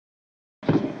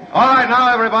All right,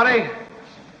 now, everybody.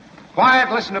 Quiet,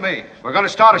 listen to me. We're going to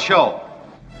start a show.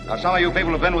 Now, some of you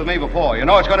people have been with me before. You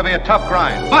know it's going to be a tough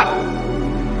grind, but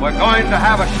we're going to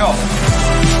have a show.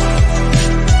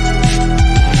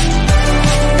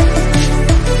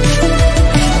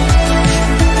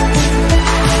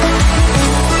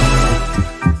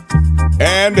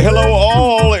 And hello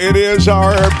all, it is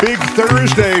our Big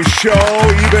Thursday show,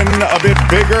 even a bit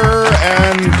bigger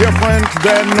and different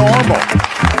than normal.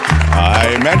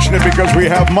 I mention it because we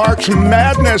have March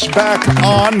Madness back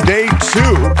on day 2.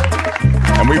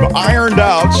 And we've ironed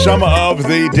out some of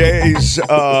the day's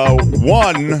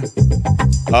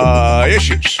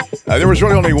issues. There was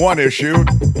really only one issue.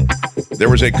 There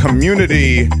was a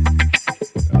community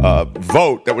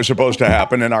vote that was supposed to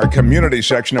happen in our community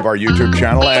section of our YouTube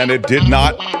channel, and it did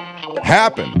not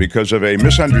happen because of a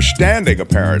misunderstanding,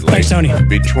 apparently. Thanks, Tony.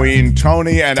 Between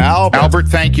Tony and Albert. Albert,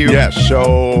 thank you. Yes,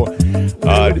 so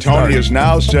Tony has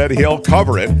now said he'll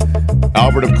cover it.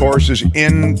 Albert, of course, is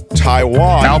in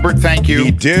Taiwan. Albert, thank you.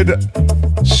 He did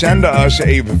send us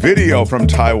a video from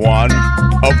Taiwan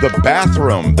of the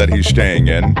bathroom that he's staying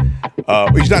in.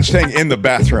 He's not staying in the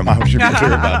bathroom. I should be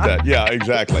clear about that. Yeah,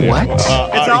 exactly. What?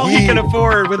 It's all he can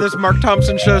afford with his Mark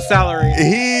Thompson show salary.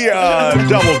 He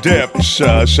double dips,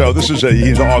 so this is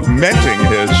he's augmenting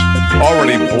his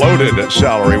already bloated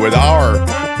salary with our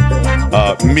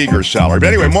meager salary. But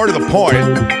anyway, more to the point,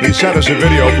 he sent us a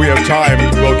video. If we have time,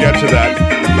 we'll get to that.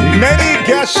 Many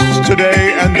guests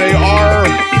today, and they are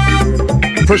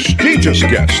prestigious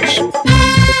guests.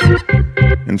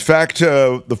 In fact,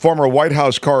 the former White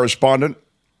House correspondent,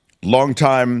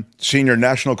 longtime senior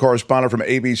national correspondent from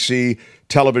ABC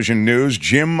Television News,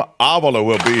 Jim Avila,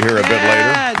 will be here a bit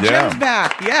later. Jim's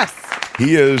back, yes.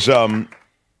 He is,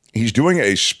 he's doing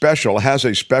a special, has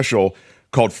a special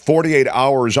called 48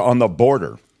 Hours on the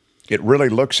Border. It really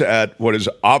looks at what is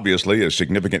obviously a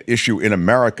significant issue in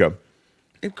America.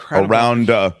 Incredible. Around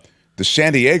the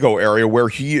San Diego area, where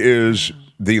he is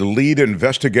the lead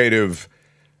investigative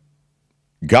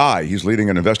guy. He's leading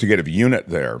an investigative unit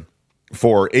there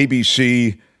for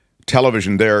ABC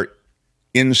television there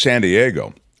in San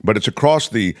Diego. But it's across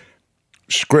the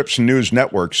Scripps News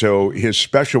Network, so his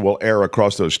special will air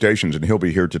across those stations, and he'll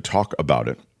be here to talk about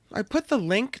it. I put the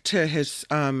link to his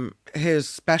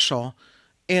special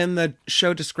in the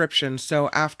show description, so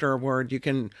afterward you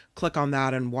can click on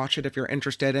that and watch it if you're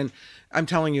interested. And I'm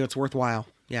telling you, it's worthwhile.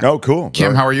 Yeah. Oh, cool.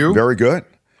 Kim, how are you? Very good.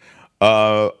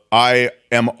 I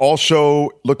am also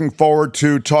looking forward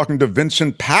to talking to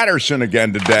Vincent Paterson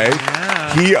again today.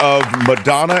 Yeah. He of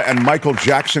Madonna and Michael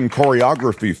Jackson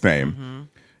choreography fame. Mm-hmm.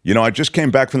 You know, I just came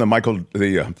back from Michael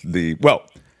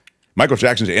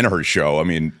Jackson's In Her show. I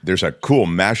mean, there's a cool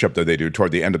mashup that they do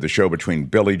toward the end of the show between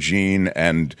Billie Jean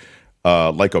and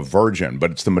Like a Virgin,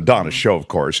 but it's the Madonna show, of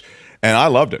course, and I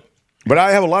loved it. But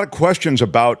I have a lot of questions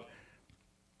about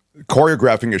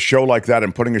choreographing a show like that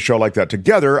and putting a show like that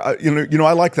together. You know,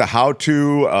 I like the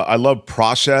how-to. I love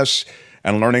process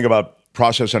and learning about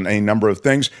process on any number of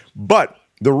things. But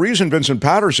the reason Vincent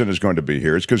Paterson is going to be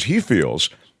here is because he feels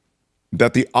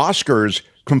that the Oscars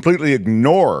completely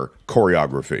ignore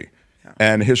choreography. Yeah.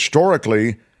 And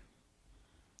historically,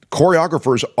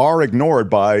 choreographers are ignored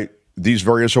by these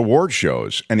various award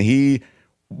shows. And he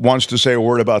wants to say a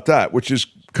word about that, which is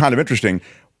kind of interesting.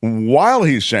 While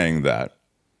he's saying that,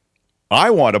 I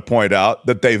want to point out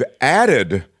that they've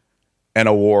added an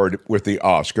award with the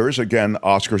Oscars. Again,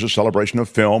 Oscars, a celebration of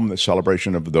film, the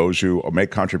celebration of those who make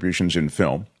contributions in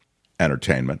film,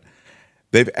 entertainment.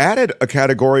 They've added a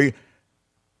category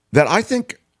that I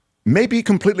think may be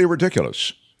completely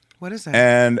ridiculous. What is that?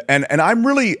 And I'm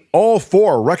really all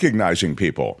for recognizing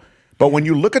people. But when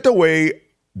you look at the way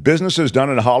business is done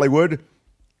in Hollywood,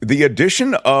 the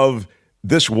addition of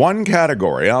this one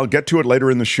category, I'll get to it later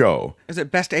in the show. Is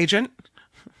it Best Agent?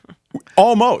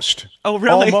 Almost. Oh,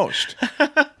 really? Almost.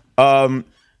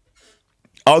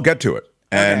 I'll get to it,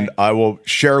 and okay. I will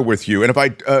share with you. And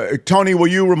if Tony, will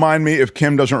you remind me? If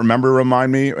Kim doesn't remember,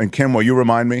 remind me. And Kim, will you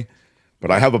remind me? But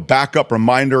I have a backup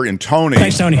reminder in Tony.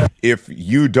 Thanks, Tony. If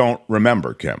you don't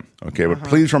remember, Kim. Okay, but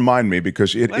please remind me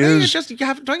because it is. Don't you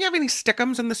have any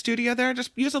stickums in the studio there?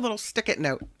 Just use a little stick-it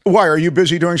note. Why? Are you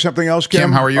busy doing something else, Kim?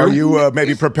 Kim, how are you? Are you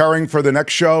maybe preparing for the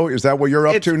next show? Is that what you're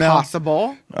up to now? It's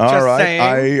possible. All right.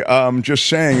 Saying. I'm just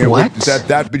saying. What?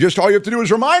 That just all you have to do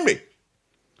is remind me.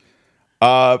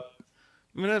 I'm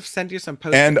going to send you some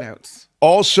post-it notes.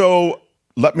 Also,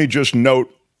 let me just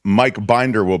note, Mike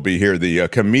Binder will be here, the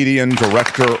comedian,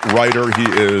 director, writer. He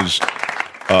is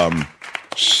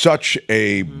such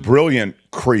a brilliant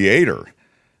creator,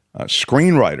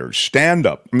 screenwriter,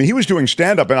 stand-up. I mean, he was doing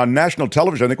stand-up on national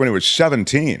television, I think, when he was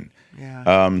 17.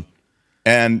 Yeah.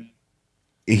 And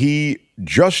he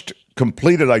just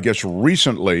completed, I guess,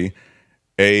 recently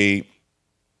it's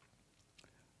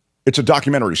a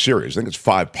documentary series. I think it's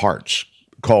 5 parts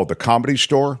called The Comedy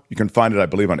Store. You can find it, I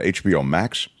believe, on HBO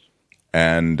Max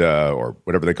and or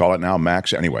whatever they call it now,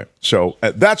 Max. Anyway, so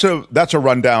that's a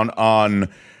rundown on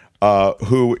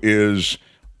who is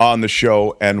on the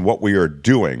show and what we are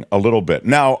doing a little bit.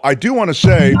 Now, I do want to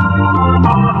say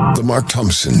The Mark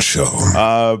Thompson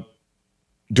Show.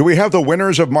 Do we have the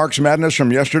winners of Mark's Madness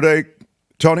from yesterday,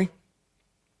 Tony?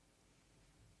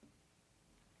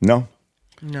 No?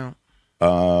 No.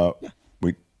 Do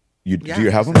you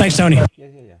have them? Thanks, Tony.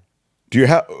 Do you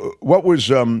have what was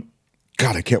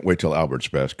God, I can't wait till Albert's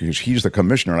best because he's the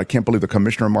commissioner, and I can't believe the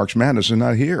commissioner of Mark's Madness is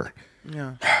not here.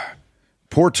 Yeah.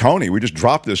 Poor Tony. We just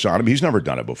dropped this on him. He's never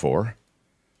done it before.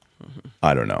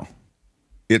 I don't know.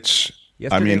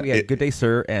 Yesterday we had Good Day,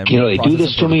 Sir, and they do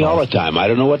this to me all the time. I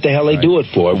don't know what the hell they do it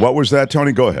for. What was that,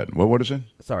 Tony? Go ahead. What is it?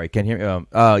 Sorry, can't hear me.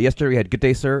 Yesterday we had Good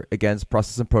Day, Sir against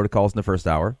Process and Protocols in the first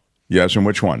hour. Yes, and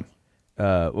which one?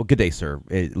 Well, Good Day, Sir.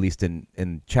 At least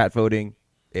in chat voting,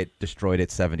 it destroyed it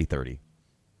 70-30.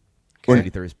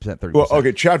 70-30%, 30%. Well,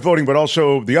 okay, chat voting, but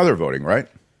also the other voting, right?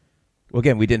 Well,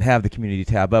 again, we didn't have the community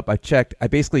tab up. I checked. I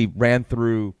basically ran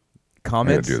through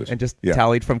comments and just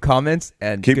tallied from comments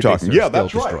and keep Good talking. Day, Sir,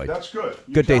 That's destroyed. right. That's good.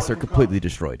 Good Day, Sir, completely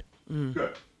destroyed.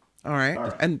 Good. All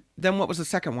right. And then what was the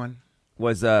second one?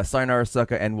 Was Sayonara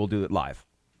Sucker and We'll Do It Live.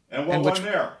 And what won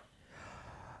there?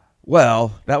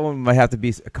 Well, that one might have to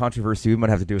be a controversy. We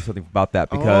might have to do something about that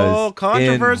because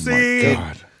controversy! Oh my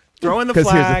God. Throwing the flag.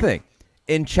 Because here's the thing: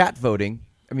 in chat voting,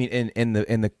 I mean, in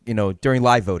the during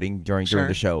live voting during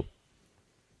the show,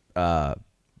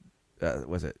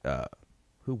 was it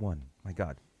who won? My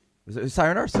God, was it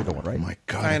Sayonara Sucker one, right? Oh my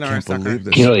God, Sayonara I can't believe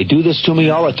this. They do this to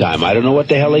me all the time. I don't know what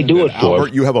the hell they do it for.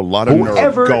 Albert, you have a lot of nerve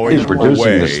Whoever going is producing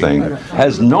away. this thing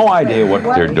has no idea what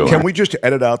they're doing. Can we just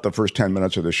edit out the first 10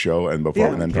 minutes of the show and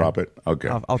then drop it? Okay.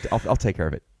 I'll take care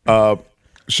of it.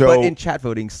 So but in chat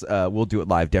votings, We'll Do It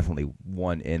Live definitely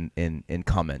won in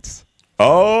comments.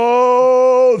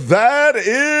 Oh, that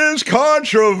is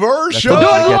controversial. We'll do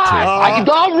it live.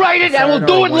 I'll write it and we'll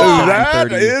do it live.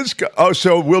 That is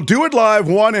so We'll Do It Live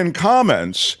won in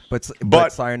comments,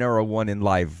 but Sayonara won in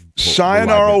live.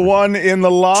 Sayonara won in the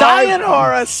live.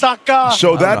 Sayonara, sucker.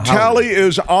 So that tally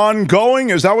is ongoing.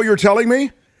 Is that what you're telling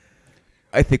me?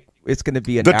 I think it's going to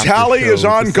be the tally is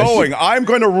ongoing. I'm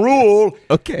going to rule.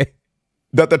 Okay.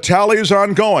 That the tally is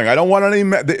ongoing. I don't want any.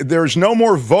 There's no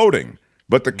more voting.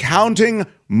 But the counting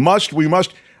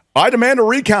I demand a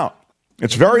recount.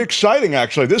 It's very exciting,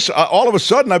 actually. This all of a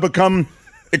sudden, I've become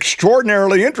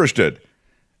extraordinarily interested.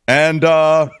 And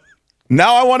now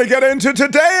I want to get into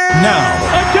today. Now,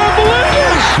 I can't believe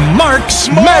this. Mark's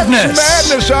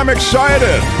Madness. I'm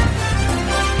excited.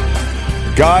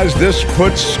 Guys, this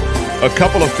puts a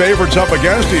couple of favorites up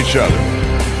against each other.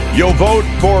 You'll vote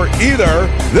for either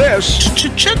this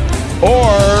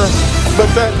or... But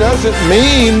that doesn't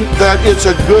mean that it's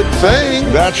a good thing.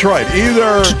 That's right.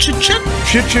 Either chit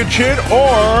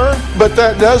or... But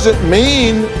that doesn't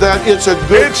mean that it's a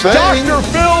good thing. It's Dr.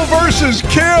 Phil versus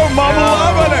Kim. I'm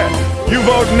loving it. You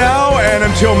vote now and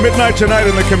until midnight tonight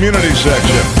in the community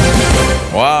section.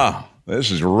 Wow. This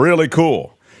is really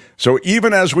cool. So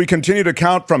even as we continue to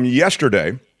count from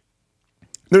yesterday,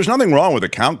 there's nothing wrong with the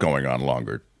count going on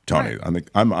longer, Tony. Right. I think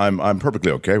I'm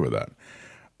perfectly okay with that.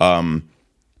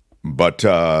 But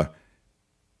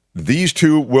these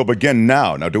two will begin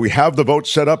now. Now, do we have the vote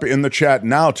set up in the chat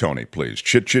now, Tony, please?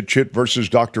 Chit versus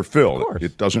Dr. Phil. Of course.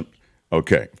 It doesn't...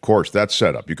 Okay, of course, that's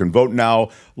set up. You can vote now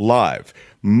live.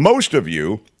 Most of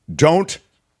you don't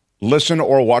listen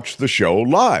or watch the show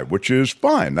live, which is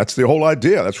fine. That's the whole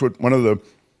idea. That's what one of the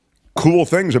cool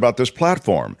things about this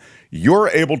platform. You're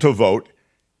able to vote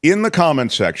in the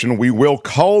comment section. We will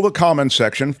call the comment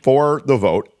section for the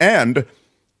vote, and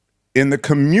in the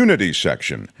community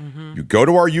section, you go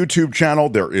to our YouTube channel.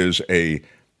 There is a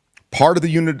part of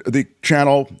the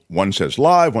channel. One says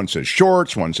live, one says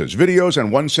shorts, one says videos,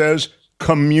 and one says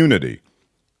community.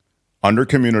 Under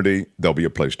community, there'll be a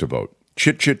place to vote.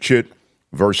 Chit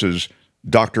versus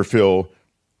Dr. Phil,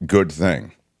 good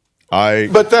thing.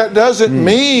 But that doesn't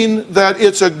mean that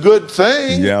it's a good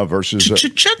thing. Yeah, versus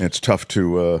it's tough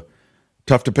to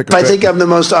pick. I think I'm the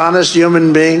most honest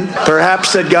human being,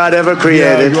 perhaps, that God ever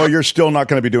created. Yeah, well, you're still not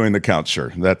going to be doing the count,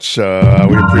 sir. That's we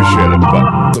appreciate it.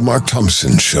 But The Mark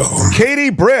Thompson Show. Katie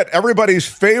Britt, everybody's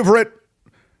favorite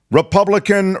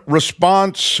Republican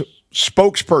response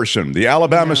spokesperson, the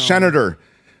Alabama senator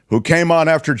who came on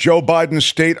after Joe Biden's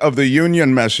State of the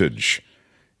Union message.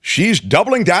 She's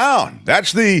doubling down.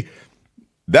 That's the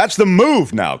That's the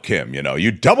move now, Kim. You know,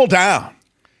 you double down.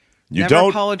 You never don't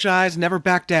apologize, never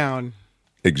back down.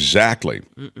 Exactly.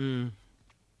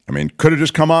 I mean, could have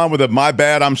just come on with a "my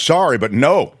bad, I'm sorry," but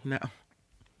no. No.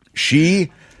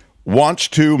 She wants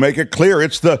to make it clear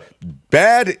it's the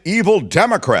bad, evil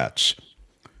Democrats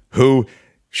who,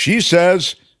 she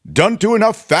says, don't do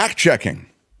enough fact-checking.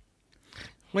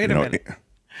 Wait a minute.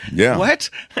 Yeah. What?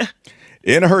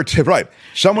 In her right.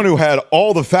 Someone who had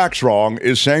all the facts wrong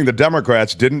is saying the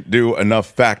Democrats didn't do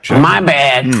enough fact-checking. My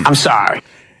bad. I'm sorry.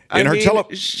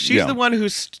 She's the one who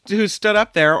stood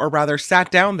up there, or rather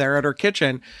sat down there at her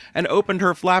kitchen and opened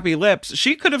her flabby lips.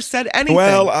 She could have said anything.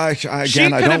 Well, I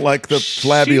don't like the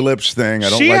flabby lips thing. I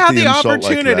don't like the insult like that.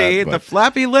 She had the opportunity. The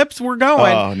flabby lips were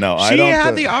going. Oh, no, she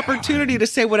had the opportunity to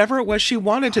say whatever it was she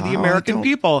wanted to the American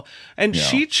people. And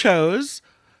she chose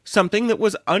something that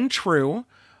was untrue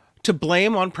to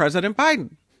blame on President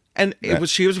Biden. And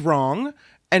she was wrong.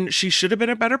 And she should have been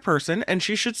a better person, and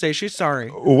she should say she's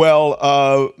sorry.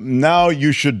 Well, now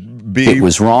you should be... It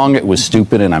was wrong, it was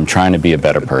stupid, and I'm trying to be a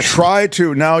better person. Try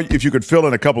to... Now, if you could fill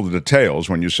in a couple of details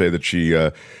when you say that she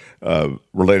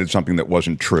related something that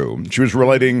wasn't true. She was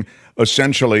relating,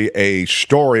 essentially, a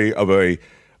story of a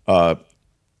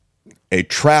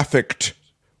trafficked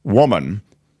woman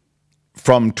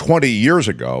from 20 years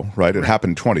ago, right? It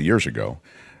happened 20 years ago.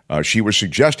 She was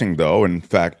suggesting, though, in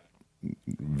fact,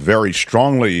 very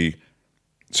strongly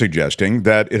suggesting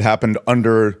that it happened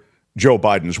under Joe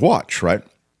Biden's watch, right?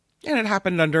 And it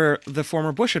happened under the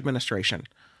former Bush administration.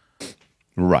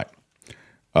 Right.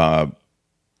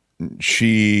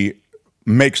 She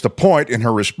makes the point in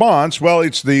her response, well,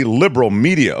 it's the liberal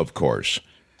media, of course,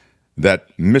 that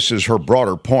misses her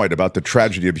broader point about the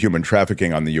tragedy of human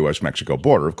trafficking on the U.S.-Mexico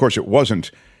border. Of course, it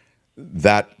wasn't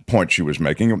that point she was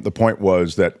making. The point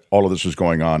was that all of this was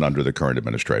going on under the current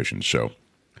administration. So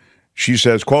she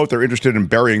says, quote, they're interested in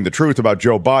burying the truth about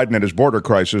Joe Biden and his border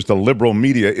crisis. The liberal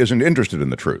media isn't interested in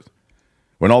the truth.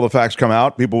 When all the facts come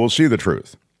out, people will see the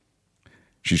truth.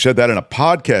 She said that in a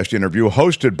podcast interview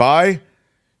hosted by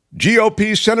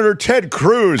GOP Senator Ted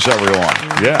Cruz,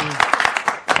 everyone. Yeah.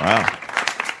 Wow.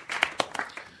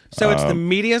 So it's the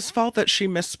media's fault that she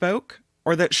misspoke?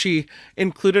 Or that she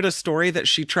included a story that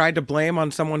she tried to blame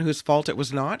on someone whose fault it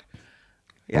was not?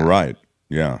 Yeah. Right.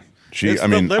 Yeah.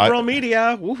 The liberal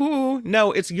media. Woohoo.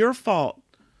 No, it's your fault.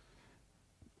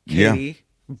 Katie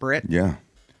Britt. Yeah.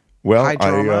 Well,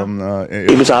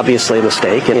 it was obviously a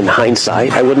mistake, and in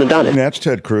hindsight, I wouldn't have done it. And that's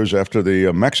Ted Cruz after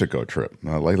the Mexico trip.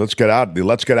 Let's get out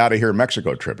of here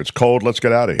Mexico trip. It's cold. Let's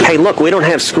get out of here. Hey, look, we don't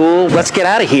have school. Let's get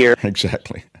out of here.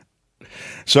 Exactly.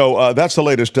 So that's the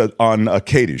latest on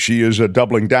Katie. She is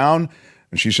doubling down,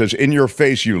 and she says, in your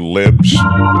face, you libs.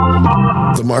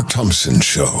 The Mark Thompson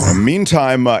Show.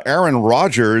 Meantime, Aaron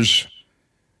Rodgers,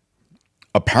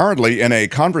 apparently in a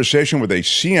conversation with a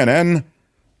CNN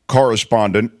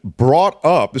correspondent, brought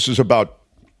up, this is about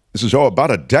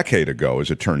a decade ago,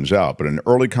 as it turns out, but an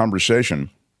early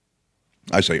conversation,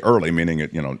 I say early, meaning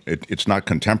it's not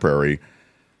contemporary.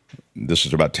 This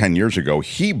is about 10 years ago.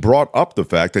 He brought up the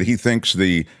fact that he thinks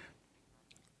the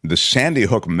Sandy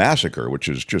Hook massacre, which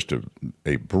is just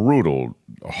a brutal,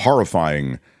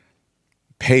 horrifying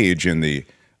page in the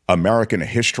American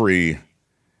history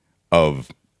of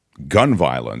gun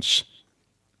violence,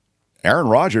 Aaron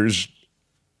Rodgers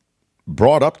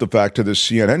brought up the fact to this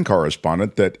CNN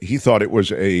correspondent that he thought it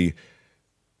was a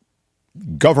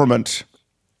bit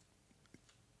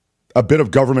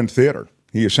of government theater.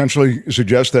 He essentially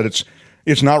suggests that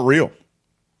it's not real.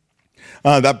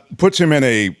 That puts him in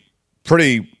a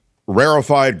pretty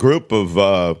rarefied group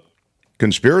of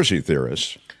conspiracy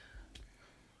theorists.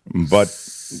 But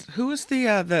who was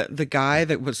the guy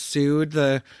that was sued,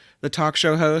 the talk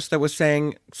show host that was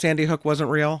saying Sandy Hook wasn't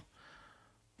real?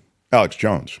 Alex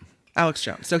Jones.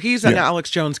 So he's an Alex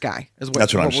Jones guy.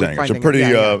 That's what I'm saying. It's a pretty.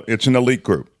 It's an elite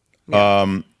group.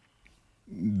 Yeah.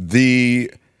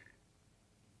 The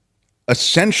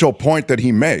essential point that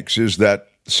he makes is that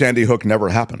Sandy Hook never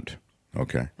happened.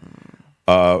 Okay.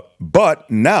 But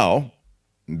now,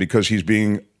 because he's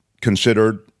being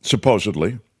considered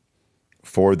supposedly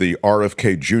for the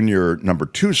RFK Jr. number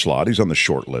 2 slot, he's on the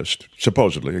short list.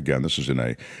 Supposedly, again, this is in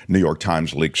a New York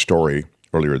Times leaked story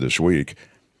earlier this week.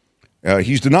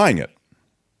 He's denying it.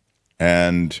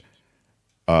 And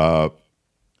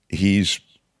he's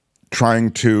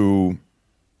trying to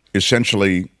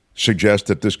essentially suggest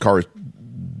that this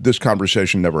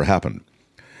conversation never happened.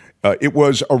 It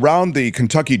was around the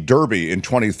Kentucky Derby in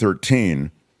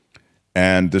 2013,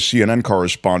 and the CNN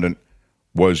correspondent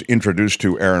was introduced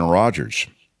to Aaron Rodgers.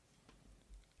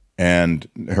 And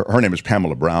her name is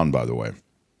Pamela Brown, by the way.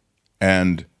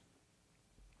 And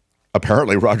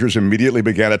Apparently, Rogers immediately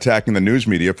began attacking the news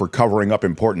media for covering up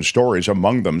important stories,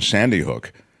 among them Sandy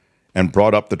Hook, and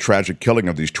brought up the tragic killing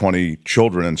of these 20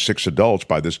 children and 6 adults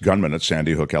by this gunman at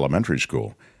Sandy Hook Elementary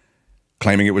School,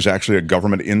 claiming it was actually a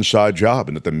government inside job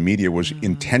and that the media was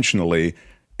intentionally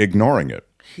ignoring it.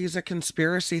 He's a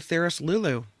conspiracy theorist,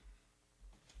 Lulu.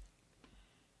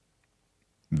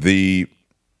 The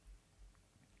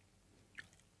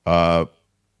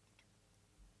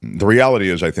reality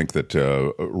is, I think that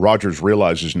Rogers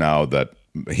realizes now that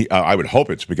I would hope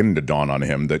it's beginning to dawn on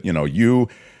him that, you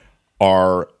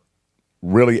are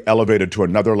really elevated to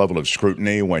another level of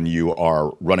scrutiny when you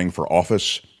are running for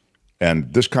office.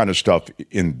 And this kind of stuff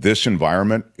in this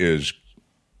environment is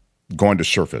going to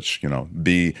surface.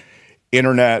 The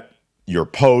internet, your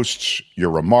posts,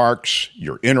 your remarks,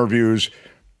 your interviews,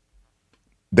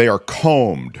 they are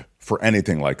combed for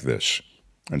anything like this.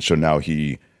 And so now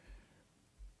he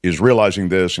is realizing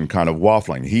this and kind of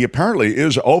waffling. He apparently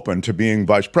is open to being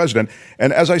vice president.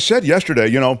 And as I said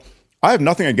yesterday, I have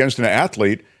nothing against an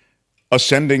athlete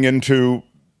ascending into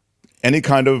any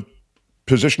kind of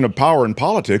position of power in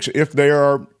politics if they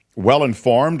are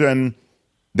well-informed and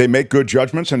they make good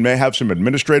judgments and may have some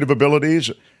administrative abilities.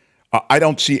 I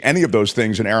don't see any of those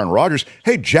things in Aaron Rodgers.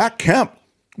 Hey, Jack Kemp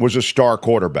was a star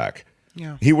quarterback.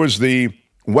 Yeah. He was the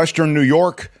Western New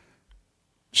York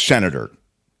senator.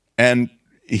 And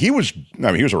he was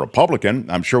a Republican.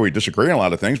 I'm sure we disagree on a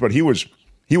lot of things, but he was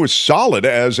solid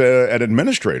as an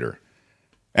administrator.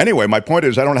 Anyway, my point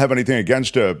is I don't have anything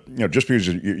against, just because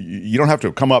you don't have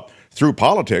to come up through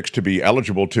politics to be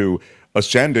eligible to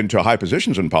ascend into high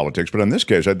positions in politics. But in this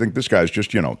case, I think this guy's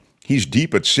just, he's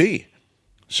deep at sea.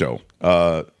 So,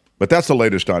 but that's the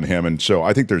latest on him. And so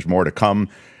I think there's more to come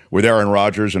with Aaron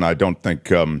Rodgers. And I don't think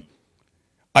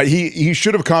he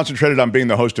should have concentrated on being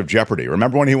the host of Jeopardy.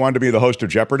 Remember when he wanted to be the host of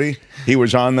Jeopardy? He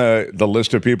was on the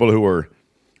list of people who were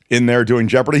in there doing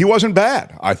Jeopardy. He wasn't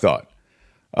bad, I thought.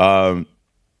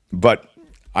 But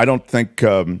I don't think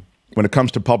when it comes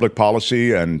to public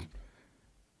policy and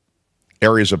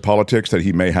areas of politics that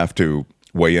he may have to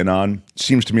weigh in on,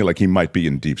 seems to me like he might be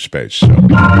in deep space. So.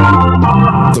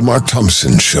 The Mark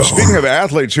Thompson Show. Speaking of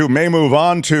athletes who may move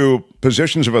on to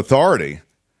positions of authority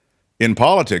in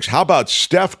politics, how about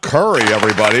Steph Curry,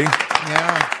 everybody?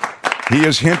 Yeah. He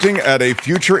is hinting at a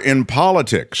future in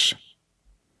politics.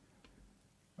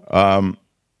 Why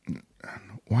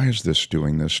is this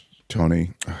doing this?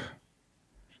 Tony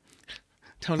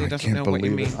doesn't know what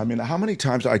you mean. I mean, how many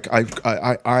times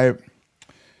I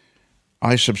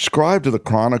subscribe to the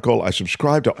Chronicle. I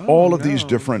subscribe to all of these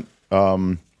different. Oh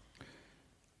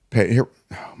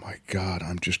my God!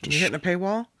 I'm just. You hitting a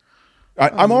paywall?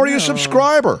 I'm already a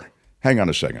subscriber. Hang on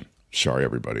a second. Sorry,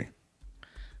 everybody.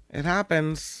 It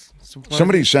happens.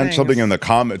 Somebody sent something in the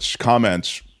comments.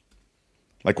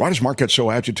 Like, why does Mark get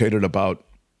so agitated about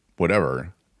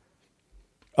whatever?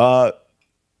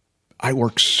 I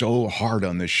work so hard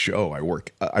on this show. I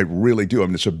really do. I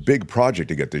mean, it's a big project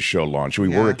to get this show launched. We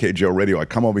work at KJO Radio. I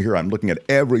come over here. I'm looking at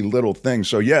every little thing.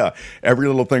 So yeah, every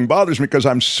little thing bothers me because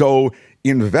I'm so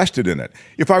invested in it.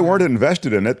 If I weren't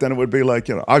invested in it, then it would be like,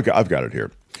 I've got it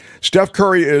here. Steph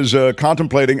Curry is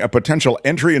contemplating a potential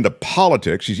entry into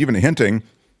politics. He's even hinting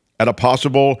at a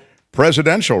possible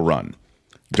presidential run.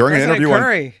 During an interview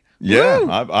Curry. Yeah,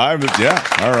 all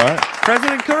right.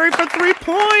 President Curry for 3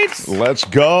 points. Let's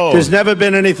go. There's never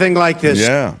been anything like this.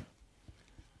 Yeah.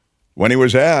 When he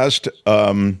was asked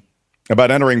about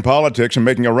entering politics and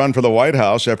making a run for the White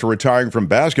House after retiring from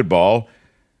basketball,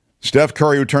 Steph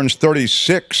Curry, who turns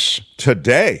 36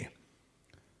 today,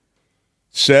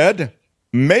 said,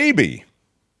 maybe.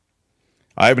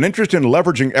 I have an interest in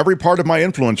leveraging every part of my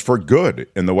influence for good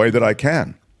in the way that I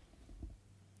can.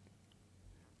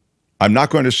 I'm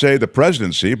not going to say the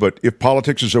presidency, but if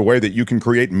politics is a way that you can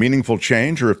create meaningful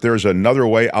change, or if there's another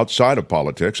way outside of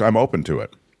politics, I'm open to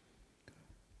it.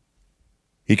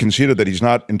 He conceded that he's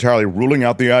not entirely ruling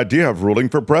out the idea of running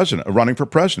for president.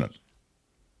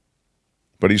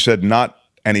 But he said not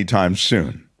anytime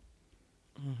soon.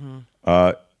 Mm-hmm.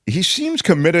 He seems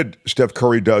committed, Steph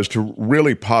Curry does, to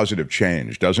really positive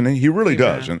change, doesn't he? He really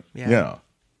does. And, yeah.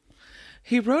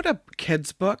 He wrote a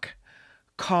kid's book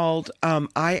called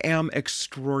I Am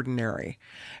Extraordinary.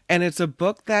 And it's a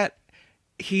book that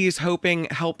he's hoping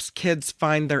helps kids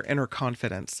find their inner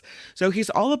confidence. So he's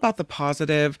all about the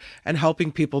positive and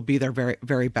helping people be their very,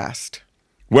 very best.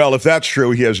 Well, if that's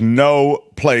true, he has no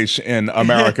place in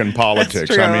American politics.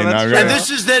 True, I mean, and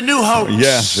this is their new host.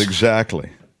 Yes,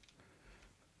 exactly.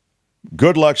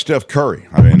 Good luck, Steph Curry.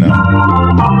 I mean,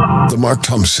 The Mark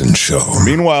Thompson Show.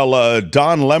 Meanwhile,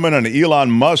 Don Lemon and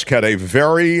Elon Musk had a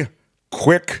very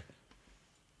quick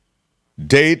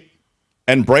date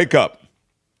and break up.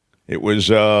 It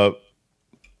was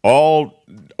all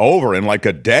over in like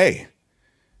a day.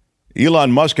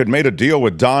 Elon Musk had made a deal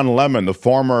with Don Lemon, the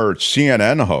former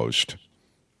CNN host,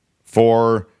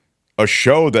 for a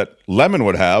show that Lemon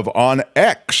would have on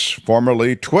X,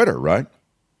 formerly Twitter, right?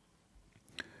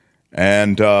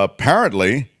 And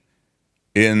apparently,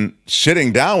 in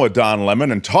sitting down with Don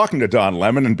Lemon and talking to Don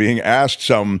Lemon and being asked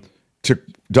some, to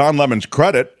Don Lemon's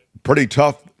credit, pretty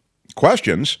tough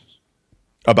questions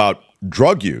about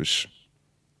drug use,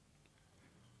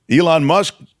 Elon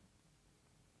Musk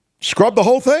scrubbed the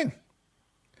whole thing.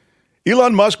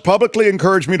 Elon Musk publicly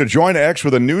encouraged me to join X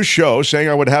with a new show, saying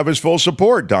I would have his full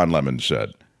support, Don Lemon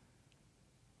said.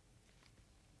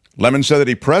 Lemon said that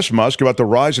he pressed Musk about the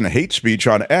rise in hate speech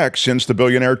on X since the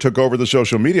billionaire took over the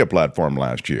social media platform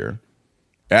last year,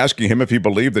 asking him if he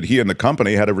believed that he and the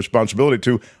company had a responsibility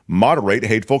to moderate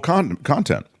hateful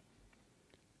content.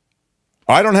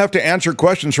 I don't have to answer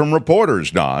questions from reporters,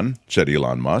 Don, said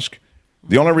Elon Musk.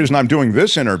 The only reason I'm doing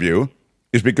this interview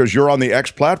is because you're on the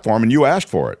X platform and you asked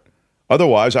for it.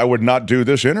 Otherwise, I would not do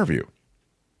this interview.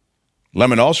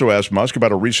 Lemon also asked Musk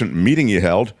about a recent meeting he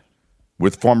held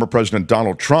with former President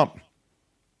Donald Trump.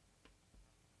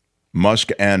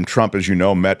 Musk and Trump, as you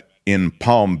know, met in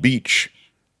Palm Beach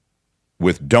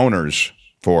with donors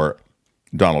for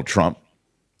Donald Trump.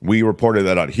 We reported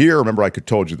that out here. Remember, I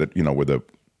told you that, with a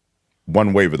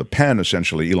one wave of the pen,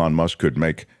 essentially, Elon Musk could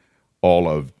make all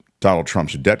of Donald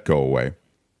Trump's debt go away.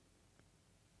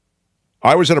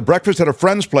 I was at a breakfast at a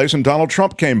friend's place and Donald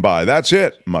Trump came by. That's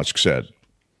it, Musk said.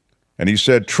 And he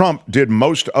said Trump did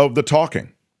most of the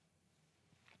talking.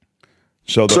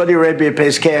 So Saudi Arabia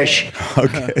pays cash.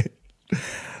 Okay.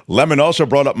 Lemon also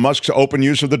brought up Musk's open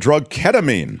use of the drug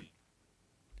ketamine,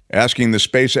 asking the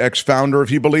SpaceX founder if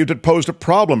he believed it posed a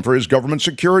problem for his government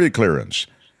security clearance.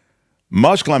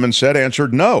 Musk, Lemon said,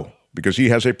 answered no, because he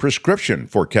has a prescription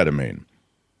for ketamine.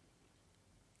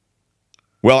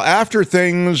 Well, after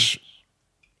things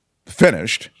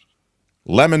finished,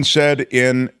 Lemon said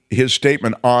in his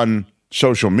statement on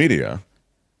social media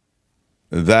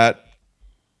that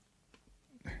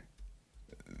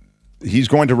he's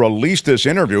going to release this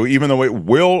interview, even though it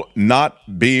will not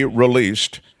be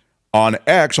released on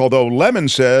X, although Lemon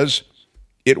says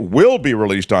it will be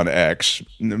released on X.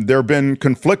 There have been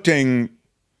conflicting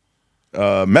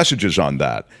messages on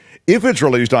that. If it's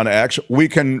released on X, we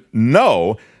can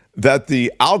know that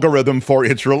the algorithm for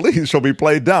its release will be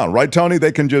played down. Right, Tony?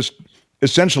 They can just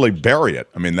essentially bury it.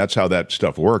 I mean, that's how that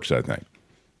stuff works, I think.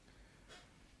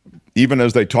 Even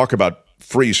as they talk about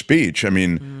free speech, I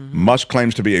mean, Musk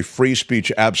claims to be a free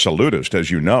speech absolutist, as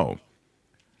you know.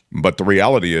 But the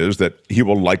reality is that he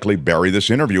will likely bury this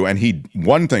interview. And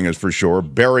one thing is for sure,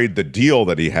 buried the deal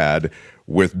that he had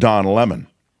with Don Lemon.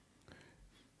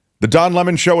 The Don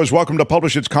Lemon Show is welcome to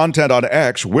publish its content on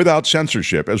X without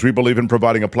censorship, as we believe in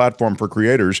providing a platform for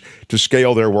creators to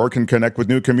scale their work and connect with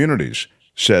new communities,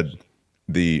 said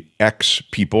the X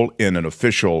people in an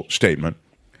official statement.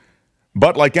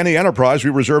 But like any enterprise, we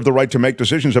reserve the right to make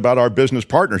decisions about our business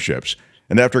partnerships.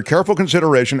 And after careful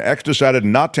consideration, X decided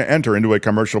not to enter into a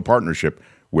commercial partnership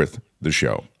with the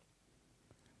show.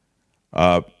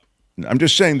 I'm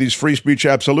just saying, these free speech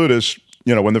absolutists,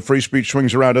 when the free speech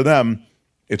swings around to them,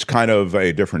 it's kind of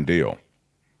a different deal.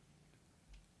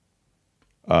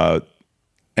 In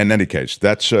any case,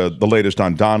 that's the latest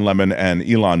on Don Lemon and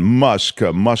Elon Musk.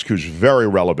 Musk, who's very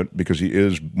relevant because he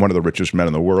is one of the richest men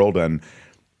in the world, and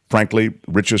frankly,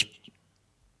 richest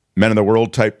men in the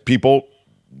world type people,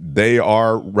 they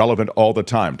are relevant all the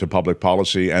time to public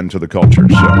policy and to the culture.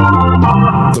 So,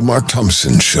 The Mark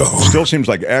Thompson Show. Still seems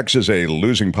like X is a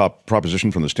losing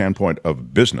proposition from the standpoint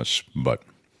of business, but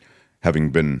having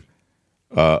been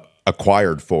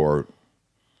acquired for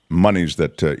monies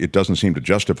that it doesn't seem to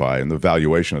justify, and the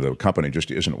valuation of the company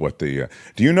just isn't what the...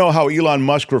 do you know how Elon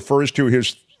Musk refers to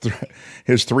his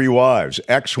three wives?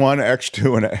 X1,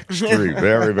 X2, and X3.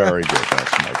 Very, very good.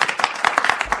 That's nice.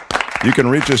 You can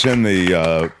reach us in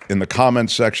the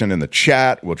comments section, in the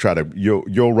chat. We'll try to...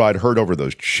 You'll ride herd over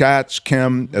those chats,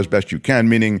 Kim, as best you can,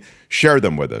 meaning share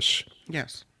them with us.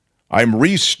 Yes. I'm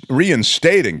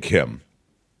reinstating Kim,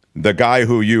 the guy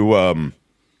who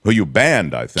you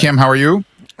banned, I think. Kim, how are you?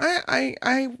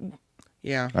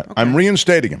 Yeah. Okay. I'm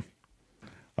reinstating him.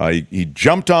 He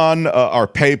jumped on our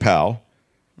PayPal.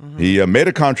 He made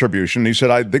a contribution. He said,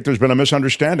 I think there's been a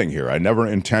misunderstanding here. I never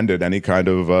intended any kind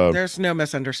of... There's no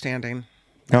misunderstanding.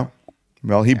 No?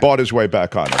 Well, he bought his way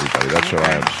back on everybody. That's what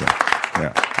I understand.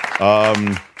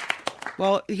 Yeah.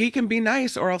 Well, he can be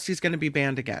nice or else he's going to be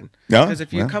banned again. Yeah, because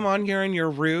if you come on here and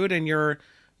you're rude and you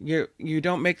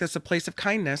don't make this a place of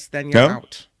kindness, then you're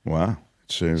out. Wow.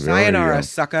 Sayonara,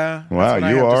 sucker. Wow,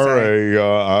 you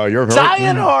are you're very,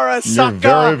 Sayonara, sucker. You're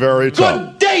very, very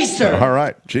tough. Good day, sir. All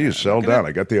right. Geez, settle down.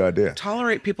 I got the idea.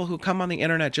 Tolerate people who come on the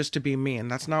internet just to be mean.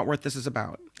 That's not what this is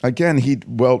about. Again,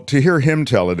 to hear him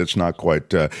tell it, it's not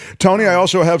quite. Tony, I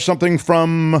also have something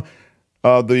from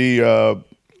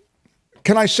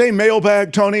can I say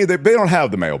mailbag, Tony? They don't have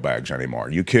the mailbags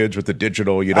anymore. You kids with the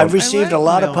digital, you don't. I've received a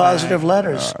lot of positive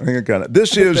letters. I think I got it.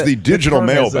 This is the digital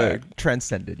mailbag.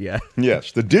 Transcended, yeah.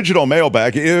 Yes, the digital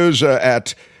mailbag is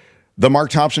at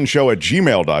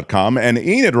themarkthompsonshow@gmail.com. And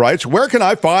Enid writes, where can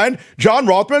I find John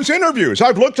Rothman's interviews?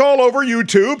 I've looked all over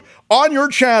YouTube, on your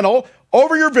channel,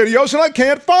 over your videos, and I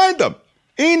can't find them.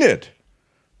 Enid.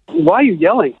 Why are you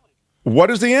yelling? What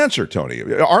is the answer, Tony?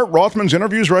 Aren't Rothman's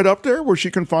interviews right up there where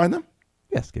she can find them?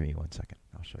 Yes, give me 1 second.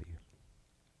 I'll show you.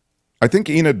 I think,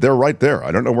 Enid, they're right there.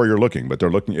 I don't know where you're looking, but they're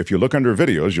looking. If you look under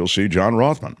videos, you'll see John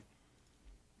Rothman.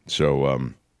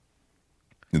 So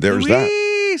there's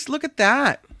Luis, look at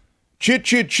that. Chit,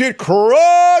 chit, chit,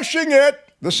 crushing it.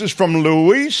 This is from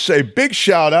Luis. A big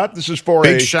shout out. This is for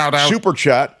a super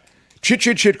chat. Chit,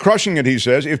 chit, chit, crushing it, he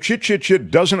says. If Chit, chit,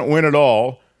 chit doesn't win at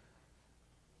all,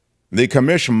 the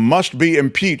commission must be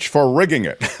impeached for rigging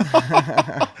it.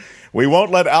 We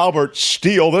won't let Albert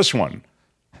steal this one.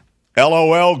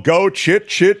 LOL, go chit,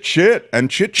 chit, chit. And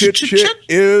chit, chit, chit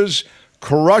is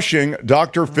crushing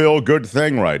Dr. Phil Good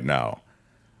Thing right now.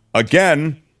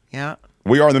 Again,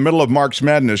 we are in the middle of Mark's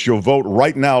Madness. You'll vote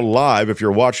right now live if you're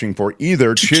watching for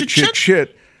either chit, chit,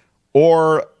 chit,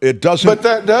 or it doesn't. But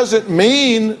that doesn't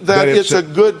mean that it's a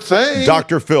good thing.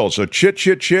 Dr. Phil. So chit,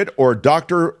 chit, chit, or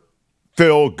Dr.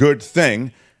 Phil Good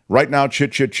Thing. Right now,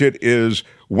 chit, chit, chit is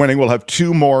winning. We'll have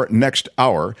 2 more next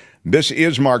hour. This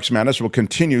is Mark's Madness. We'll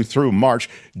continue through March.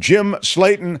 Jim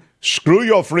Slayton, screw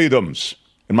your freedoms.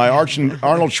 In my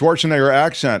Arnold Schwarzenegger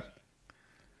accent,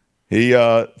 he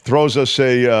throws us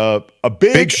a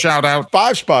big shout out.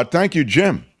 5 spot. Thank you,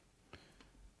 Jim.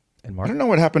 And Mark? I don't know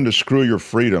what happened to screw your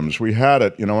freedoms. We had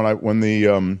it, when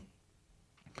the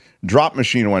drop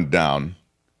machine went down.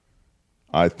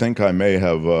 I think I may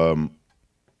have.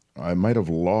 I might have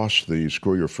lost the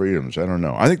screw your freedoms. I don't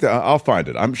know. I think that I'll find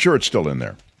it. I'm sure it's still in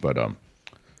there, but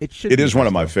it is one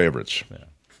of my favorites.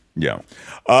 Yeah.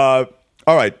 All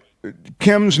right.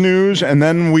 Kim's news, and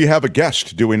then we have a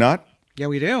guest, do we not? Yeah,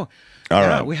 we do. All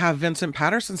right. We have Vincent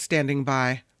Paterson standing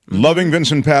by. Loving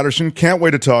Vincent Paterson. Can't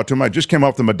wait to talk to him. I just came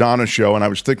off the Madonna show, and I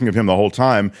was thinking of him the whole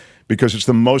time because it's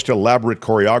the most elaborate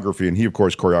choreography, and he, of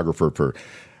course, choreographer for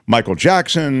Michael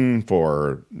Jackson,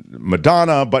 for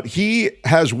Madonna, but he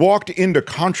has walked into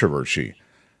controversy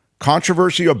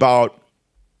about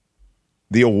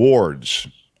the awards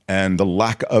and the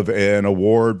lack of an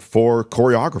award for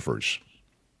choreographers.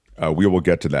 We will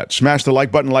get to that. Smash the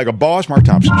like button like a boss. Mark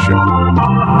Thompson Show.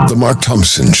 The Mark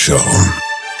Thompson Show.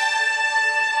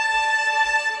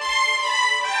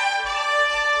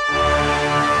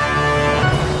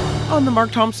 On the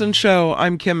Mark Thompson Show,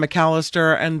 I'm Kim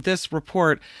McAllister, and this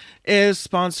report is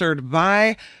sponsored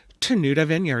by Tenuta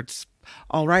Vineyards.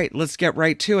 All right, let's get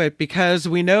right to it because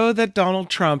we know that Donald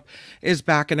Trump is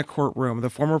back in a courtroom. The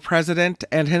former president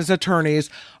and his attorneys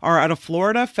are at the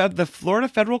Florida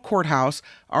federal courthouse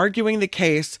arguing the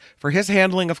case for his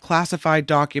handling of classified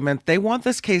documents. They want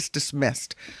this case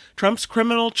dismissed. Trump's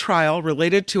criminal trial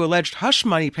related to alleged hush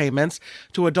money payments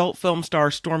to adult film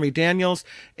star Stormy Daniels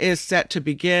is set to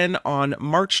begin on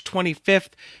March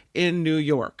 25th in New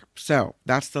York. So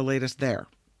that's the latest there.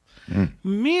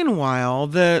 Meanwhile,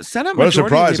 the Senate What a Majority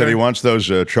surprise Leader, that he wants those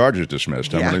charges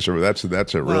dismissed. Yeah. I mean,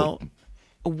 that's a real.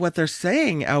 What they're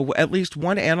saying, at least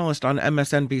one analyst on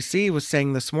MSNBC was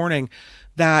saying this morning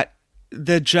that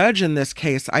the judge in this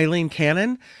case, Eileen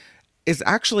Cannon, is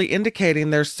actually indicating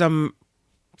there's some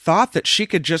thought that she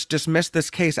could just dismiss this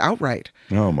case outright.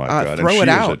 Oh my God! Throw it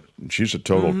out. She's a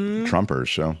total Trumper,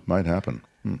 so might happen.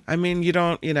 I mean,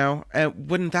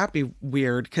 wouldn't that be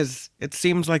weird? Because it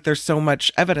seems like there's so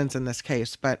much evidence in this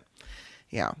case, but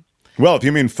yeah. Well, if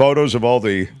you mean photos of all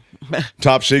the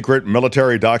top secret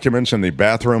military documents in the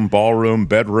bathroom, ballroom,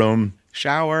 bedroom,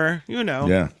 shower,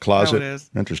 yeah, closet. How it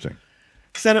is. Interesting.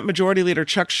 Senate Majority Leader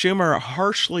Chuck Schumer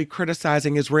harshly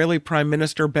criticizing Israeli Prime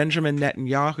Minister Benjamin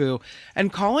Netanyahu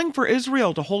and calling for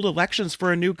Israel to hold elections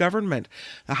for a new government.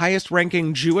 The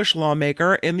highest-ranking Jewish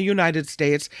lawmaker in the United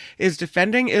States is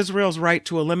defending Israel's right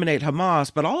to eliminate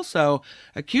Hamas, but also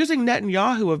accusing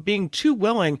Netanyahu of being too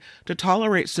willing to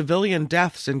tolerate civilian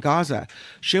deaths in Gaza.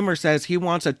 Schumer says he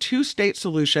wants a two-state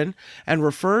solution and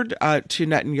referred to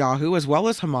Netanyahu, as well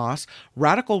as Hamas,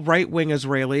 radical right-wing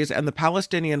Israelis, and the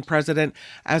Palestinian president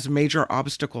as major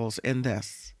obstacles in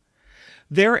this.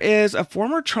 There is a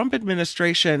former Trump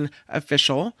administration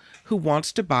official who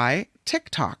wants to buy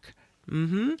TikTok.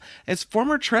 It's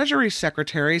former Treasury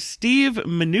Secretary Steve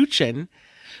Mnuchin,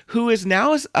 who is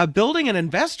now building an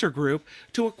investor group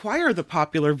to acquire the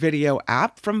popular video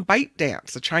app from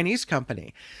ByteDance, a Chinese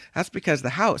company. That's because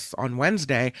the House on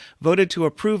Wednesday voted to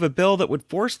approve a bill that would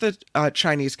force the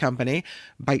Chinese company,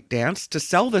 ByteDance, to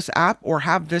sell this app or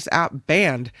have this app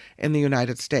banned in the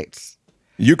United States.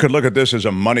 You could look at this as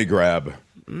a money grab.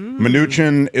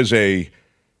 Mnuchin is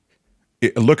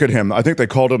look at him. I think they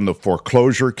called him the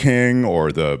foreclosure king,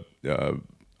 or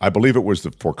I believe it was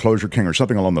the foreclosure king or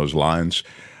something along those lines.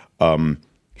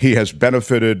 He has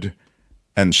benefited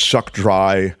and sucked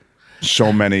dry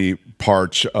so many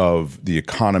parts of the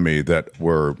economy that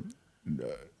were,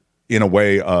 in a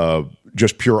way,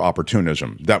 just pure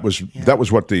opportunism. That was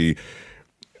what the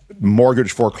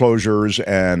mortgage foreclosures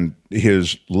and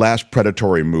his last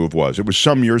predatory move was. It was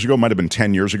some years ago, might have been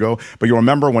 10 years ago, but you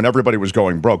remember when everybody was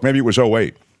going broke, maybe it was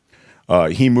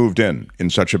 2008. He moved in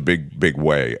such a big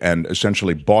way and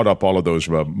essentially bought up all of those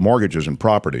mortgages and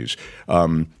properties.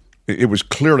 It was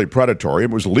clearly predatory.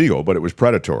 It was legal, but it was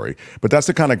predatory. But that's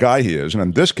the kind of guy he is. And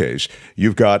in this case,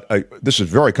 you've got this is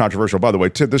very controversial. By the way,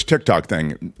 this TikTok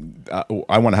thing,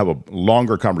 I want to have a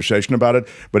longer conversation about it,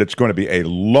 but it's going to be a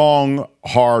long,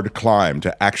 hard climb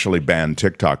to actually ban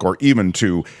TikTok or even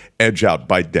to edge out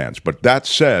ByteDance. But that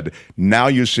said, now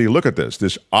you see, look at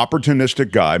this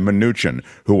opportunistic guy, Mnuchin,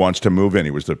 who wants to move in.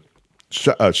 He was the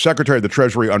Secretary of the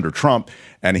Treasury under Trump,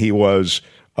 and he was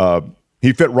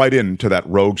he fit right into that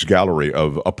rogues gallery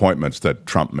of appointments that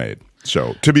Trump made.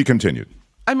 So, to be continued.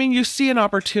 I mean, you see an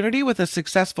opportunity with a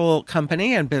successful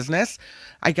company and business.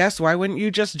 I guess why wouldn't you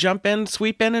just jump in,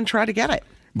 sweep in, and try to get it?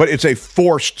 But it's a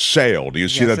forced sale. Do you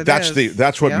see that?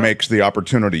 That's what makes the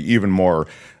opportunity even more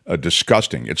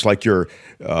disgusting. It's like you're.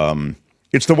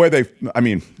 It's the way they. I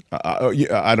mean,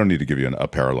 I don't need to give you a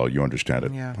parallel. You understand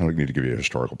it. Yeah. I don't need to give you a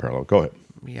historical parallel. Go ahead.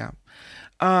 Yeah.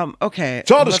 Okay. It's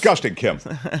all disgusting, Kim.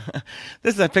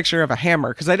 This is a picture of a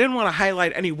hammer because I didn't want to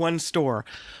highlight any one store.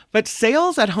 But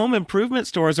sales at home improvement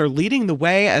stores are leading the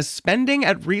way as spending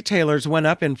at retailers went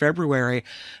up in February.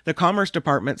 The Commerce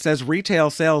Department says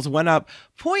retail sales went up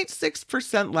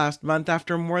 0.6% last month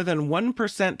after more than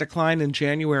 1% decline in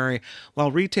January.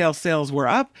 While retail sales were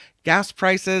up, gas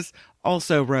prices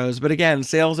also rose. But again,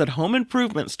 sales at home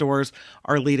improvement stores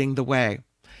are leading the way.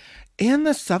 In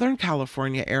the Southern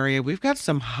California area, we've got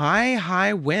some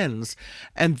high winds,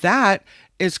 and that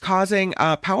is causing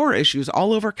power issues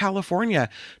all over California.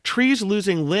 Trees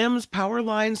losing limbs, power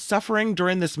lines suffering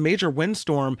during this major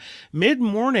windstorm.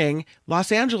 Mid-morning,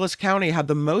 Los Angeles County had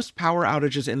the most power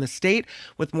outages in the state,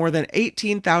 with more than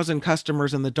 18,000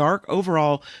 customers in the dark.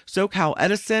 Overall, SoCal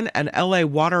Edison and LA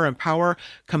Water and Power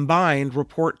combined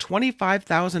report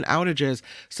 25,000 outages,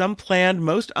 some planned,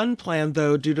 most unplanned,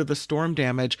 though, due to the storm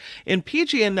damage. In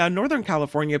Northern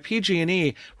California,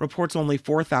 PG&E reports only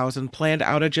 4,000 planned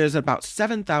outages, about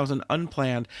 7,000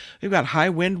 unplanned. We've got high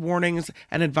wind warnings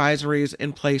and advisories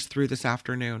in place through this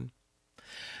afternoon.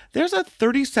 There's a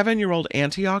 37-year-old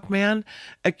Antioch man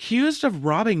accused of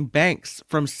robbing banks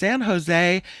from San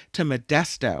Jose to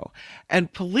Modesto.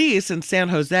 And police in San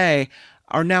Jose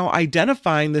are now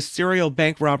identifying the serial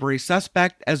bank robbery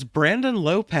suspect as Brandon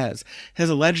Lopez, his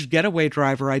alleged getaway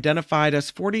driver identified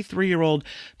as 43-year-old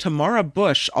Tamara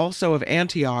Bush, also of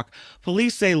Antioch.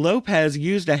 Police say Lopez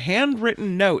used a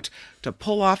handwritten note to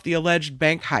pull off the alleged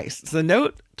bank heists. The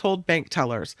note told bank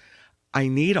tellers, "I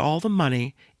need all the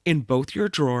money in both your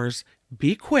drawers.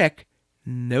 Be quick.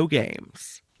 No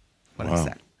games." What I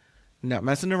said. Not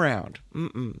messing around.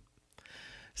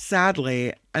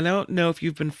 Sadly, I don't know if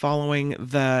you've been following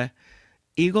the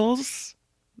Eagles,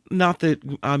 not the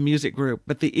music group,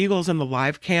 but the Eagles in the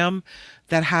live cam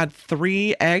that had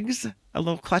 3 eggs, a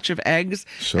little clutch of eggs.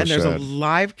 So and there's sad. a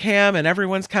live cam and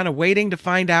everyone's kind of waiting to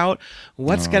find out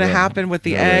what's going to happen with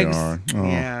the eggs.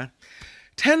 Yeah.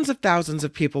 Tens of thousands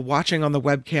of people watching on the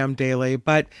webcam daily,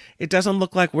 but it doesn't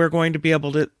look like we're going to be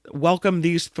able to welcome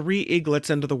these 3 eaglets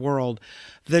into the world.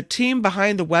 The team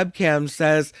behind the webcam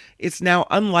says it's now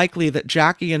unlikely that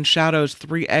Jackie and Shadow's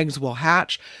 3 eggs will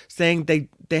hatch, saying they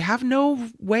have no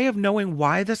way of knowing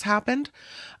why this happened.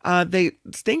 They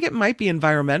think it might be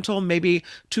environmental, maybe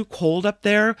too cold up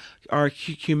there. Our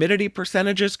humidity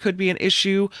percentages could be an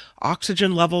issue,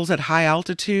 oxygen levels at high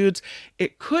altitudes.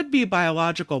 It could be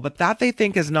biological, but that they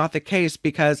think is not the case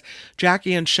because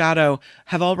Jackie and Shadow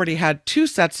have already had 2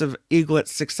 sets of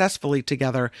eaglets successfully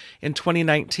together in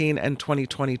 2019 and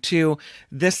 2022.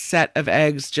 This set of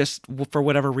eggs just, for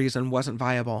whatever reason, wasn't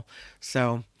viable.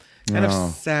 So kind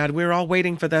of sad. We were all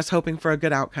waiting for this, hoping for a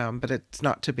good outcome, but it's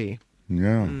not to be.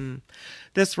 Yeah.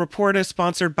 This report is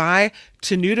sponsored by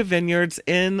Tenuta Vineyards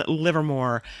in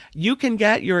Livermore. You can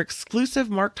get your exclusive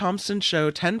Mark Thompson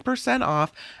Show 10%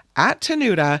 off at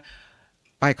Tenuta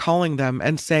by calling them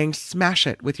and saying smash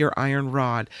it with your iron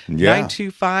rod. Yeah.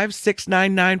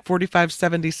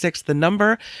 925-699-4576, the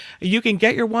number. You can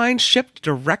get your wine shipped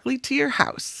directly to your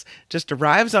house. Just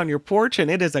arrives on your porch,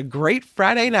 and it is a great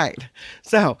Friday night.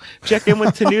 So check in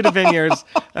with Tenuta Vineyards.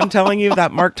 I'm telling you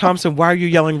that Mark Thompson Why Are You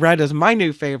Yelling Red is my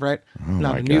new favorite.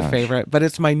 Not a new favorite, but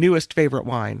it's my newest favorite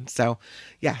wine. So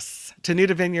yes,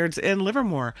 Tenuta Vineyards in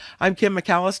Livermore. I'm Kim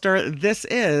McAllister. This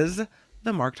is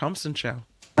The Mark Thompson Show.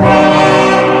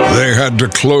 They had to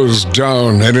close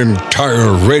down an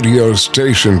entire radio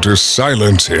station to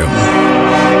silence him.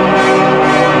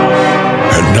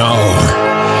 And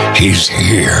now, he's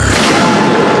here.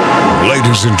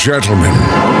 Ladies and gentlemen,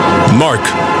 Mark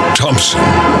Thompson.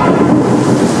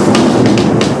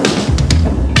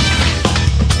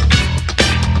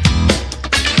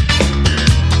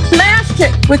 Smash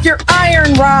it with your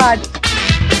iron rod.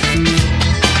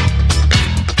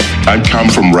 I come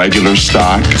from regular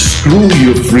stock. Screw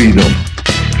your freedom.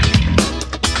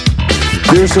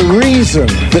 There's a reason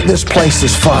that this place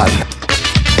is fun.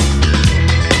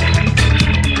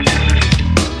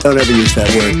 Don't ever use that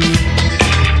word.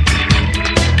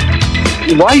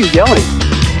 Why are you yelling?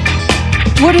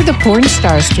 What are the porn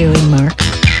stars doing, Mark?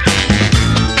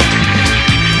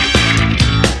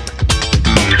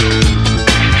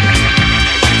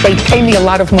 They pay me a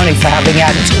lot of money for having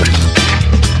attitude.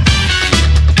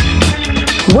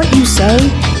 What you say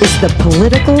is the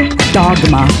political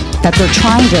dogma that they're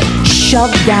trying to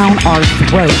shove down our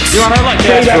throats. You want to like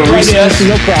that?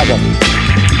 No problem.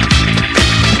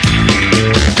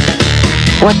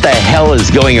 What the hell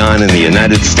is going on in the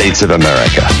United States of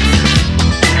America?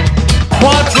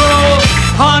 Cuatro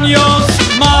años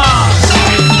más.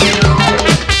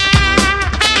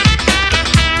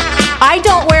 I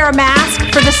don't wear a mask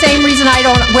for the same reason I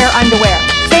don't wear underwear.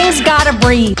 Things gotta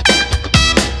breathe.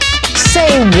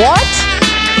 Say what?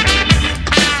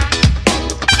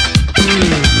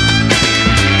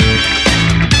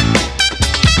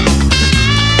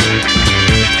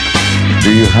 Do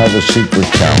you have a secret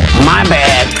talent? My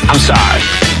bad. I'm sorry.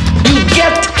 You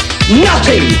get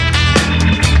nothing.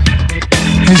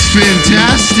 It's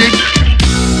fantastic.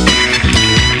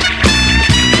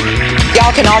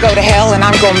 Y'all can all go to hell, and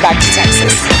I'm going back to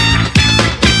Texas.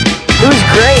 It was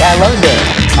great. I loved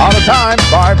it. Out of time.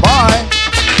 Bye-bye.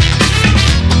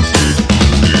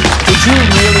 Did you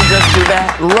really just do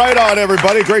that? Right on,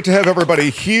 everybody. Great to have everybody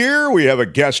here. We have a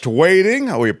guest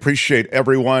waiting. We appreciate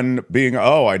everyone being...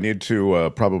 Oh, I need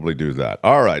to probably do that.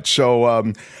 All right.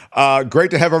 So great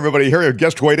to have everybody here. A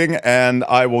guest waiting, and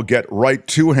I will get right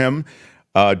to him.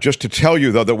 Just to tell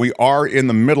you, though, that we are in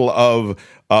the middle of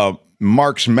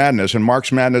Mark's Madness, and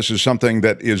Mark's Madness is something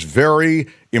that is very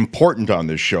important on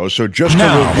this show. So just to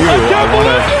review, I want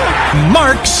to...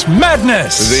 Mark's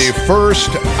Madness. The first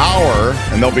hour,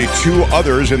 and there'll be two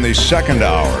others in the second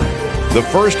hour. The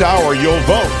first hour, you'll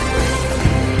vote.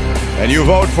 And you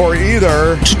vote for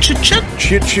either Chit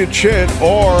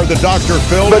or the Dr.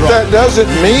 Phil But drum. that doesn't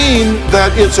mean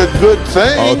that it's a good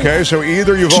thing. Okay, so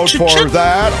either you vote for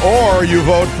that or you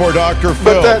vote for Dr.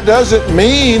 Phil. But that doesn't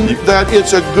mean that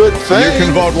it's a good thing. You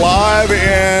can vote live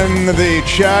in the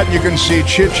chat. You can see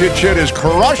Chit is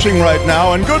crushing right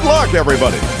now, and good luck,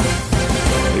 everybody.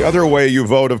 The other way you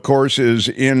vote, of course, is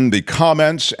in the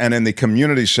comments and in the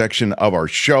community section of our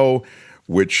show,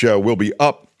 which will be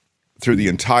up through the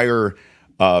entire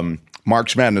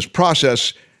Mark's Madness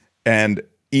process. And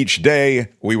each day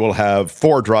we will have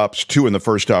 4 drops, 2 in the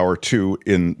first hour, 2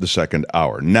 in the second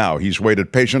hour. Now, he's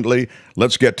waited patiently.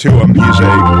 Let's get to him. He's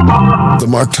The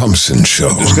Mark Thompson Show.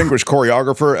 Distinguished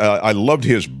choreographer. I loved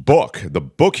his book, the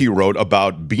book he wrote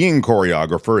about being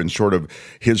choreographer and sort of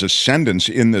his ascendance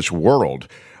in this world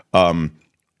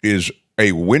is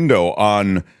a window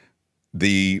on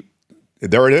the...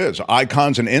 There it is,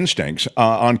 icons and instincts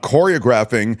on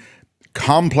choreographing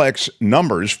complex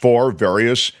numbers for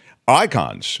various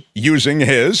icons using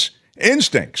his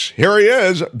instincts. Here he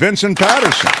is, Vincent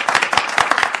Paterson.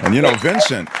 And you know,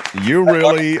 Vincent, you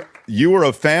were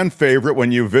a fan favorite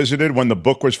when you visited when the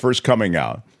book was first coming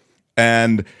out.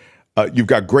 And you've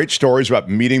got great stories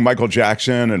about meeting Michael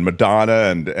Jackson and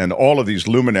Madonna and all of these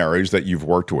luminaries that you've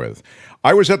worked with.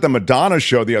 I was at the Madonna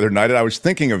show the other night, and I was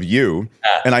thinking of you,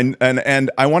 and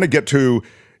I want to get to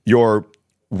your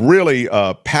really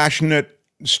passionate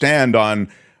stand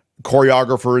on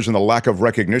choreographers and the lack of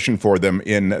recognition for them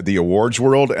in the awards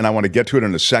world, and I want to get to it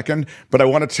in a second. But I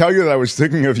want to tell you that I was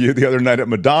thinking of you the other night at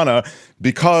Madonna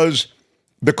because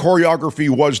the choreography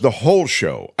was the whole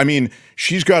show. I mean,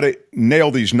 she's got to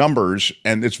nail these numbers,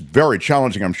 and it's very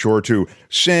challenging, I'm sure, to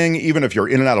sing, even if you're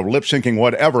in and out of lip syncing,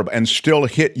 whatever, and still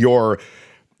hit your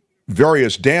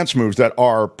various dance moves that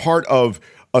are part of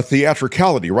a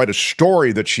theatricality, right? A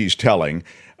story that she's telling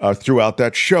throughout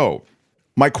that show.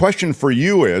 My question for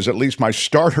you is, at least my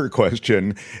starter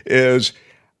question is,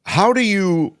 how do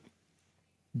you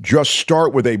just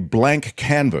start with a blank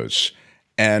canvas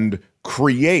and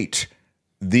create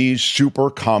these super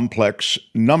complex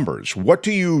numbers? What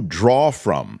do you draw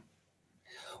from?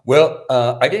 Well,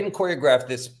 I didn't choreograph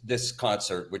this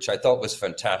concert, which I thought was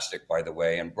fantastic, by the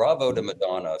way. And bravo to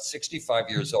Madonna, 65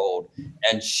 years old,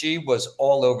 and she was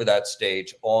all over that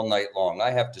stage all night long.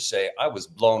 I have to say, I was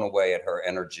blown away at her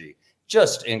energy.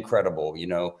 Just incredible, you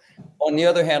know. On the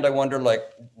other hand, I wonder,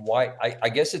 like, why, I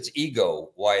guess it's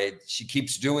ego, why she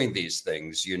keeps doing these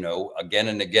things, you know, again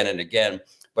and again and again.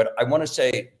 But I want to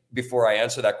say, before I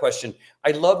answer that question,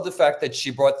 I love the fact that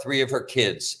she brought 3 of her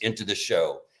kids into the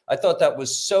show. I thought that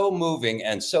was so moving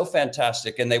and so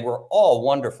fantastic, and they were all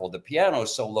wonderful. The piano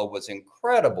solo was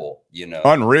incredible, you know.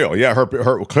 Unreal, yeah. Her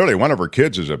clearly one of her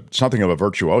kids is something of a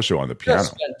virtuoso on the piano.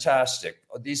 Just fantastic.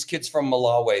 These kids from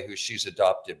Malawi who she's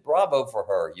adopted, bravo for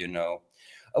her, you know.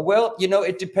 Well, you know,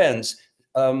 it depends.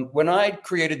 When I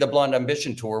created the Blonde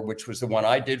Ambition Tour, which was the one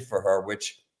I did for her,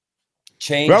 which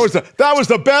changed. That was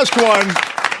the best one.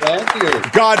 Thank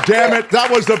you. God damn it, that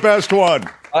was the best one.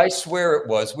 I swear it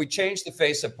was. We changed the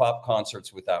face of pop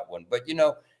concerts with that one. But, you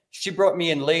know, she brought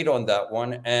me in late on that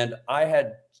one, and I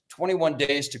had 21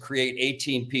 days to create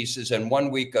 18 pieces and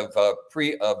 1 week of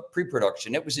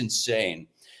pre-production. It was insane.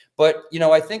 But, you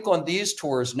know, I think on these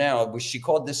tours now, she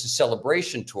called this a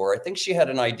celebration tour. I think she had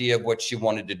an idea of what she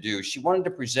wanted to do. She wanted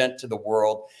to present to the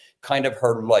world kind of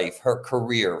her life, her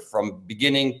career from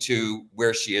beginning to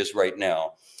where she is right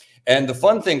now. And the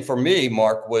fun thing for me,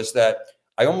 Mark, was that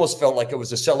I almost felt like it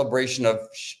was a celebration of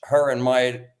her and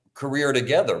my career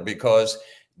together, because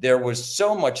there was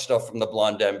so much stuff from the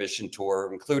Blonde Ambition Tour,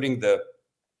 including the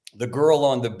girl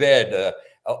on the bed.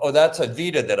 Oh, that's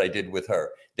Evita that I did with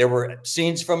her. There were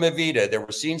scenes from Evita. There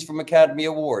were scenes from Academy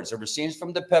Awards. There were scenes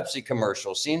from the Pepsi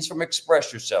commercial, scenes from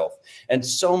Express Yourself, and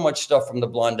so much stuff from the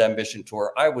Blonde Ambition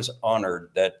Tour. I was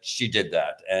honored that she did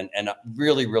that, and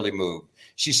really, really moved.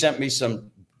 She sent me some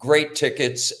great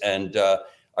tickets, and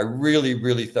I really,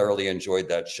 really thoroughly enjoyed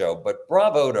that show. But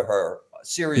bravo to her.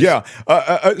 Seriously.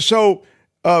 Yeah. So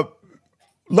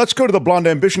let's go to the Blonde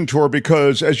Ambition Tour,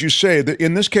 because, as you say,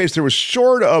 in this case, there was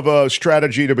sort of a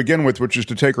strategy to begin with, which is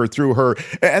to take her through her.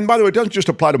 And by the way, it doesn't just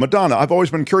apply to Madonna. I've always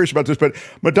been curious about this, but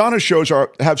Madonna's shows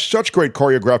have such great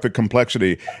choreographic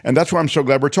complexity, and that's why I'm so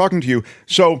glad we're talking to you.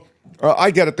 So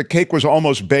I get it. The cake was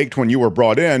almost baked when you were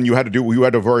brought in. You had to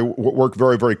work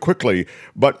very, very quickly.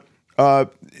 But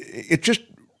it just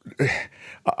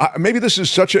maybe this is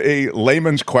such a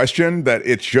layman's question that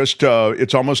it's just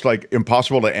it's almost like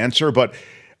impossible to answer. But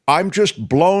I'm just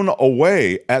blown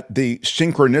away at the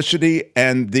synchronicity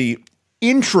and the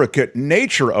intricate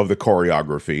nature of the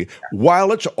choreography,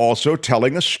 while it's also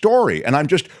telling a story. And I'm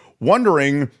just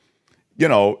wondering, you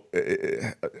know,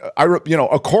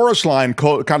 a chorus line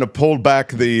kind of pulled back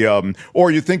the,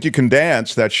 or You Think You Can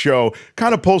Dance, that show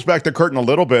kind of pulls back the curtain a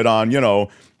little bit on, you know,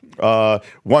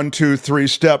 1, 2, 3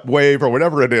 step wave or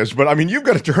whatever it is. But I mean, you've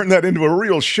got to turn that into a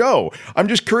real show. I'm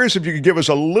just curious if you could give us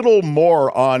a little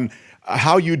more on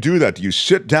how you do that. Do you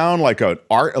sit down like an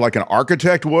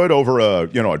architect would over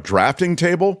a drafting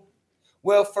table?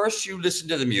 Well, first you listen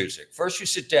to the music. First you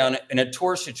sit down in a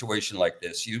tour situation like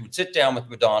this. You would sit down with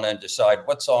Madonna and decide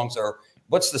what's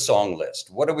the song list?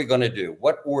 What are we going to do?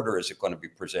 What order is it going to be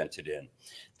presented in?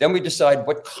 Then we decide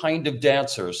what kind of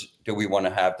dancers do we want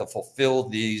to have to fulfill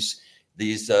these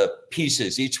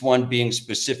pieces, each one being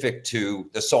specific to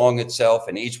the song itself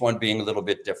and each one being a little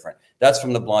bit different. That's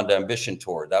from the Blonde Ambition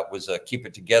Tour. That was Keep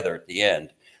It Together at the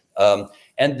end.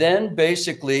 And then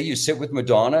basically you sit with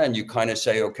Madonna and you kind of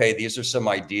say, okay, these are some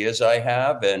ideas I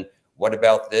have. And what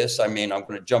about this? I mean, I'm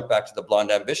going to jump back to the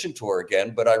Blonde Ambition Tour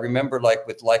again. But I remember, like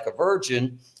with Like a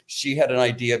Virgin, she had an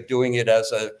idea of doing it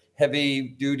as a heavy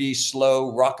duty,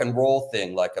 slow rock and roll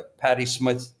thing, like a Patti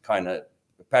Smythe kind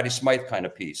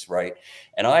of piece, right?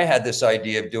 And I had this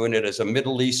idea of doing it as a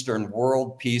Middle Eastern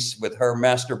world piece with her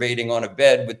masturbating on a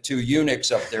bed with 2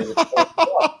 eunuchs up there.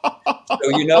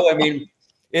 So, you know, I mean,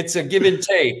 it's a give and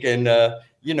take, and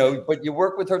you know, but you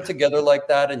work with her together like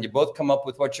that, and you both come up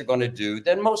with what you're going to do.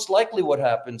 Then most likely what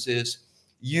happens is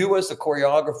you, as the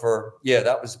choreographer, yeah,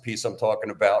 that was the piece I'm talking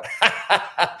about.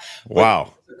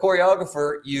 Wow. The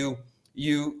choreographer,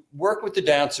 you work with the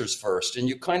dancers first, and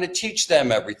you kind of teach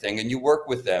them everything, and you work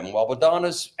with them while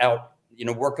Madonna's out, you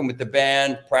know, working with the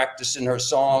band, practicing her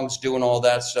songs, doing all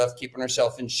that stuff, keeping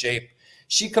herself in shape.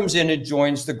 She comes in and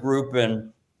joins the group,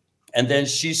 and then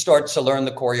she starts to learn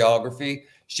the choreography.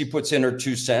 She puts in her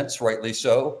 2 cents, rightly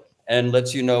so, and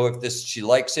lets you know if she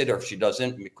likes it or if she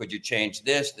doesn't. Could you change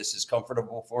this? This is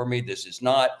comfortable for me. This is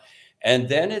not. And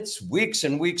then it's weeks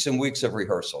and weeks and weeks of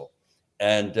rehearsal.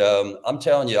 And I'm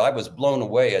telling you, I was blown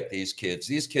away at these kids.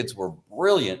 These kids were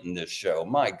brilliant in this show.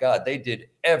 My God, they did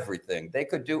everything. They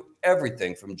could do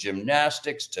everything from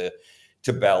gymnastics to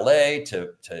ballet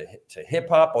to hip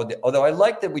hop. Although I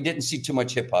like that we didn't see too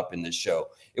much hip hop in this show.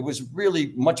 It was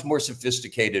really much more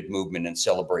sophisticated movement and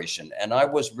celebration. And I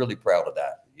was really proud of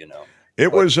that, you know.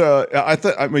 It was,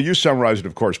 I mean, you summarized it,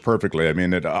 of course, perfectly. I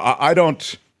mean,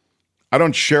 I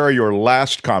don't share your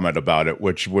last comment about it,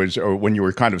 which was when you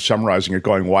were kind of summarizing it,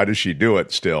 going, why does she do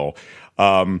it still?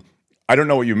 I don't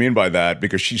know what you mean by that,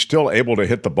 because she's still able to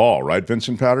hit the ball, right,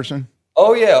 Vincent Paterson?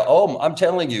 Oh, yeah. Oh, I'm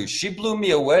telling you, she blew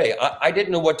me away. I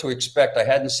didn't know what to expect. I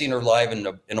hadn't seen her live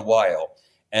in a while.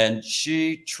 And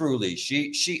she truly,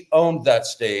 she owned that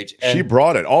stage. And she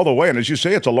brought it all the way. And as you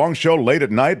say, it's a long show late at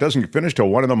night. Doesn't finish till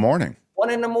 1 in the morning. 1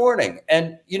 in the morning.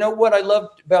 And you know what I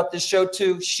loved about this show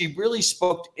too? She really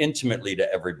spoke intimately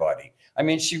to everybody. I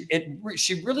mean, she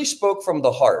really spoke from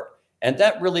the heart, and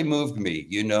that really moved me,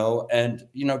 you know, and,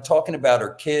 you know, talking about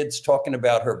her kids, talking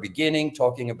about her beginning,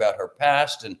 talking about her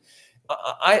past. And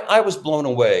I was blown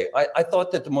away. I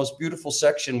thought that the most beautiful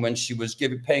section when she was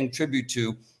paying tribute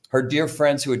to her dear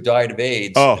friends who had died of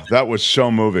AIDS. Oh, that was so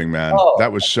moving, man. Oh,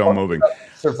 that was so moving.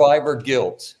 Survivor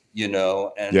guilt. You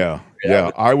know, and yeah.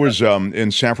 I was in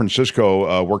San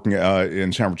Francisco, working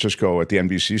in San Francisco at the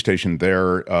NBC station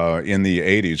there in the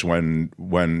 '80s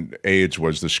when AIDS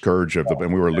was the scourge of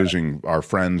and we were losing our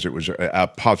friends. It was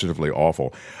positively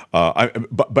awful.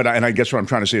 But I guess what I'm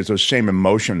trying to say is those same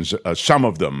emotions, some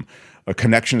of them,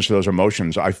 connections to those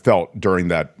emotions, I felt during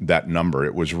that number.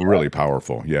 It was really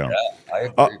powerful. Yeah, I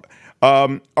agree.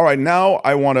 All right, now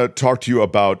I want to talk to you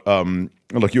about.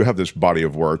 Look, you have this body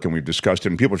of work, and we've discussed it,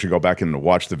 and people should go back and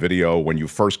watch the video when you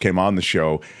first came on the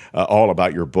show, all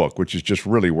about your book, which is just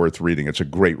really worth reading. It's a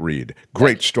great read.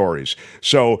 Great stories.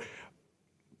 So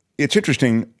it's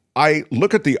interesting. I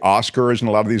look at the Oscars and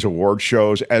a lot of these award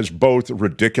shows as both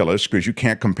ridiculous, because you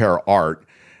can't compare art,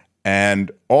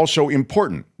 and also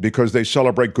important, because they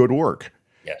celebrate good work.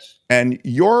 Yes. And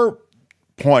your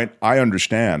point, I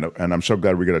understand, and I'm so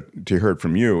glad we get to hear it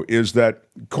from you, is that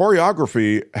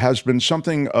choreography has been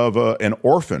something of an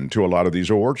orphan to a lot of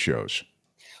these award shows.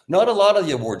 Not a lot of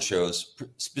the award shows,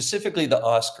 specifically the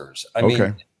Oscars. I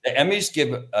mean, the Emmys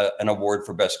give an award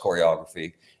for best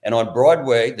choreography, and on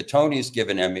Broadway, the Tonys give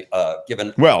an Emmy.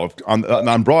 Well, on the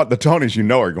Tonys, you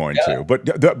know, are going to, but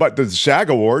the SAG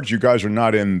Awards, you guys are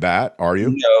not in that, are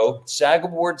you? No, SAG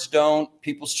Awards don't.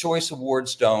 People's Choice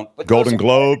Awards don't. But Golden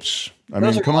Globes. I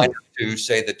mean, come on. To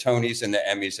say the Tonys and the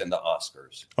Emmys and the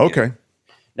Oscars. Okay. You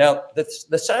know? Now,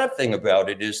 the sad thing about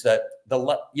it is that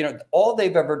all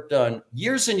they've ever done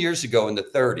years and years ago in the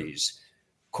 30s,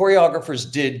 choreographers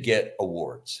did get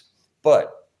awards,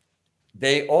 but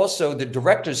they also, the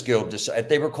Directors Guild decided,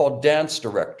 they were called dance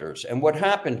directors. And what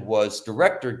happened was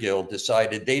Director Guild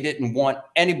decided they didn't want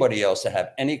anybody else to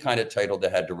have any kind of title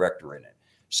that had director in it.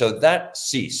 So that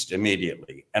ceased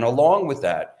immediately. And along with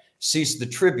that, ceased the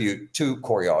tribute to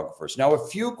choreographers. Now, a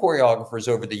few choreographers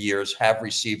over the years have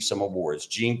received some awards.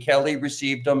 Gene Kelly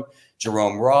received them.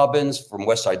 Jerome Robbins from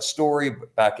West Side Story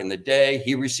back in the day,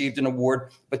 he received an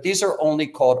award. But these are only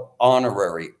called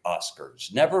honorary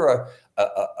Oscars. Never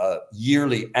a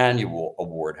yearly annual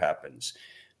award happens.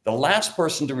 The last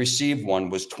person to receive one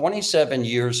was 27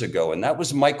 years ago, and that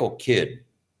was Michael Kidd,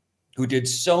 who did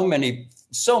so many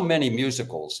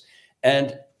musicals.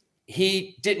 And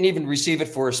he didn't even receive it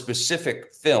for a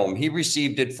specific film. He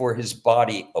received it for his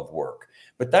body of work.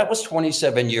 But that was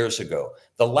 27 years ago.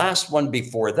 The last one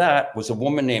before that was a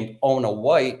woman named Ona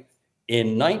White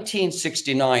in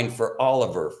 1969 for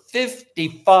Oliver,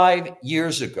 55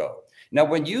 years ago. Now,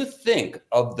 when you think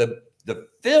of the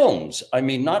films, I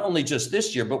mean, not only just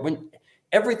this year, but when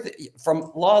everything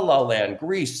from La La Land,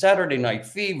 Grease, Saturday Night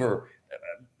Fever,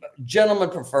 Gentlemen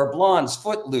Prefer Blondes,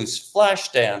 Footloose,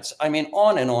 Flashdance, I mean,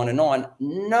 on and on and on.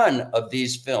 None of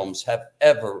these films have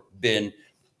ever been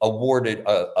awarded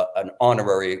an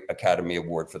honorary Academy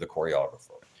Award for the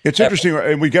choreographer. It's interesting,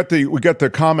 and we get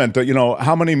the comment that, you know,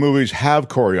 how many movies have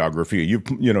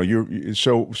choreography?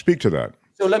 So speak to that.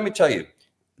 So let me tell you,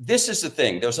 this is the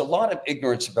thing. There's a lot of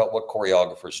ignorance about what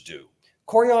choreographers do.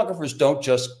 Choreographers don't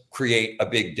just create a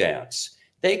big dance.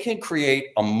 They can create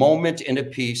a moment in a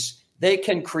piece. They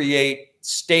can create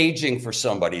staging for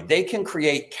somebody. They can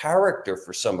create character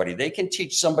for somebody. They can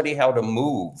teach somebody how to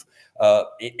move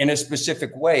in a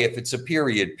specific way if it's a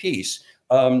period piece.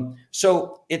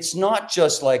 So it's not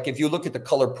just like, if you look at The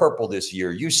Color Purple this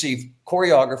year, you see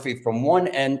choreography from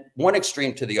one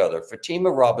extreme to the other.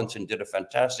 Fatima Robinson did a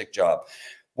fantastic job.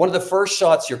 One of the first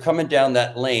shots, you're coming down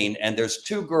that lane and there's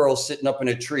two girls sitting up in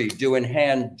a tree doing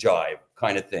hand jive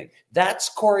kind of thing.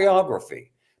 That's choreography.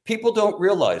 People don't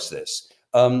realize this.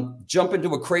 Jump into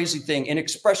a crazy thing in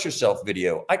Express Yourself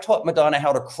video. I taught Madonna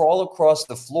how to crawl across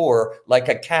the floor like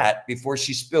a cat before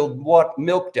she spilled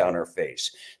milk down her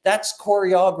face. That's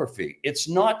choreography. It's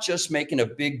not just making a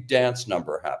big dance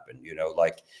number happen, you know,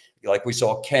 like we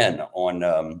saw Ken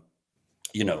on,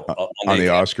 you know, on the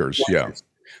Oscars. Yeah.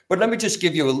 But let me just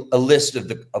give you a list of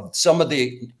some of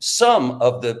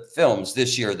the films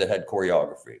this year that had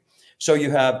choreography. So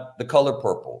you have The Color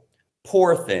Purple,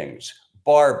 Poor Things,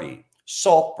 Barbie,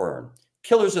 Saltburn,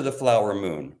 Killers of the Flower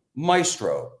Moon,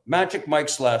 Maestro, Magic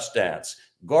Mike's Last Dance,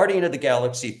 Guardian of the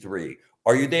Galaxy 3,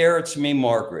 Are You There? It's Me,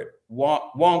 Margaret,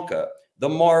 Wonka, The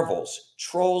Marvels,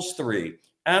 Trolls 3,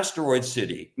 Asteroid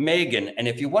City, Megan, and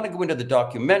if you want to go into the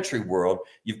documentary world,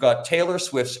 you've got Taylor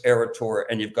Swift's Era Tour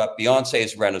and you've got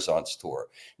Beyonce's Renaissance Tour.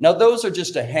 Now, those are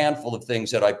just a handful of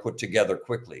things that I put together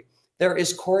quickly. There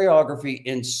is choreography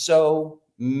in so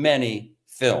many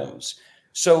films.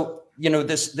 So, you know,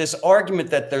 this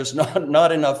argument that there's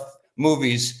not enough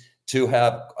movies to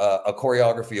have a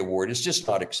choreography award is just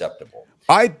not acceptable.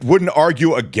 I wouldn't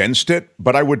argue against it,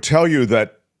 but I would tell you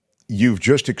that you've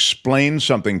just explained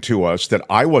something to us that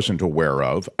I wasn't aware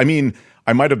of. I mean,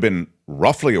 I might have been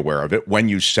roughly aware of it. When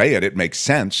you say it, it makes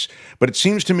sense. But it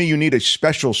seems to me you need a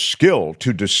special skill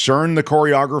to discern the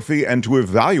choreography and to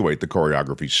evaluate the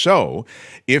choreography. So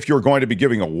if you're going to be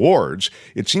giving awards,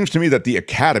 it seems to me that the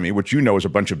Academy, which you know is a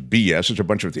bunch of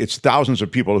BS, it's thousands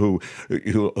of people who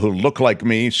look like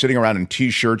me sitting around in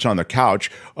T-shirts on the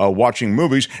couch watching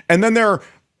movies. And then there are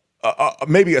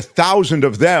maybe 1,000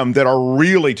 of them that are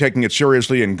really taking it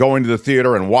seriously and going to the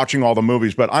theater and watching all the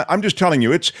movies. But I'm just telling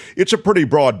you, it's a pretty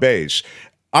broad base.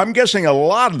 I'm guessing a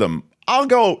lot of them, I'll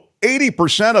go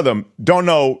 80% of them don't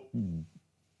know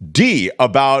D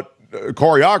about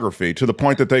choreography to the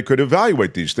point that they could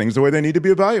evaluate these things the way they need to be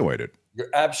evaluated.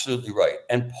 You're absolutely right.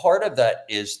 And part of that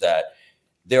is that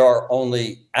there are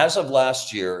only, as of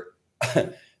last year,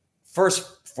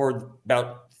 first for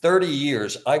about 30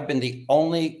 years, I've been the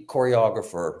only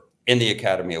choreographer in the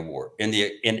Academy Award, in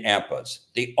AMPAs.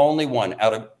 The only one.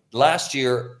 Out of last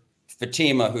year,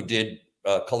 Fatima, who did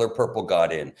Color Purple,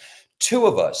 got in. Two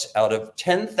of us out of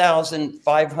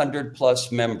 10,500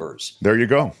 plus members. There you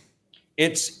go.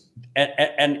 It's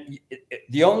and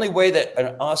the only way that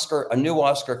a new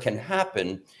Oscar can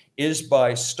happen is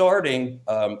by starting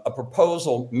a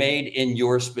proposal made in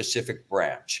your specific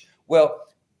branch. Well,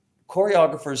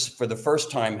 choreographers for the first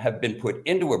time have been put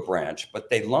into a branch, but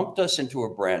they lumped us into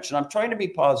a branch. And I'm trying to be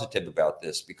positive about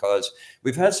this because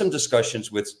we've had some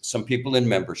discussions with some people in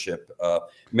membership.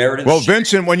 Meredith. Well,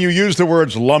 Vincent, when you use the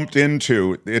words lumped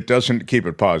into, it doesn't keep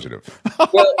it positive.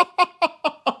 Well,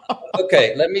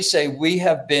 okay, let me say we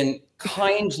have been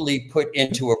kindly put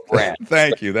into a branch.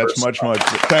 Thank you. That's much.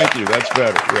 Thank you. That's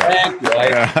better. Yeah. Thank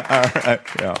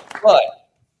you. All right. Yeah.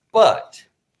 But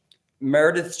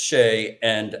Meredith Shea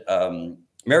and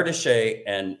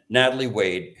Natalie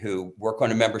Wade, who work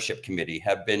on a membership committee,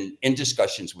 have been in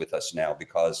discussions with us now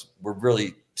because we're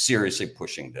really seriously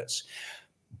pushing this.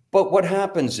 But what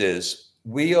happens is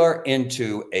we are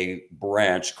into a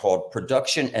branch called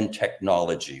production and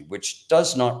technology, which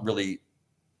does not really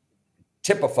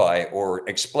typify or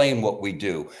explain what we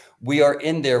do. We are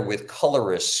in there with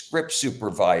colorists, script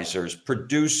supervisors,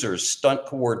 producers, stunt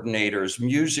coordinators,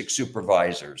 music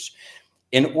supervisors.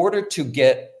 In order to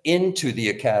get into the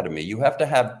Academy, you have to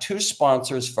have two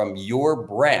sponsors from your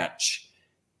branch.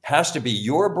 Has to be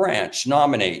your branch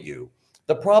nominate you.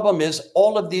 The problem is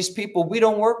all of these people, we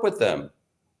don't work with them.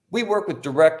 We work with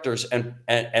directors and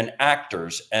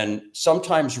actors and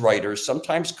sometimes writers,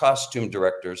 sometimes costume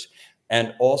directors,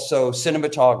 and also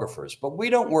cinematographers. But we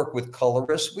don't work with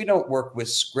colorists. We don't work with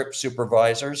script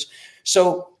supervisors.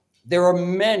 So there are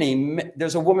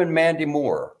there's a woman, Mandy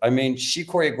Moore. I mean, she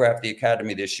choreographed the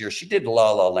Academy this year. She did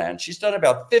La La Land. She's done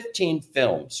about 15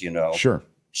 films, you know. Sure.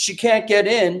 She can't get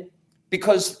in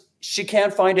because she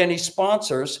can't find any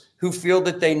sponsors who feel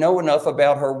that they know enough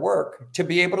about her work to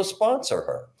be able to sponsor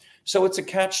her. So it's a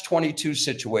catch-22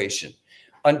 situation.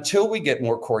 Until we get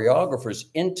more choreographers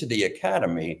into the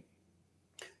Academy,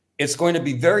 it's going to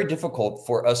be very difficult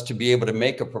for us to be able to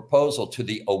make a proposal to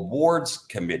the awards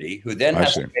committee, who then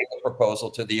has to make a proposal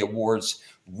to the awards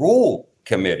rule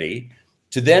committee.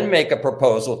 to then make a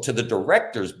proposal to the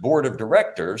directors, board of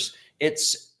directors,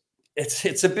 it's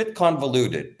a bit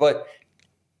convoluted, but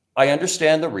I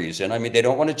understand the reason. I mean, they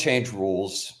don't want to change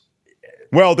rules.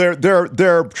 Well,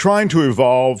 they're trying to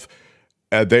evolve.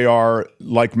 They are,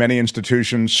 like many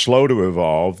institutions, slow to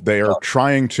evolve. They are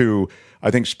trying to,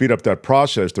 I think, speed up that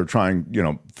process. They're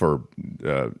trying, for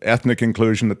ethnic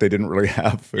inclusion that they didn't really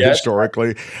have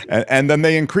historically, and then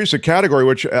they increase a category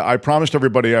which I promised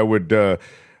everybody I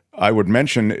would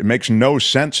mention. It makes no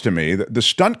sense to me. The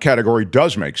stunt category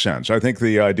does make sense. I think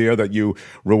the idea that you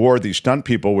reward these stunt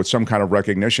people with some kind of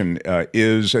recognition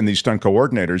and these stunt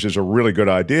coordinators is a really good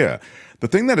idea. The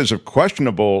thing that is a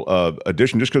questionable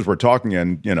addition, just because we're talking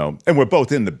and we're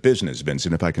both in the business,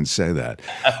 Vincent, if I can say that,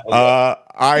 I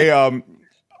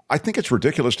think it's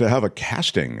ridiculous to have a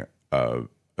casting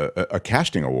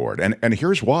award, and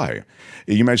here's why.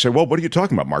 You may say, well, what are you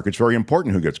talking about, Mark? It's very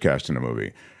important who gets cast in a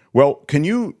movie. Well, can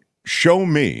you show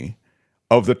me,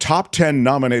 of the top 10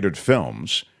 nominated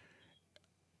films,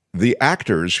 the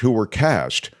actors who were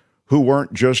cast who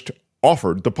weren't just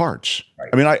offered the parts? Right.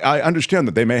 I mean, I understand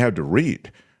that they may have to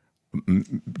read,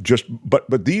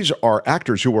 but these are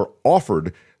actors who were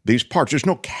offered these parts. There's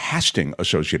no casting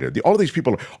associated. All of these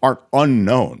people aren't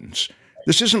unknowns.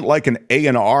 This isn't like an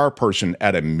A&R person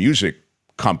at a music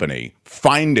company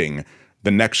finding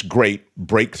the next great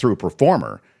breakthrough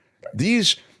performer.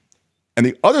 Right. And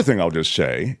the other thing I'll just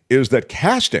say is that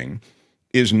casting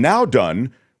is now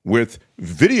done with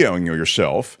videoing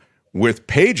yourself with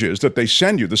pages that they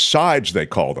send you, the sides they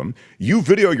call them. You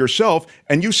video yourself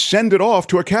and you send it off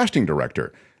to a casting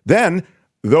director. Then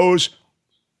those,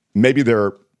 maybe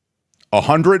they're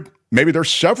 100, maybe they're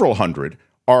several hundred,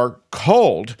 are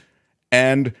culled,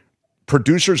 and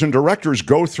producers and directors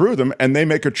go through them and they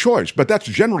make a choice. But that's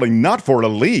generally not for a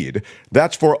lead.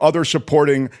 That's for other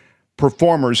supporting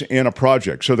performers in a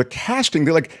project. So the casting,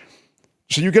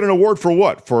 so you get an award for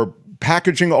what? For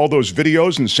packaging all those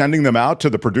videos and sending them out to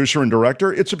the producer and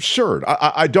director? It's absurd.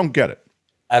 I don't get it.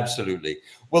 Absolutely.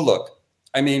 Well, look,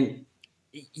 I mean,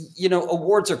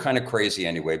 awards are kind of crazy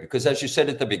anyway, because as you said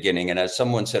at the beginning, and as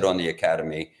someone said on the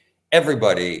Academy,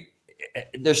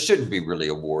 there shouldn't be really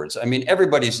awards. I mean,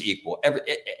 everybody's equal.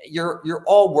 You're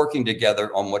all working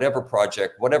together on whatever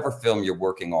project, whatever film you're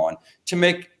working on to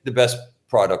make the best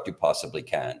product you possibly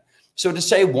can. So to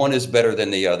say one is better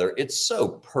than the other, it's so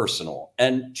personal,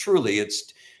 and truly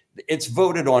it's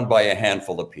voted on by a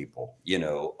handful of people.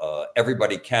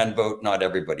 Everybody can vote, not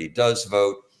everybody does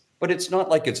vote, but it's not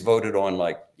like it's voted on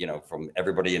from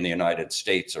everybody in the United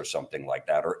States or something like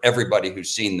that, or everybody who's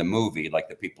seen the movie, like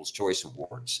the People's Choice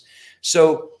Awards.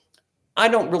 So I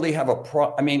don't really have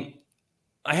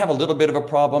I have a little bit of a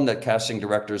problem that casting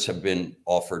directors have been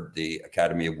offered the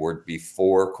Academy Award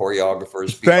before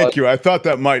choreographers. Thank you. I thought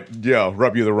that might,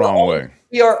 rub you the wrong way.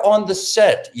 We are on the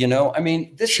set, I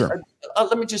mean, Sure.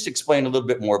 Let me just explain a little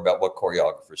bit more about what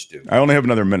choreographers do. I only have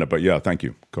another minute, but yeah, thank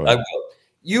you. Go ahead. I will.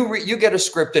 You get a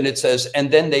script and it says, and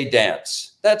then they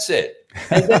dance. That's it.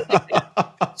 And then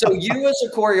so you as a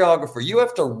choreographer, you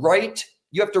have to write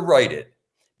it.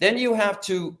 Then you have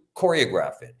to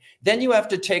choreograph it. Then you have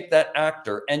to take that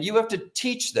actor and you have to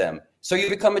teach them. So you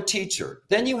become a teacher.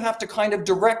 Then you have to kind of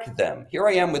direct them. Here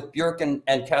I am with Björk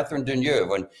and Catherine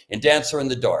Deneuve in Dancer in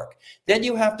the Dark. Then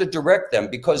you have to direct them,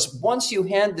 because once you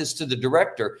hand this to the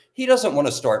director, he doesn't want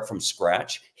to start from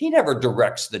scratch. He never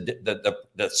directs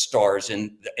the stars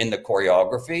in the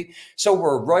choreography. So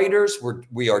we're writers,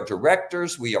 we are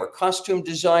directors, we are costume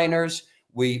designers,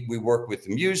 we work with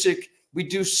music. We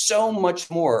do so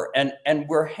much more, and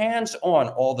we're hands-on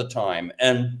all the time.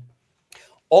 And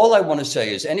all I want to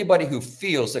say is anybody who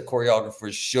feels that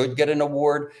choreographers should get an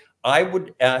award, I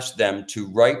would ask them to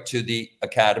write to the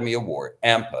Academy Award,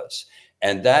 AMPAs.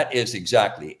 And that is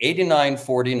exactly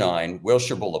 8949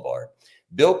 Wilshire Boulevard.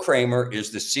 Bill Kramer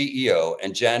is the CEO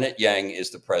and Janet Yang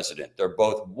is the president. They're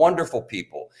both wonderful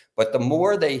people. But the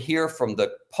more they hear from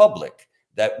the public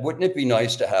that wouldn't it be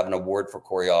nice to have an award for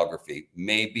choreography,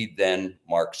 maybe then,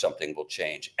 Mark, something will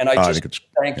change. And I just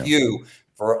thank you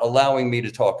for allowing me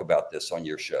to talk about this on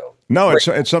your show. No,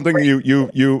 it's something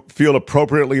you feel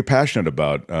appropriately passionate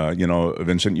about.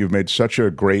 Vincent, you've made such a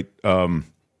great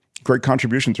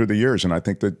contribution through the years, and I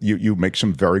think that you make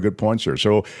some very good points here.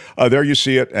 So there you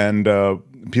see it, and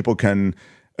people can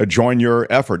join your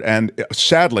effort. And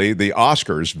sadly, the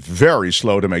Oscars, very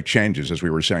slow to make changes, as we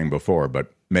were saying before,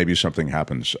 but maybe something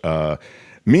happens.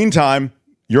 Meantime,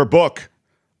 your book,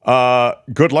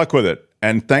 good luck with it.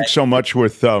 And thanks so much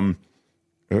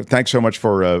Thanks so much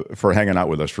for hanging out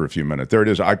with us for a few minutes. There it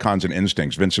is, Icons and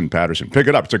Instincts, Vincent Paterson. Pick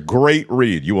it up. It's a great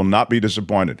read. You will not be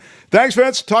disappointed. Thanks,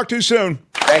 Vince. Talk to you soon.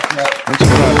 Thanks, Matt. Thanks so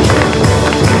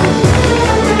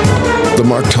much. The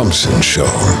Mark Thompson Show.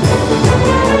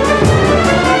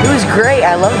 It was great.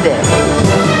 I loved it.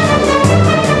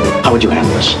 How would you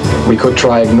handle this? We could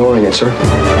try ignoring it, sir.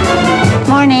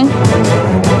 Morning.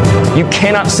 You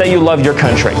cannot say you love your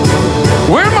country.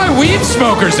 Where are my weed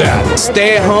smokers at?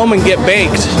 Stay at home and get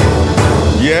baked.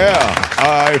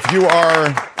 Yeah. If you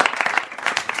are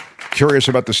curious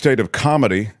about the state of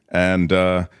comedy and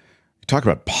talk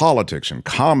about politics and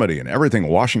comedy and everything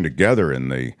washing together in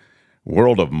the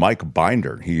world of Mike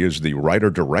Binder, he is the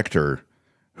writer-director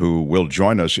who will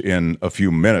join us in a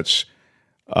few minutes.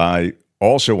 I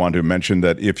also want to mention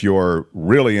that if you're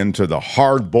really into the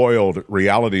hard-boiled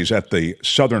realities at the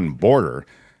southern border,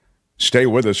 stay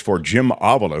with us for Jim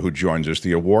Avila, who joins us,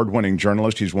 the award-winning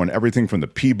journalist. He's won everything from the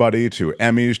Peabody to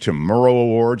Emmys to Murrow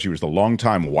Awards. He was the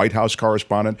longtime White House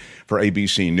correspondent for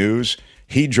ABC News.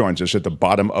 He joins us at the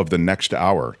bottom of the next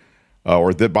hour,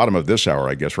 or the bottom of this hour,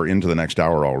 I guess. We're into the next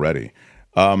hour already.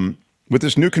 With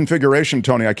this new configuration,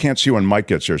 Tony, I can't see when Mike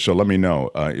gets here, so let me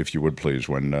know, if you would please,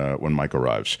 when Mike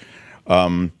arrives.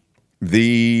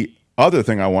 The other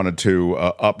thing I wanted to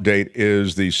update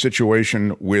is the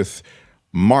situation with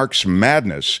Mark's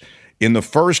Madness. In the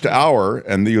first hour,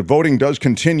 and the voting does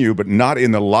continue, but not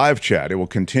in the live chat. It will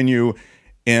continue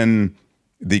in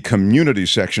the community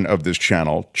section of this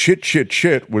channel. Chit Chit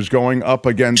Chit was going up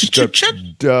against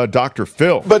Dr.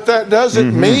 Phil. But that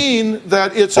doesn't mean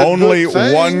that it's a only good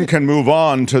thing. one can move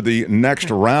on to the next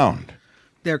round.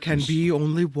 There can be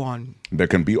only one. There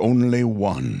can be only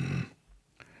one.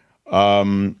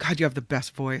 God, you have the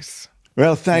best voice.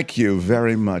 Well, thank you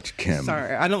very much, Kim.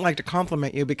 Sorry, I don't like to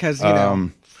compliment you because, you know.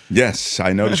 Yes,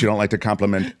 I notice you don't like to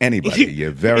compliment anybody.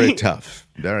 You're very tough.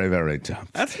 Very, very tough.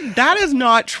 That is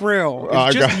not true.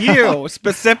 It's just you,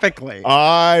 specifically.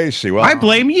 I see. Well, I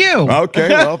blame you. Okay,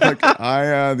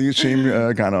 well, you seem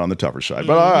kind of on the tougher side.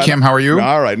 But all right. Kim, how are you?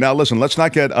 All right. Now, listen, let's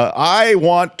not get... I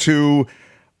want to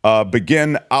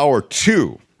begin hour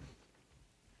 2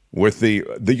 with you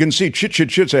can see Chit Chit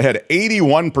Chit's ahead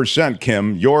 81%,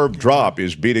 Kim. Your drop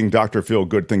is beating Dr. Phil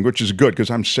Good Thing, which is good because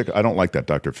I'm sick. I don't like that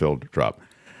Dr. Phil drop.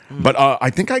 But I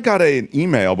think I got an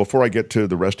email before I get to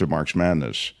the rest of Mark's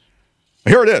Madness.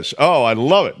 Here it is. Oh, I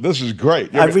love it. This is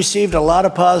great. I've received a lot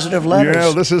of positive letters.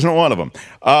 Yeah, this isn't one of them.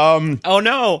 Oh,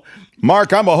 no.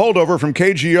 Mark, I'm a holdover from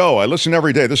KGO. I listen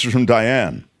every day. This is from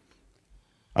Diane.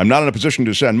 I'm not in a position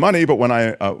to send money, but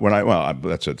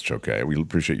it's okay. We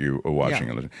appreciate you watching.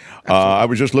 Yeah, I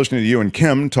was just listening to you and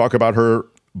Kim talk about her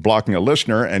blocking a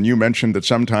listener, and you mentioned that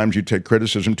sometimes you take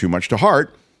criticism too much to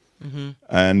heart,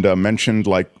 and mentioned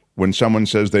like when someone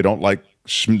says they don't like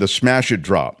the Smash It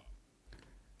drop.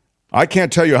 I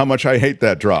can't tell you how much I hate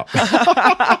that drop.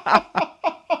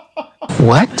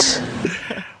 What?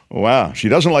 Wow, she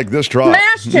doesn't like this drop.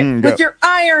 Smashed it with your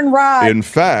iron rod. In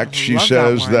fact, she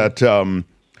says that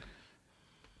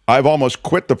I've almost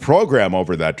quit the program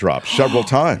over that drop several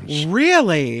times.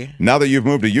 Really? Now that you've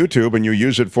moved to YouTube and you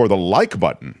use it for the like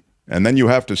button, and then you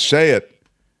have to say it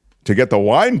to get the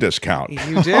wine discount.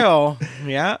 You do,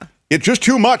 yeah. It's just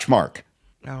too much, Mark.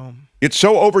 Oh. It's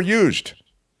so overused.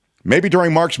 Maybe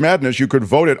during Mark's Madness, you could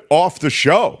vote it off the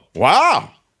show.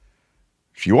 Wow.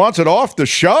 She wants it off the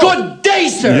show. Good day,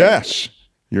 sir. Yes.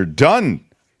 You're done.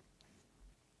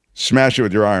 Smash it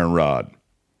with your iron rod.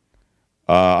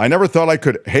 I never thought I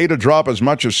could hate a drop as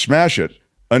much as smash it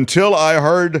until I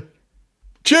heard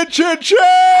Chit Chit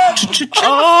Chit.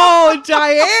 Oh,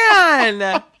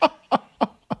 Diane.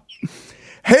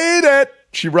 Hate it.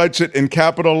 She writes it in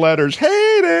capital letters. Hate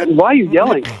it. Why are you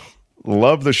yelling?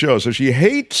 Love the show. So she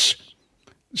hates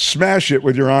Smash It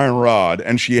with Your Iron Rod,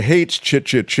 and she hates Chit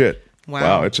Chit Chit.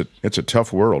 Wow, it's a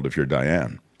tough world if you're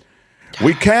Diane.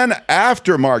 We can,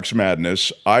 after Mark's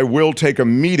Madness, I will take a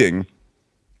meeting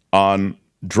on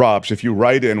drops. If you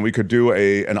write in, we could do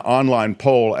an online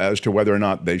poll as to whether or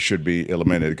not they should be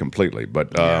eliminated completely.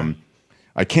 But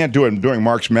I can't do it during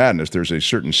Mark's Madness. There's a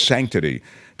certain sanctity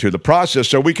to the process.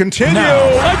 So we continue. Now,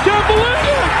 I can't believe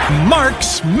it.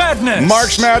 Mark's Madness.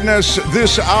 Mark's Madness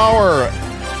this hour.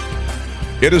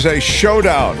 It is a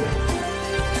showdown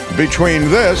between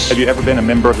this. Have you ever been a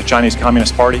member of the Chinese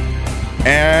Communist Party?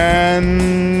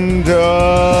 And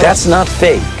that's not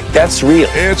fake. That's real.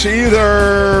 It's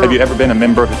either. Have you ever been a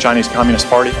member of the Chinese Communist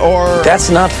Party? Or. That's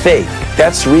not fake.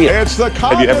 That's real. It's the Communist.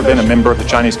 Have you ever been a member of the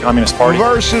Chinese Communist Party?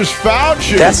 Versus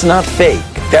Fauci. That's not fake.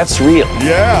 That's real.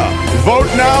 Yeah. Vote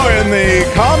now in the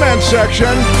comment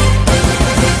section.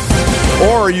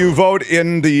 Or you vote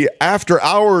in the after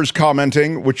hours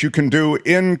commenting, which you can do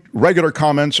in regular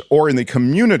comments or in the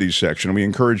community section. We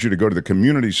encourage you to go to the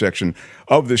community section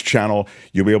of this channel.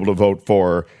 You'll be able to vote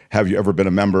for, have you ever been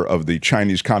a member of the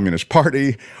Chinese Communist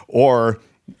Party? Or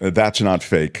that's not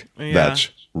fake, that's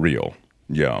real.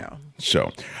 Yeah.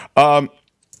 So,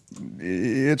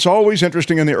 it's always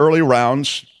interesting in the early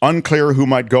rounds. Unclear who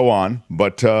might go on,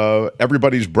 but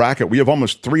everybody's bracket. We have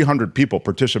almost 300 people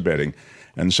participating,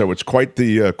 and so it's quite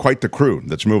the crew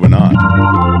that's moving on.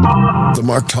 The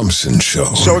Mark Thompson Show.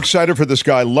 So excited for this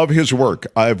guy. Love his work.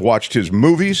 I've watched his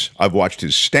movies. I've watched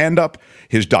his stand-up,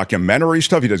 his documentary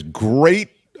stuff. He does great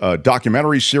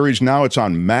documentary series now. It's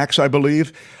on Max, I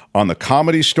believe, on the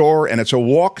Comedy Store, and it's a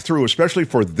walkthrough, especially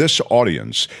for this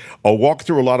audience, a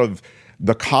walkthrough a lot of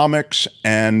the comics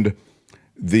and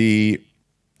the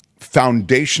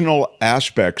foundational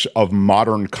aspects of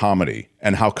modern comedy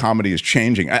and how comedy is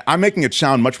changing. I'm making it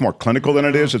sound much more clinical than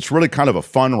it is. It's really kind of a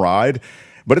fun ride,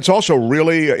 but it's also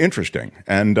really interesting.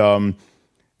 And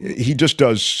he just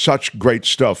does such great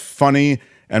stuff, funny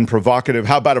and provocative.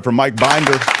 How about it for Mike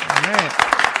Binder? All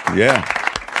right. Yeah.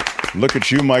 Look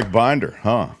at you, Mike Binder,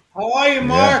 huh? How are you,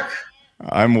 Mark? Yeah.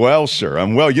 I'm well, sir.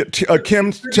 I'm well.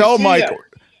 Kim, tell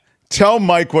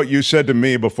Mike what you said to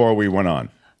me before we went on.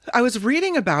 I was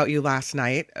reading about you last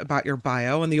night, about your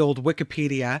bio and the old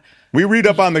Wikipedia. We read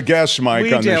up on the guests,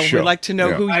 Mike, on this show. We like to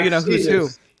know who who's who.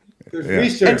 There's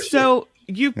research. And so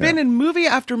you've been in movie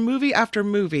after movie after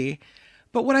movie,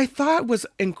 but what I thought was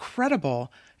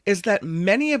incredible is that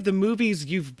many of the movies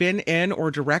you've been in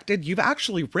or directed, you've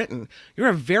actually written. You're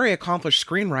a very accomplished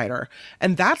screenwriter,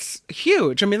 and that's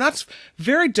huge. I mean, that's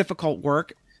very difficult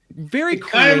work, very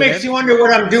creative. Kind of makes you wonder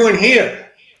what I'm doing here.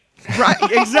 Right,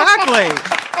 exactly.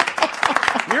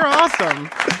 You're awesome.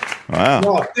 Wow.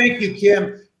 Well, thank you,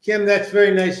 Kim. Kim, that's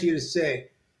very nice of you to say.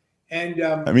 And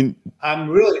I mean, I'm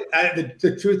really.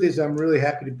 The truth is, I'm really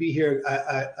happy to be here.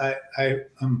 I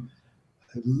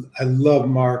love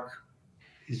Mark.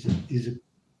 He's a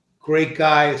great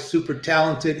guy, super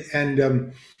talented, and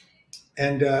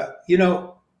you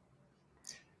know,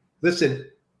 listen,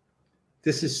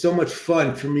 this is so much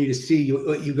fun for me to see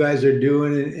what you guys are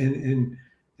doing,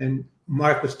 and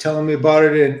Mark was telling me about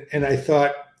it, and I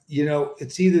thought, you know,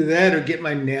 it's either that or get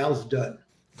my nails done.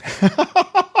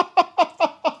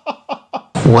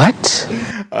 What?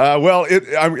 Well,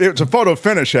 it's a photo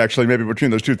finish, actually, maybe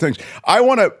between those two things. I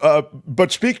want to,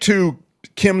 but speak to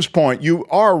Kim's point. You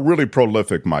are really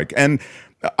prolific, Mike, and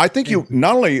I think you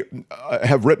not only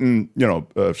have written,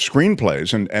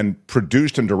 screenplays and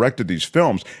produced and directed these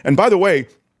films. And by the way,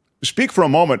 speak for a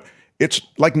moment. It's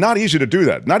like not easy to do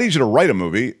that. Not easy to write a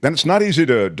movie. Then it's not easy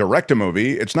to direct a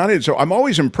movie. It's not easy. So I'm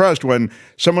always impressed when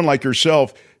someone like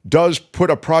yourself does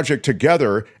put a project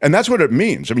together, and that's what it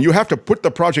means. I mean, you have to put the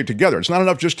project together. It's not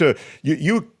enough just to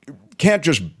you can't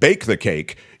just bake the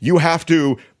cake. You have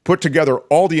to put together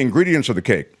all the ingredients of the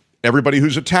cake. Everybody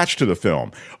who's attached to the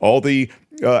film, all the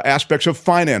aspects of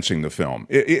financing the film.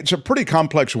 It's a pretty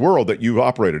complex world that you've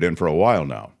operated in for a while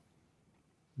now.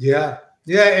 Yeah.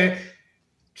 And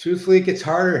truthfully, it gets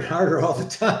harder and harder all the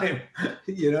time,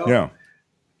 Yeah.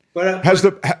 But has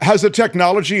the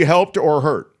technology helped or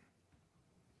hurt?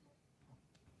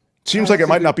 Seems like it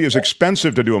might not be as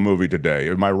expensive to do a movie today.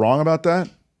 Am I wrong about that?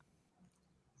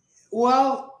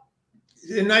 Well,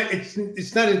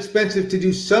 it's not expensive to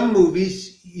do some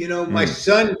movies. My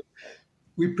son,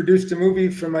 we produced a movie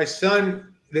for my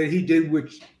son that he did,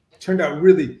 which turned out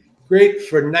really great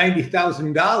for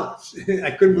 $90,000.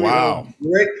 I couldn't believe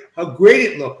how great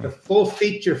it looked, a full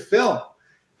feature film.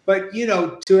 But,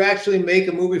 to actually make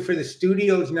a movie for the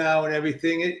studios now and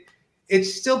everything,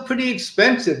 it's still pretty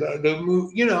expensive.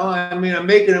 I'm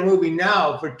making a movie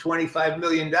now for $25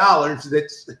 million.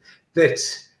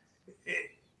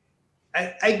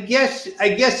 I guess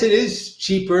it is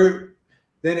cheaper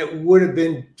than it would have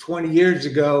been 20 years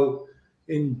ago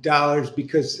in dollars,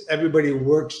 because everybody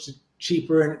works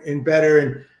cheaper and better.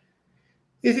 And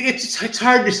it's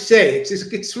hard to say.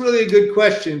 It's really a good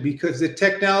question, because the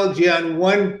technology on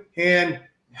one hand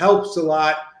helps a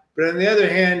lot, but on the other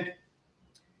hand,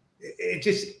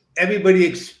 everybody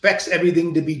expects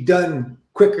everything to be done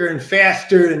quicker and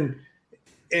faster, and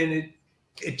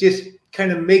it just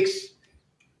kind of makes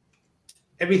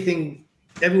everyone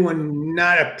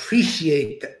not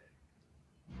appreciate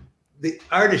the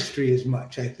artistry as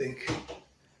much, I think.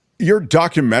 Your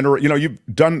documentary, you've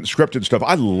done scripted stuff.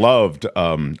 I loved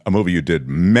a movie you did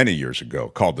many years ago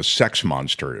called The Sex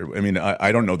Monster. I mean,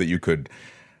 I don't know that you could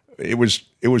it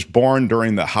was born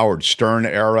during the Howard Stern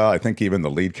era. I think even the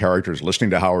lead character is listening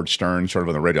to Howard Stern, sort of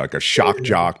on the radio, like a shock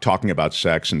jock talking about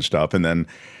sex and stuff. And then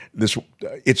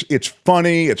it's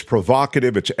funny, it's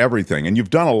provocative, it's everything. And you've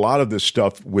done a lot of this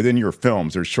stuff within your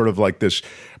films. There's sort of like this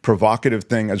provocative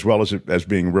thing as well as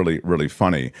being really, really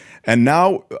funny. And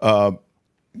now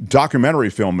documentary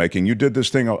filmmaking, you did this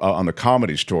thing on the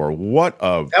Comedy Store. That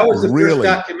was the first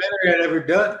documentary I'd ever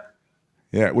done.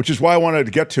 Yeah, which is why I wanted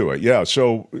to get to it. Yeah,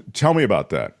 so tell me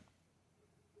about that.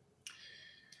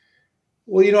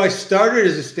 Well, I started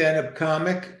as a stand-up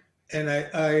comic, and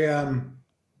I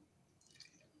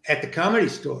at the Comedy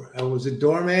Store. I was a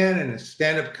doorman and a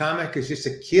stand-up comic as just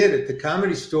a kid at the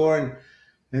Comedy Store,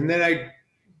 and then I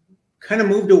kind of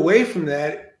moved away from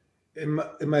that in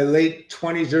my late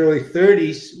 20s, early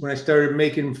 30s when I started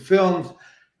making films,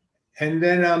 and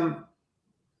then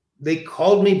they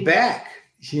called me back.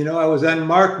 I was on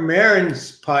Mark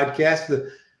Maron's podcast.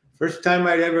 The first time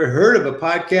I'd ever heard of a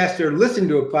podcast or listened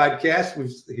to a podcast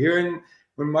was hearing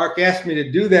when Mark asked me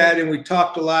to do that, and we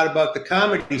talked a lot about the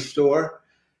Comedy Store.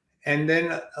 And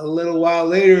then a little while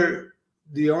later,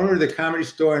 the owner of the Comedy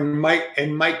Store and Mike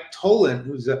Tolan,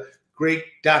 who's a great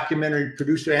documentary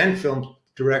producer and film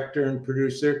director and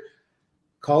producer,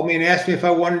 called me and asked me if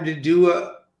I wanted to do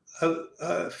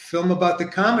a film about the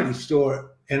Comedy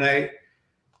Store. And I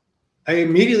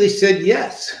immediately said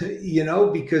yes,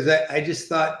 because I just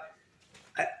thought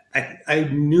I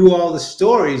knew all the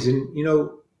stories. And,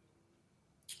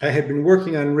 I had been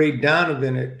working on Ray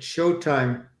Donovan at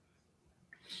Showtime,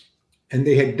 and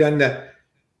they had done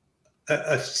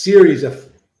a series, a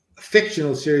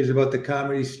fictional series about the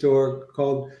Comedy Store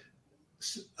called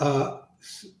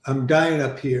I'm Dying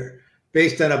Up Here,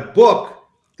 based on a book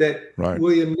that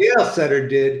William Nailsetter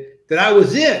did that I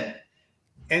was in.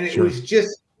 And it was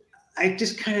I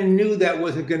just kind of knew that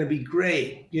wasn't going to be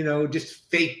great, just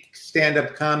fake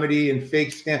stand-up comedy and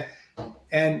fake stand.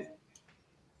 And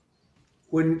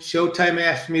when Showtime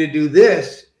asked me to do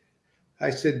this, I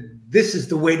said, this is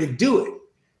the way to do it.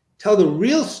 Tell the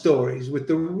real stories with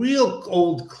the real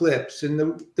old clips and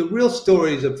the real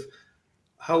stories of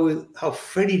how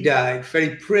Freddie died,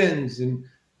 Freddie Prinze, and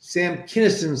Sam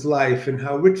Kinison's life, and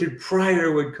how Richard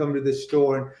Pryor would come to the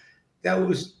store.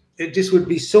 And it just would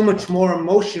be so much more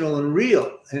emotional and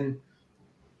real. And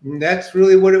that's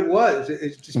really what it was.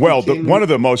 One of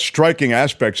the most striking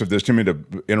aspects of this, to me,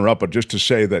 to interrupt, but just to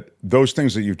say that those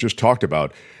things that you've just talked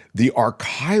about, the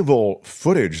archival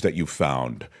footage that you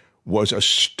found was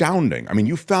astounding. I mean,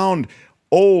 you found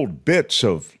old bits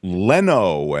of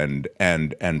Leno and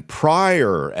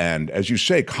Pryor and, as you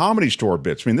say, Comedy Store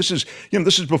bits. I mean, this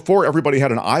is before everybody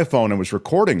had an iPhone and was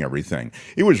recording everything.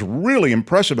 It was really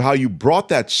impressive how you brought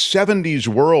that 70s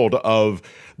world of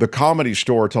the Comedy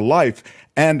Store to life.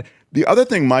 And the other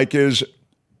thing, Mike, is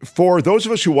for those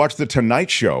of us who watched The Tonight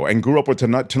Show and grew up with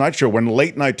Tonight Show, when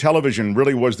late night television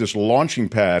really was this launching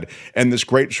pad and this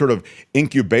great sort of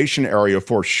incubation area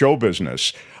for show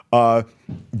business,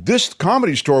 this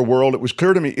Comedy Store world, it was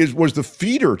clear to me, was the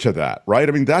feeder to that, right?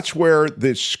 I mean, that's where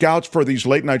the scouts for these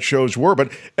late night shows were.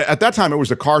 But at that time, it was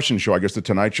the Carson Show, I guess, the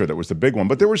Tonight Show, that was the big one.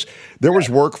 But there was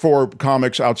work for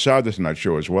comics outside the Tonight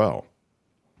Show as well.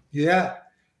 Yeah,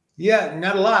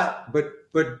 not a lot, but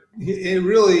it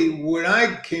really, when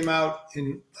I came out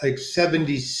in like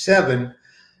 77,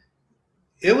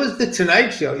 it was the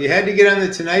Tonight Show. You had to get on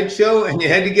the Tonight Show, and you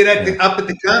had to get up at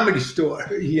the Comedy Store,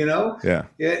 Yeah.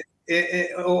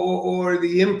 Or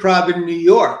the Improv in New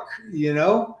York,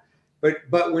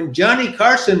 But when Johnny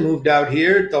Carson moved out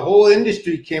here, the whole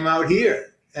industry came out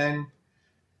here, and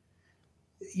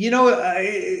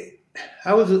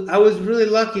I was really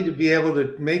lucky to be able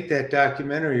to make that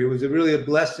documentary. It was really a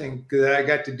blessing that I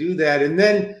got to do that. And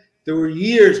then there were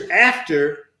years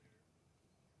after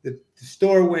the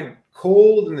store went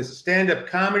cold and the stand-up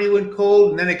comedy went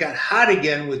cold, and then it got hot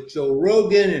again with Joe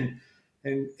Rogan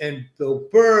and Bill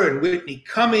Burr and Whitney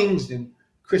Cummings and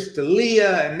Chris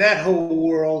D'Elia and that whole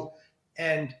world,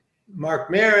 and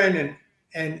Mark Maron,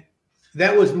 and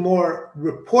that was more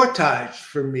reportage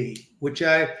for me, which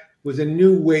was a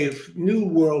new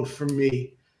world for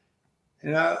me,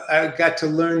 and I got to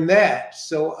learn that.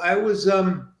 So I was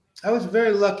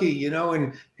very lucky,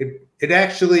 and it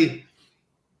actually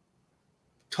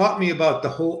taught me about the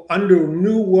whole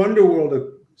new underworld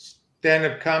of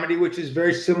stand-up comedy, which is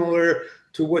very similar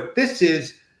to what this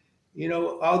is.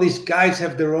 All these guys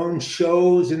have their own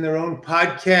shows and their own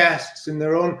podcasts and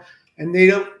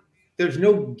there's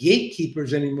no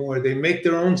gatekeepers anymore. They make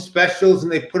their own specials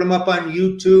and they put them up on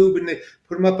YouTube and they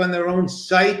put them up on their own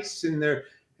sites, and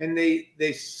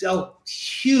they sell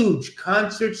huge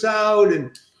concerts out,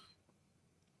 and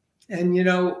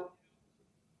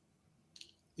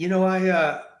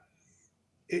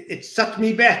it sucked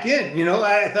me back in.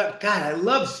 I thought, God, I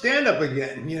love stand-up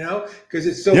again, because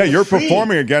it's so you're free.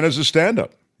 performing again as a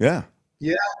stand-up. Yeah.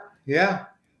 Yeah.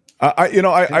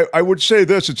 I would say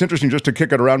this. It's interesting just to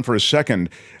kick it around for a second.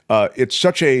 It's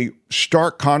such a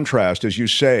stark contrast, as you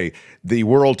say, the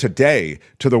world today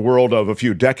to the world of a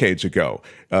few decades ago.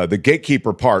 The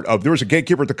gatekeeper part of, there was a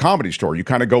gatekeeper at the Comedy Store. You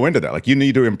kind of go into that. Like, you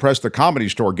need to impress the Comedy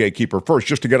Store gatekeeper first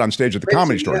just to get on stage at the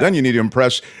Comedy Store. Then you need to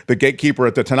impress the gatekeeper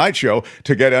at the Tonight Show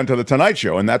to get into the Tonight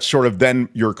Show. And that's sort of then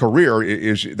your career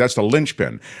that's the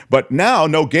linchpin. But now,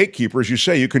 no gatekeeper, as you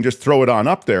say, you can just throw it on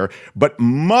up there, but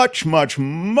much, much,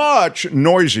 much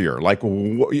noisier. Like,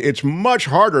 it's much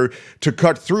harder to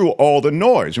cut through all the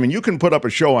noise. I mean, you can put up a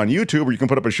show on YouTube or you can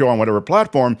put up a show on whatever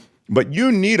platform, but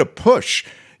you need a push.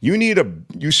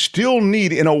 You still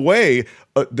need, in a way,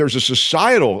 there's a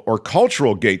societal or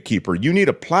cultural gatekeeper. You need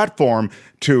a platform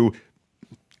to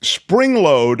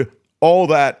spring-load all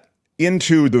that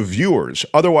into the viewers.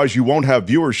 Otherwise, you won't have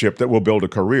viewership that will build a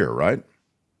career, right?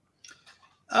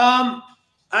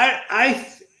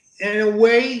 In a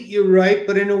way, you're right,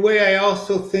 but in a way, I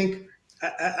also think,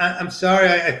 I'm sorry,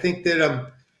 I think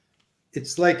that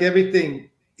it's like everything.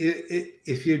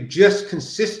 If you're just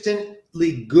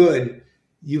consistently good,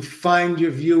 you find your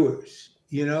viewers.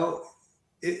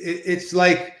 It's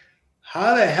like,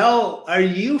 how the hell are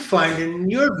you finding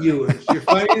your viewers? You're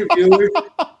finding your viewers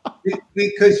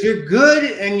because you're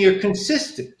good and you're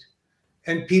consistent,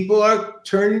 and people are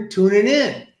tuning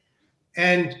in,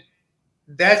 and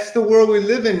that's the world we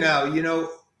live in now.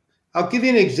 I'll give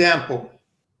you an example.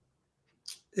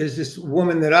 There's this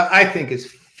woman that I think is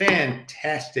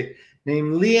fantastic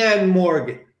named Leanne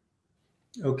Morgan.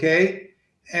 Okay.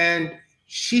 And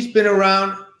she's been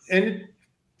around, and it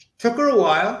took her a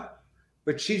while,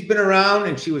 but she's been around,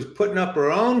 and she was putting up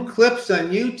her own clips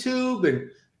on YouTube, and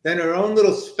then her own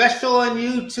little special on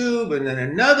YouTube, and then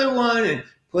another one, and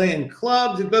playing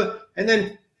clubs, and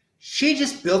then she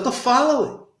just built a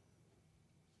following.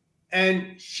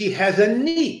 And she has a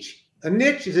niche. A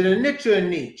niche? Is it a niche or a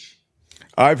niche?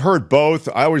 I've heard both.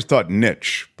 I always thought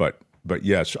niche, but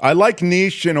yes, I like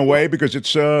niche in a way because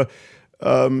it's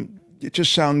it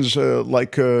just sounds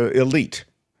like elite.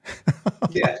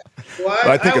 Yeah. Well,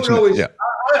 I think it's always, yeah.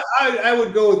 I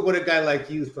would go with what a guy like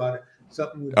you thought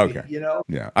something would be.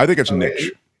 Yeah, I think it's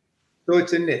niche. So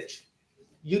it's a niche.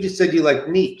 You just said you like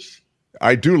niche.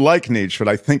 I do like niche, but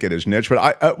I think it is niche.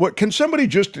 But what can somebody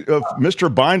just?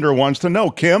 Mr. Binder wants to know.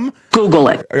 Kim, Google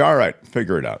it. All right,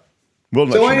 figure it out. We'll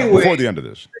let you know before the end of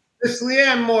this. This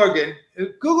Leanne Morgan,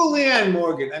 Google Leanne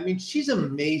Morgan. I mean, she's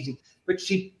amazing, but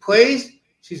she plays.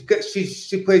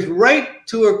 She plays right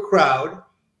to her crowd,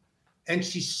 and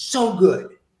she's so good.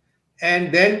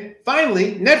 And then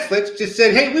finally, Netflix just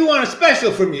said, "Hey, we want a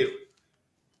special from you,"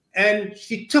 and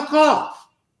she took off.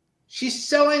 She's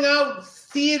selling out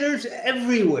theaters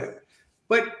everywhere.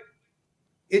 But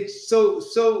it's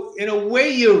so in a way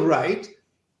you're right,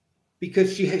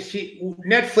 because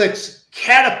Netflix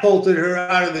catapulted her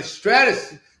out of the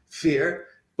stratosphere,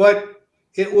 but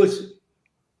it was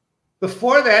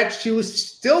before that she was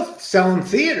still selling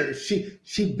theaters.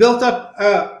 She built up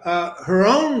her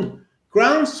own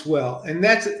groundswell, and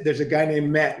there's a guy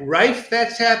named Matt Rife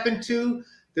that's happened to.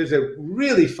 There's a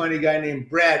really funny guy named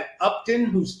Brad Upton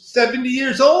who's 70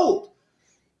 years old,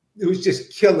 who's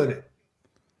just killing it.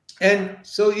 And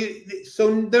so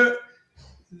there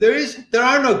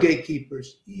are no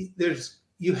gatekeepers.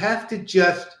 You have to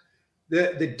just,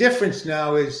 the difference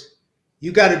now is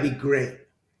you got to be great.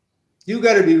 You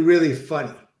got to be really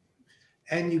funny,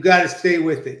 and you got to stay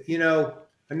with it.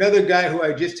 Another guy who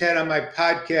I just had on my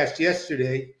podcast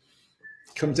yesterday,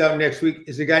 comes out next week,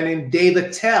 is a guy named Dave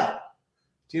Attell.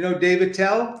 Do you know Dave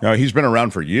Attell? No, he's been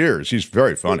around for years. He's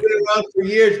very funny. He's been around for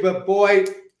years, but boy,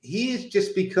 he's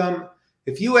just become,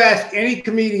 if you ask any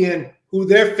comedian who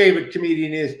their favorite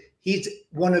comedian is, he's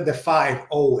one of the five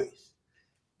always.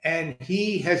 And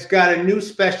he has got a new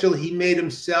special he made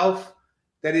himself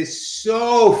that is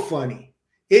so funny.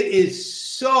 It is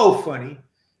so funny.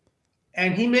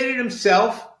 And he made it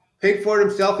himself, paid for it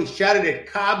himself. He shot it at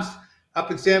Cobb's up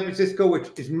in San Francisco, which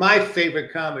is my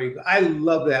favorite comedy. I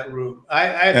love that room.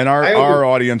 Our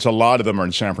audience, a lot of them are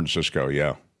in San Francisco,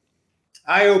 yeah.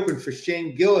 I opened for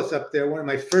Shane Gillis up there, one of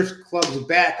my first clubs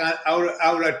back out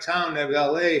of town of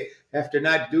LA after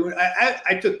not doing,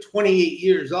 I took 28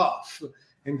 years off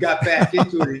and got back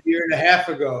into it a year and a half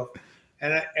ago.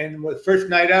 And the first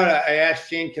night out, I asked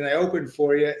Shane, can I open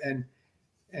for you?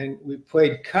 And we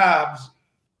played Cobb's.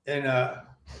 And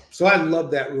so I love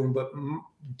that room, but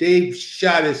Dave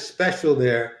shot his special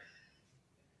there,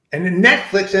 and then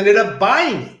Netflix ended up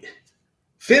buying it,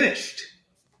 finished.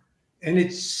 and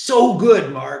it's so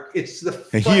good, Mark. It's the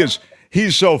fun.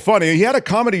 He's so funny. He had a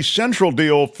Comedy Central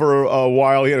deal for a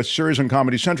while. He had a series on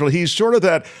Comedy Central. He's sort of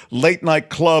that late night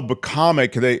club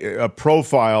comic,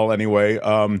 profile anyway.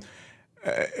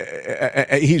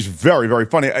 He's very, very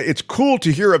funny. It's cool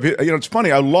to hear of him. You know, it's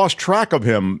funny. I lost track of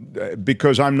him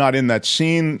because I'm not in that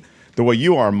scene the way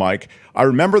you are, Mike. I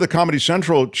remember the Comedy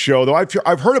Central show, though.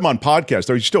 I've heard him on podcasts,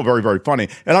 though. He's still very, very funny.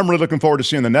 And I'm really looking forward to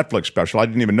seeing the Netflix special. I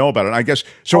didn't even know about it. And I guess,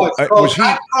 so was he...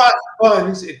 Hot Cross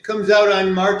Buns. It comes out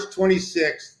on March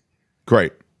 26th.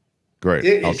 Great.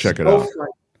 I'll check it out.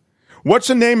 Funny. What's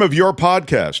the name of your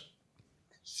podcast?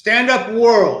 Stand Up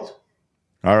World.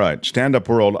 All right, Stand Up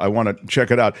World. I want to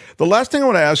check it out. The last thing I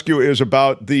want to ask you is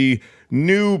about the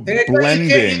new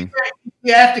blending.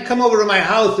 You have to come over to my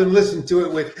house and listen to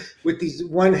it with these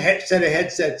set of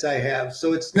headsets I have.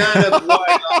 So it's not a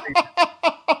wide audience.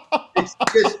 It's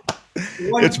just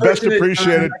one. It's best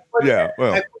appreciated. I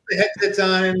put the headsets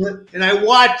on and I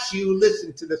watch you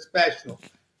listen to the special.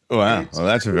 Wow, well,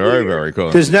 that's very, very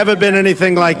cool. There's never been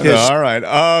anything like this. All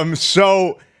right.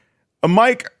 So,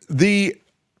 Mike,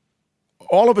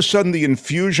 all of a sudden, the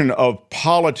infusion of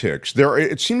politics.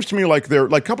 It seems to me like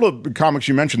a couple of comics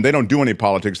you mentioned, they don't do any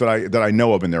politics that I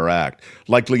know of in their act.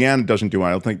 Like Leanne doesn't do.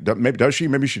 I don't think. Maybe does she?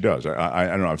 Maybe she does. I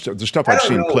don't know. The stuff I've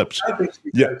seen clips. I think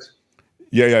she does.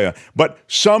 Yeah. But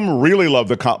some really love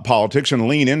the politics and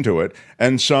lean into it,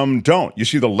 and some don't. You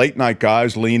see the late night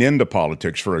guys lean into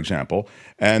politics, for example,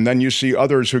 and then you see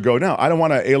others who go, no, I don't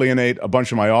want to alienate a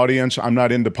bunch of my audience. I'm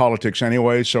not into politics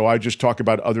anyway, so I just talk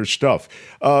about other stuff.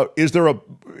 Is there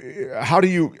how do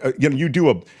you, you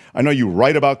do I know you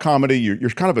write about comedy. You're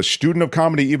kind of a student of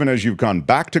comedy, even as you've gone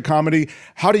back to comedy.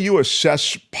 How do you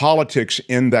assess politics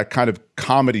in that kind of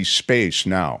comedy space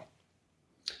now?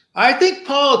 I think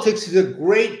politics is a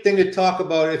great thing to talk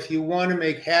about if you want to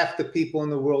make half the people in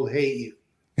the world hate you.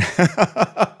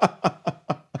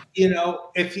 You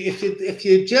know, if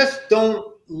you just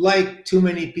don't like too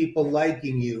many people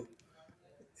liking you,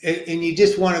 and you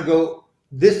just want to go,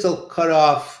 this will cut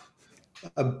off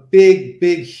a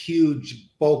big, huge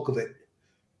bulk of it.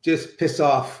 Just piss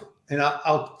off, and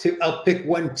I'll pick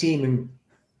one team and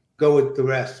go with the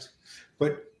rest.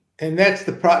 And that's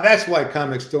that's why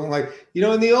comics don't like,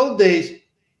 in the old days,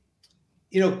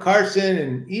 Carson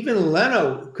and even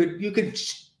Leno you could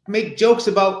make jokes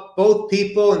about both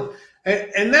people.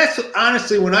 And that's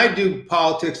honestly, when I do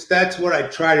politics, that's what I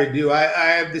try to do. I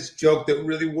have this joke that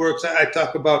really works. I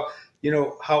talk about,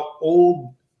 how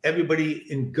old everybody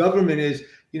in government is.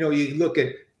 You look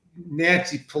at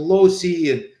Nancy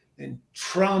Pelosi and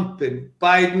Trump and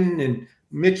Biden and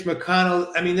Mitch McConnell.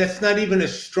 I mean, that's not even a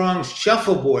strong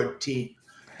shuffleboard team.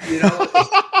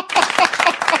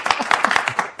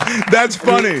 That's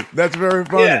funny. That's very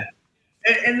funny. Yeah.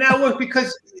 And that was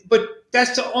but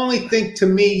that's the only thing to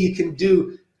me you can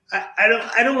do. I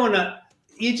don't want to,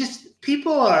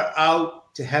 people are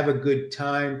out to have a good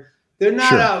time. They're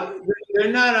not out. They're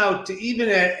not out to, even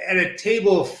at a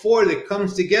table of four that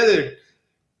comes together,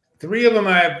 three of them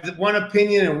have one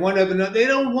opinion and one of another. They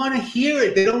don't want to hear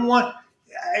it. They don't want,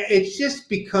 it's just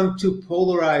become too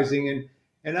polarizing,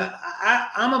 and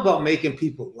I'm about making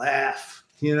people laugh,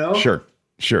 Sure,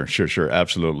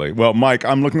 absolutely. Well, Mike,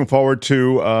 I'm looking forward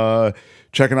to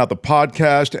checking out the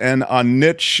podcast. And on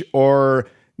Niche or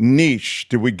Niche,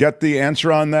 did we get the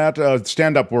answer on that?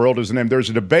 Stand Up World is the name. There's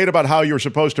a debate about how you're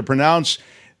supposed to pronounce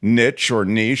niche or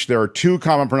niche. There are two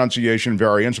common pronunciation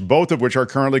variants, both of which are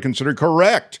currently considered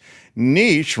correct.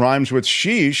 Niche rhymes with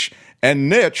sheesh, and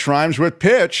niche rhymes with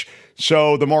pitch.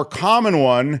 So the more common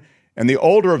one and the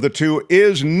older of the two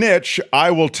is niche.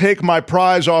 I will take my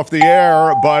prize off the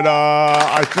air, but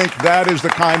I think that is the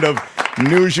kind of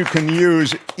news you can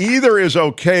use. Either is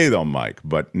okay, though, Mike,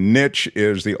 but niche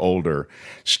is the older.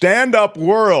 Stand Up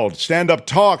World, Stand Up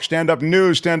Talk, Stand Up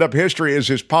News, Stand Up History is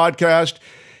his podcast.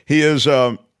 He is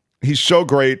he's so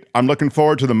great. I'm looking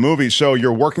forward to the movie. So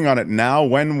you're working on it now.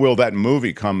 When will that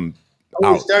movie come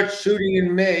out? We start shooting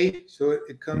in May, so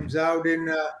it comes out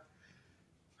in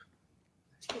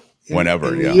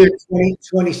whenever, in the year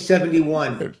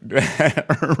 2071.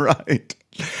 Right.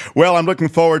 Well, I'm looking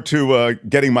forward to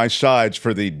getting my sides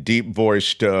for the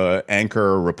deep-voiced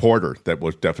anchor reporter that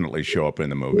will definitely show up in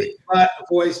the movie.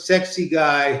 Voice, sexy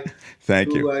guy.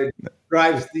 Thank you.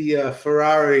 Drives the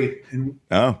Ferrari.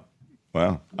 Oh,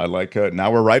 well, I like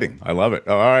now we're writing. I love it.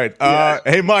 All right.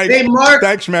 Hey, Mike. Hey, Mark.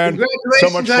 Thanks, man. Congratulations so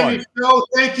much fun. on your show.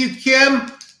 Thank you, Kim.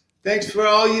 Thanks for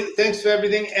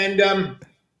everything. And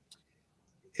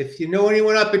if you know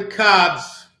anyone up at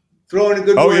Cobb's, throw in a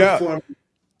good word for me.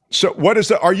 So what is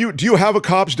that? Do you have a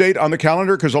Cobb's date on the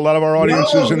calendar? Because a lot of our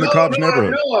audience is in the Cobb's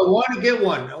neighborhood. No, I want to get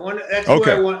one. That's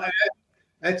where I want.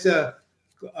 That's a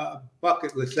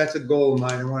bucket list. That's a goal of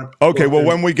mine. I want to. Okay, well,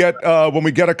 when we get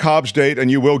a Cobb's date,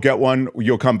 and you will get one,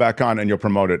 you'll come back on and you'll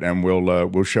promote it, and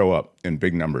we'll show up in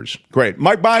big numbers. Great,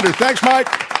 Mike Binder. Thanks, Mike.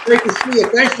 Great to see you.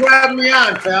 Thanks for having me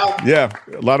on, pal. Yeah,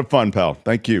 a lot of fun, pal.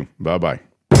 Thank you. Bye bye.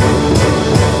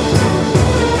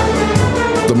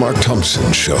 The Mark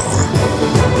Thompson Show.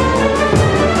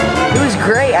 It was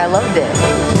great. I loved it.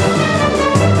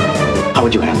 How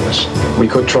would you handle this? We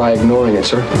could try ignoring it,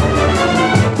 sir.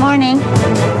 Morning.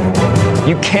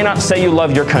 You cannot say you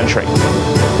love your country.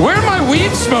 Where are my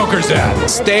weed smokers at?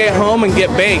 Stay at home and get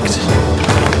baked.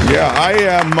 Yeah, I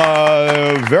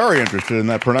am very interested in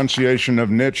that pronunciation of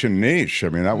niche and niche. I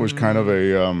mean, that was kind of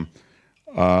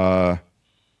a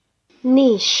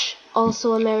niche,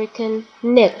 also American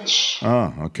niche.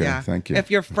 Oh, okay. Yeah. Thank you.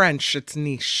 If you're French, it's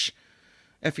niche.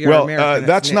 If you're American,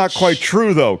 that's it's not niche. quite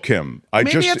true, though, Kim. Maybe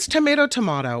it's tomato.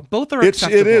 Both are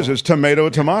acceptable. It is. It's tomato.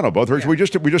 Both are. Yeah. We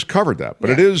just covered that,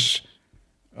 but it is.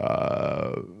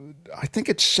 I think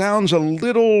it sounds a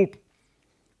little.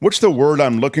 What's the word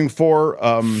I'm looking for?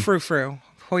 Frou-frou,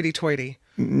 hoity-toity.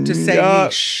 To say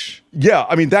niche. Yeah,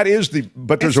 I mean that is the.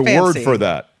 But there's a word for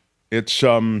that. It's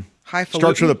starts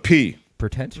with a P.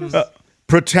 Pretentious.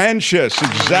 Pretentious.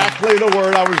 Exactly the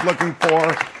word I was looking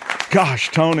for.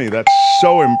 Gosh, Tony, that's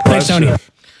so impressive. Thanks, Tony.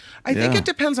 I think it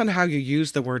depends on how you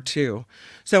use the word too.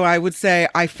 So I would say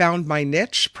I found my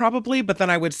niche probably, but then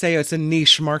I would say it's a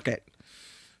niche market.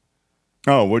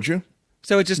 Oh, would you?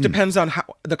 So it just depends on how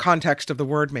the context of the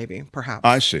word, maybe, perhaps.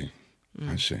 I see.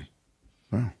 I see.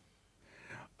 Well,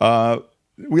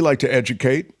 we like to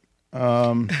educate,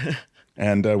 and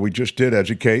we just did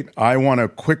educate. I want to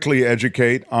quickly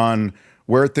educate on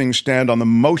where things stand on the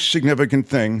most significant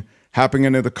thing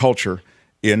happening in the culture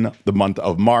in the month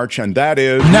of March, and that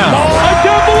is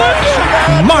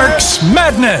Mark's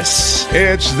Madness.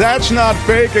 It's That's Not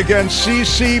Fake against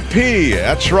CCP.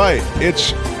 That's right.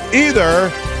 It's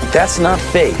either That's not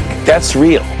fake, that's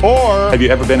real. Or Have you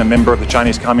ever been a member of the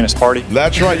Chinese Communist Party?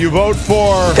 That's right. You vote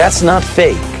for That's not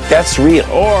fake, that's real.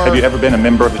 Or Have you ever been a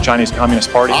member of the Chinese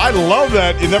Communist Party? I love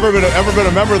that. You've never been ever been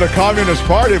a member of the Communist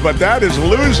Party, but that is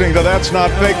losing to That's Not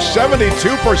Fake. 72%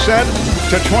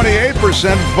 to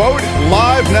 28%. Vote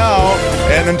live now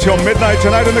and until midnight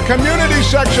tonight in the community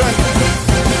section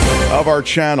of our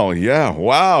channel. Yeah,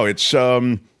 wow. It's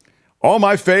all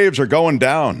my faves are going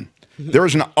down. There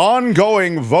is an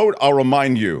ongoing vote, I'll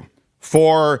remind you,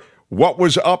 for what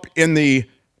was up in the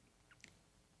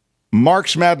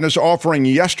Mark's Madness offering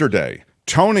yesterday.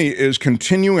 Tony is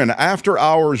continuing an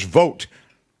after-hours vote.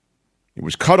 It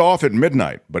was cut off at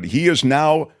midnight, but he is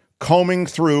now combing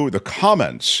through the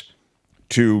comments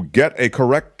to get a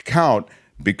correct count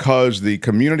because the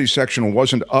community section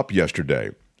wasn't up yesterday.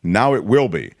 Now it will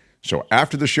be. So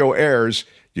after the show airs,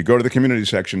 you go to the community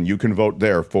section, you can vote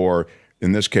there for,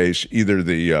 in this case, either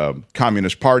the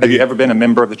Communist Party. Have you ever been a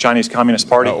member of the Chinese Communist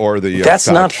Party? Or the That's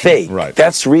not fake. Right.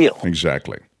 That's real.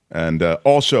 Exactly. And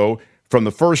also, from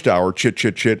the first hour, Chit,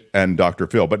 Chit, Chit, and Dr.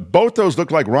 Phil. But both those look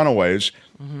like runaways.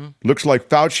 Looks like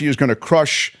Fauci is going to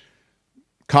crush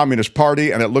Communist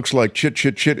Party, and it looks like Chit,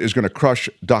 Chit, Chit is going to crush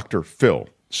Dr. Phil.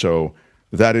 So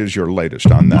that is your latest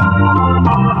on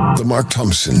that. The Mark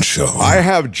Thompson Show. I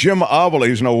have Jim Avila.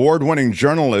 He's an award-winning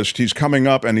journalist. He's coming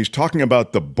up, and he's talking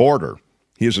about the border.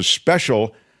 He has a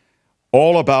special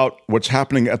all about what's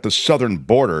happening at the southern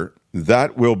border.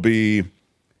 That will be,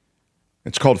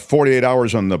 it's called 48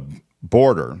 Hours on the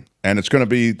Border, and it's going to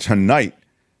be tonight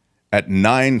at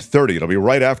 9:30. It'll be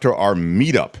right after our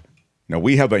meetup. Now,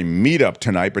 we have a meetup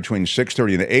tonight between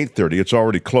 6:30 and 8:30. It's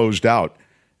already closed out,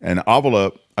 and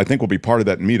Avila, I think, will be part of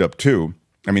that meetup, too.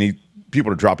 I mean,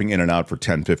 people are dropping in and out for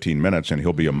 10, 15 minutes, and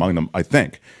he'll be among them, I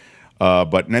think.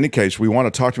 But in any case, we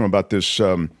want to talk to him about this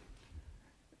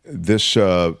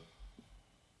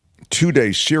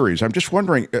two-day series. I'm just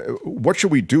wondering, what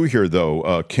should we do here,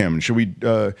 though, Kim? Should we?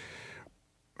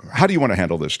 How do you want to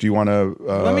handle this? Do you want to?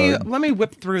 Let me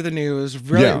whip through the news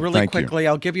really quickly.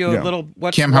 I'll give you a little.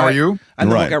 Kim, how are you?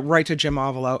 And then we'll get right to Jim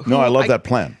Avila. No, I love that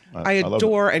plan. I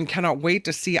adore and cannot wait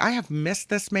to see. I have missed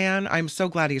this man. I'm so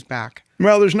glad he's back.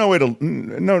 Well, there's no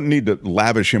need to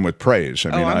lavish him with praise.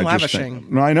 I mean, I'm I lavishing. Just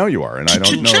think, no, I know you are, and I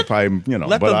don't know if I'm,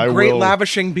 Let but the I great will.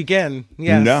 lavishing begin.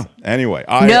 Yes. No. Anyway,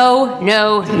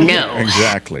 No.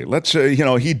 Exactly. Let's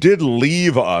he did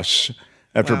leave us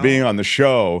after being on the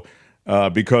show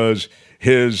because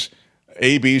his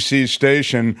ABC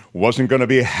station wasn't going to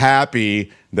be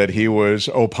happy that he was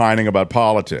opining about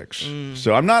politics.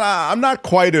 So I'm not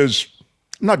quite as.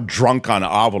 I'm not drunk on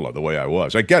Avila the way I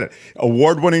was. I get it.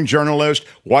 Award-winning journalist,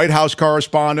 White House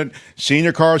correspondent,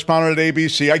 senior correspondent at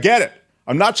ABC. I get it.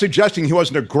 I'm not suggesting he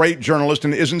wasn't a great journalist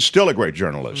and isn't still a great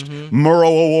journalist. Murrow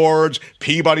Awards,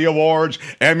 Peabody Awards,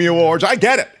 Emmy Awards, I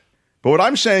get it. But what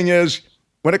I'm saying is,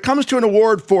 when it comes to an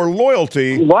award for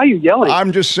loyalty... Why are you yelling?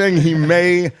 I'm just saying he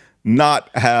may not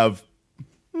have...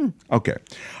 Okay.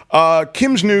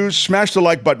 Kim's News, smash the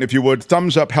like button if you would.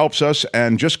 Thumbs up helps us.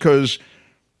 And just because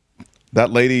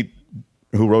that lady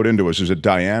who wrote into us, is it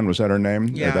Diane? Was that her name?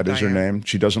 Yeah, that is her name.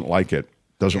 She doesn't like it.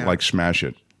 Doesn't like Smash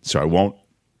It. So I won't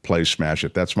play Smash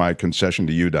It. That's my concession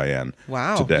to you, Diane.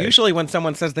 Wow. Today. Usually when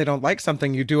someone says they don't like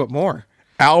something, you do it more.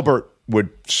 Albert would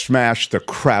smash the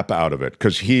crap out of it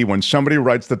because when somebody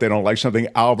writes that they don't like something,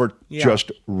 Albert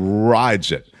just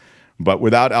rides it. But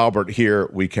without Albert here,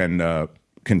 we can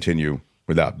continue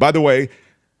without. By the way,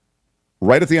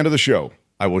 right at the end of the show,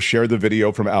 I will share the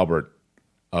video from Albert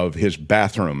of his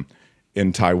bathroom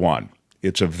in Taiwan.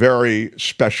 It's a very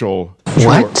special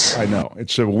tour. What? I know.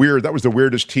 It's a weird, that was the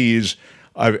weirdest tease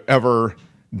I've ever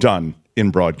done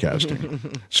in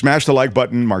broadcasting. Smash the like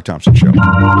button, Mark Thompson Show.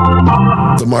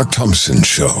 The Mark Thompson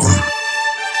Show.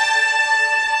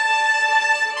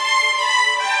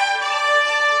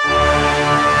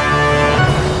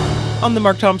 On the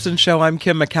Mark Thompson Show, I'm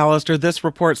Kim McAllister. This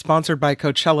report sponsored by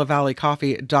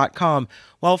CoachellaValleyCoffee.com.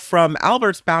 Well, from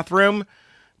Albert's bathroom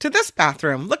to this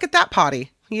bathroom. Look at that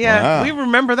potty. Yeah, we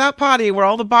remember that potty where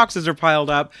all the boxes are piled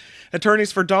up.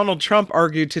 Attorneys for Donald Trump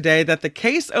argued today that the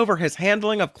case over his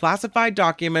handling of classified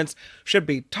documents should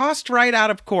be tossed right out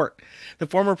of court. The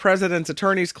former president's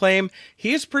attorneys claim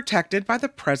he is protected by the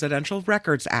Presidential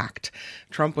Records Act.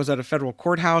 Trump was at a federal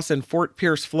courthouse in Fort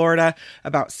Pierce, Florida,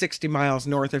 about 60 miles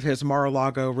north of his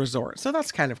Mar-a-Lago resort. So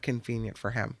that's kind of convenient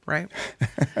for him, right?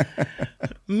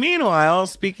 Meanwhile,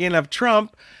 speaking of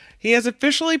Trump, he has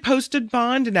officially posted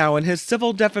bond now in his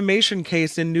civil defamation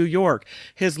case in New York.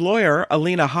 His lawyer,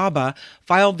 Alina Habba,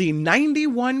 filed the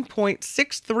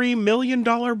 $91.63 million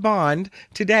bond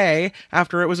today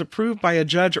after it was approved by a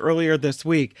judge earlier this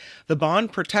week. The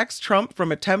bond protects Trump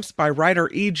from attempts by writer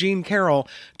E. Jean Carroll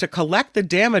to collect the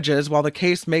damages while the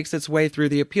case makes its way through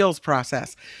the appeals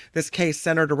process. This case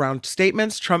centered around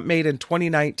statements Trump made in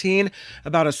 2019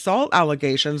 about assault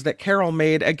allegations that Carroll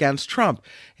made against Trump.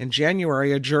 In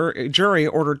January, a jury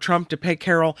ordered Trump to pay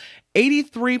Carroll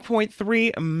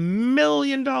 $83.3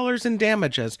 million in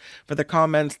damages for the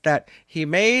comments that he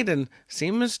made and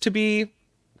seems to be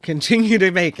continued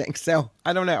making. So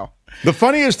I don't know. The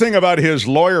funniest thing about his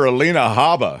lawyer, Alina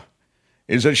Habba,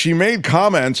 is that she made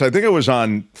comments, I think it was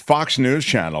on Fox News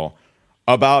Channel,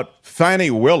 about Fannie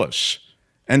Willis.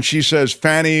 And she says,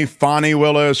 Fannie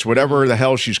Willis, whatever the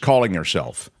hell she's calling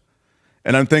herself.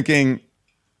 And I'm thinking,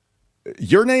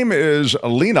 your name is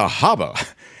Alina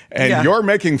Habba, and you're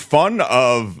making fun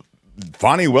of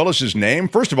Fannie Willis's name?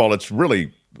 First of all, it's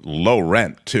really low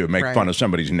rent to make fun of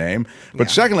somebody's name.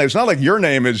 But secondly, it's not like your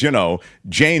name is,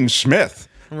 Jane Smith.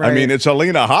 Right. I mean, it's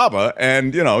Alina Habba,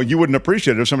 and, you wouldn't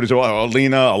appreciate it if somebody said, well,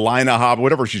 Alina Habba,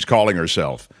 whatever she's calling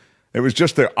herself. It was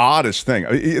just the oddest thing.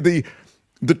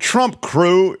 The Trump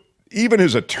crew, even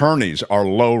his attorneys, are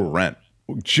low rent.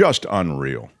 Just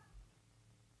unreal.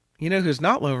 You know who's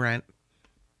not low rent?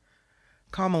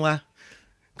 Kamala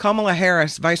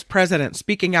Harris, vice president,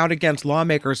 speaking out against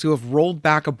lawmakers who have rolled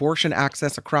back abortion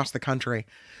access across the country.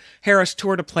 Harris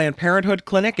toured a Planned Parenthood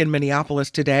clinic in Minneapolis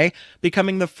today,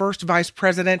 becoming the first vice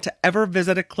president to ever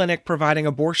visit a clinic providing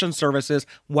abortion services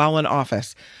while in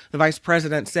office. The vice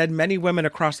president said many women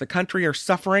across the country are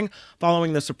suffering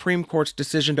following the Supreme Court's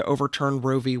decision to overturn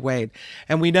Roe v. Wade.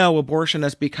 And we know abortion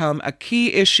has become a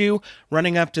key issue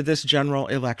running up to this general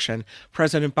election.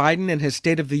 President Biden, in his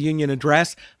State of the Union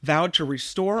address, vowed to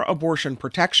restore abortion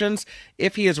protections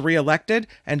if he is reelected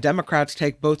and Democrats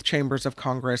take both chambers of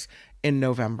Congress in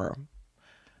November.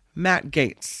 Matt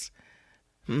Gaetz.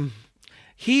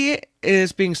 He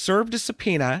is being served a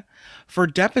subpoena for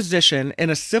deposition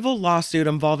in a civil lawsuit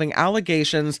involving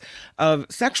allegations of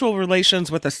sexual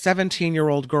relations with a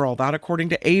 17-year-old girl. That, according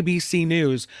to ABC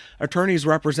News. Attorneys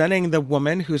representing the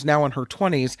woman, who's now in her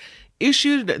 20s,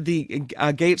 issued the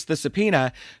Gaetz the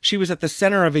subpoena. She was at the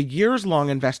center of a years-long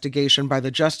investigation by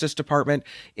the Justice Department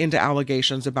into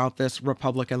allegations about this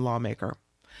Republican lawmaker.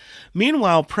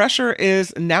 Meanwhile, pressure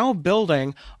is now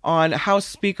building on House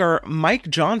Speaker Mike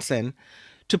Johnson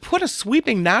to put a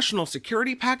sweeping national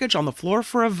security package on the floor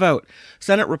for a vote.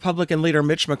 Senate Republican leader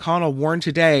Mitch McConnell warned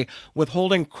today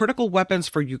withholding critical weapons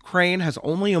for Ukraine has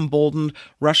only emboldened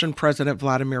Russian President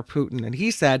Vladimir Putin. And he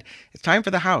said it's time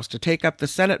for the House to take up the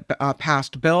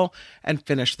Senate-passed bill and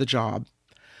finish the job.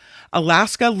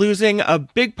 Alaska losing a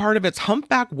big part of its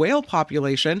humpback whale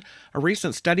population. A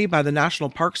recent study by the National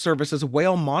Park Service's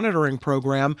Whale Monitoring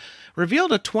Program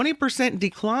revealed a 20%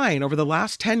 decline over the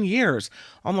last 10 years.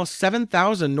 Almost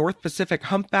 7,000 North Pacific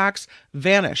humpbacks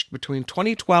vanished between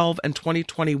 2012 and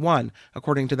 2021,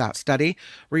 according to that study.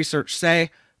 Research say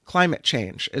climate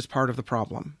change is part of the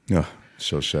problem. Yeah,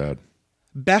 so sad.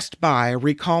 Best Buy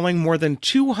recalling more than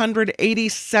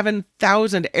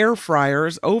 287,000 air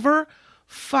fryers over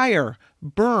fire,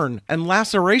 burn, and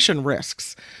laceration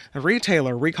risks. A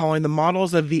retailer recalling the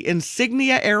models of the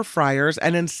Insignia air fryers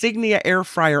and Insignia air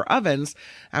fryer ovens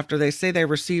after they say they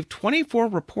received 24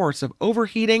 reports of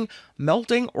overheating,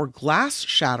 melting, or glass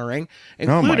shattering,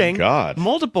 including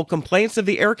multiple complaints of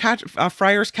the air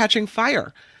fryers catching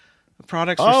fire.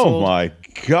 Products were sold. Oh my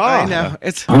God. I know.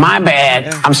 It's my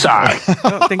bad. I'm sorry.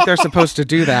 I don't think they're supposed to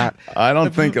do that. I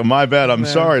don't think my bad. I'm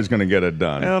sorry is going to get it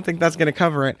done. I don't think that's going to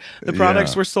cover it. The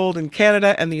products were sold in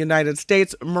Canada and the United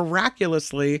States.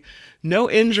 Miraculously, no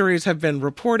injuries have been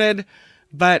reported,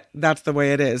 but that's the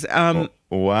way it is.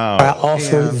 Wow. I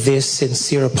offer this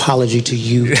sincere apology to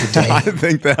you today. I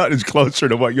think that is closer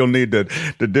to what you'll need to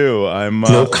do.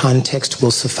 No context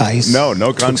will suffice. No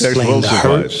context will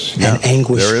suffice. And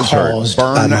anguish there is caused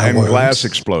burn by my and words. glass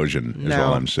explosion is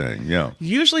all I'm saying. Yeah.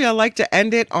 Usually I like to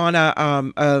end it on a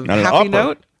happy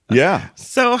note. Yeah.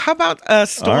 So how about a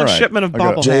stolen shipment of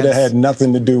bobbleheads? Jada had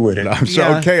nothing to do with it.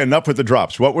 Okay, enough with the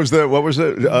drops. What was the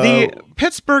the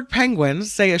Pittsburgh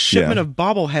Penguins say a shipment of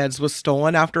bobbleheads was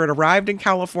stolen after it arrived in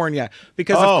California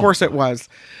because of course it was.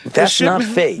 That's not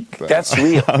fake. That's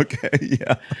real. Okay,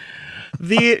 yeah.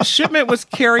 The shipment was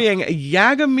carrying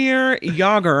Jaromir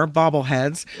Jagr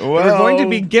bobbleheads that were going to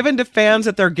be given to fans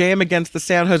at their game against the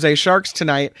San Jose Sharks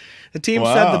tonight. The team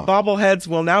said the bobbleheads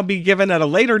will now be given at a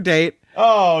later date.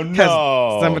 Oh,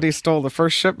 no. Somebody stole the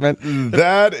first shipment.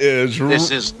 That is... This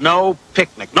is no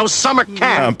picnic, no summer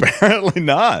camp. Apparently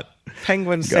not.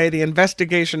 Penguins say the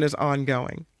investigation is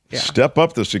ongoing. Yeah. Step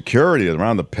up the security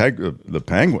around the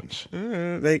Penguins.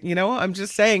 I'm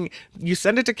just saying, you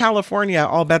send it to California,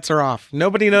 all bets are off.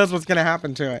 Nobody knows what's going to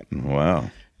happen to it. Wow.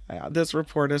 This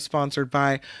report is sponsored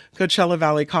by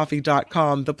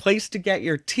CoachellaValleyCoffee.com, the place to get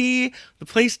your tea, the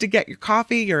place to get your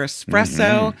coffee, your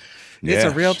espresso. It's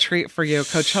a real treat for you.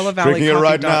 CoachellaValleyCoffee.com. Drinking it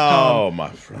right now, my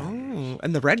friend.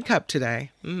 And the red cup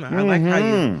today. I like how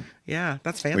you... Yeah,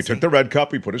 that's fancy. We took the red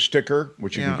cup. We put a sticker,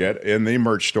 which you can get in the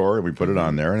merch store, and we put it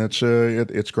on there, and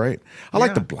it's great. I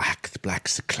like the black. The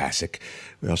black's the classic.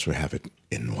 We also have it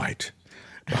in white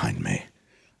behind me.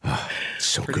 It's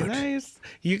so pretty good. Nice.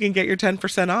 You can get your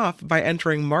 10% off by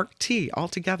entering Mark T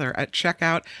altogether at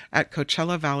checkout at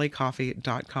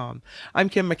CoachellaValleyCoffee.com. I'm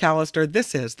Kim McAllister.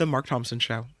 This is The Mark Thompson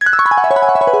Show.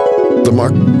 The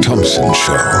Mark Thompson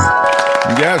Show.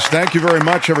 Yes, thank you very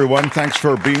much, everyone. Thanks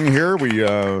for being here. We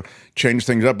changed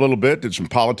things up a little bit, did some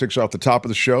politics off the top of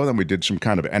the show, then we did some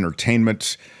kind of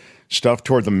entertainment stuff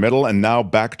toward the middle, and now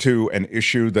back to an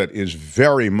issue that is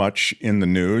very much in the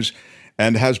news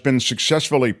and has been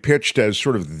successfully pitched as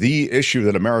sort of the issue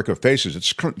that America faces.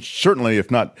 It's certainly, if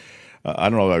not, I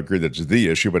don't know if I agree that it's the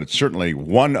issue, but it's certainly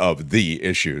one of the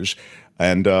issues.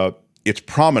 And it's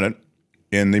prominent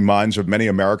in the minds of many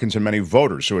Americans and many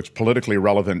voters. So it's politically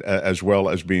relevant as well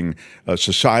as being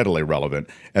societally relevant.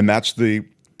 And that's the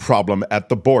problem at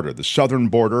the border. The southern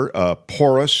border,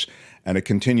 porous, and it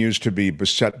continues to be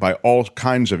beset by all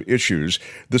kinds of issues.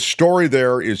 The story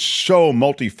there is so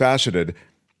multifaceted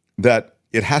that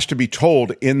it has to be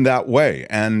told in that way.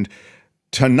 And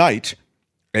tonight,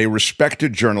 a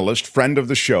respected journalist, friend of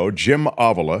the show, Jim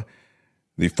Avila,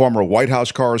 the former White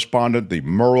House correspondent, the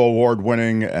Murrow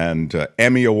Award-winning and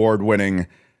Emmy Award-winning,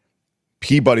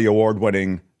 Peabody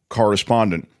Award-winning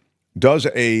correspondent, does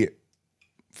a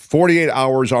 48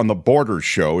 Hours on the Border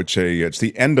show. It's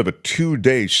the end of a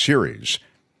 2-day series,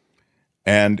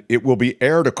 and it will be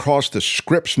aired across the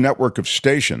Scripps network of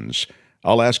stations.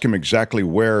 I'll ask him exactly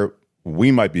where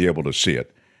we might be able to see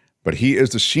it. But he is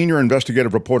the senior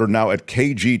investigative reporter now at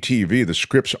KGTV, the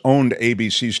Scripps-owned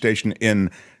ABC station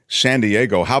in San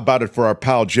Diego. How about it for our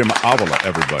pal Jim Avila,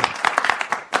 everybody?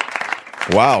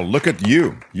 Wow, look at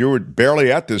you. You were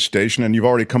barely at this station, and you've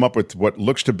already come up with what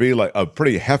looks to be like a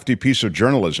pretty hefty piece of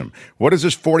journalism. What is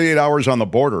this 48 Hours on the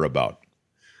Border about?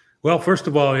 Well, first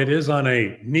of all, it is on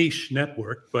a niche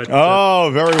network. But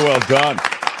very well done.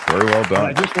 Very well done.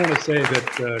 I just want to say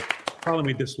that calling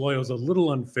me disloyal is a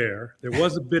little unfair. There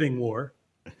was a bidding war.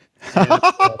 And,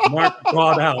 Mark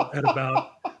brought out at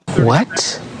about 30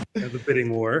 what? Of the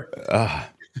bidding war.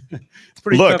 it's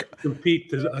pretty Look, tough to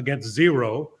compete against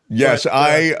zero. Yes, but,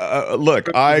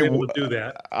 I able to do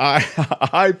that.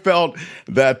 I felt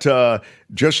that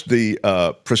just the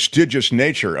prestigious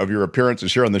nature of your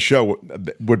appearances here on the show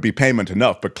would be payment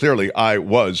enough, but clearly I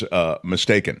was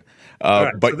mistaken.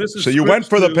 Right, but so you went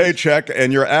for the paycheck,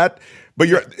 and you're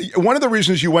one of the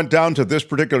reasons you went down to this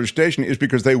particular station is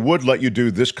because they would let you do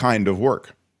this kind of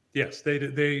work. Yes,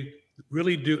 they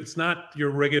really do. It's not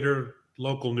your regular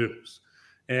local news,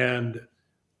 and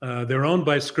they're owned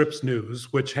by Scripps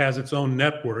News, which has its own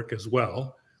network as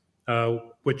well,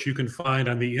 which you can find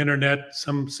on the internet.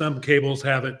 Some cables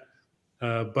have it,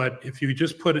 but if you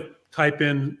just type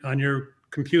in on your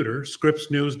computer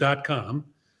scripsnews.com,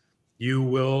 you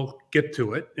will get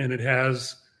to it, and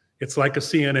it's like a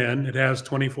CNN. It has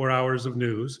 24 hours of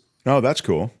news. Oh, that's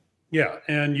cool. Yeah,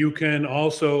 and you can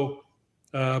also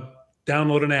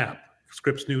download an app,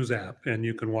 Scripps News app, and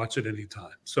you can watch it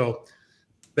anytime. So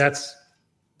that's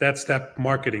that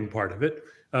marketing part of it.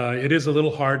 It is a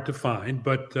little hard to find,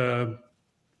 but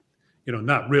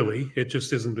not really. It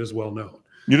just isn't as well known.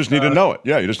 You just need to know it.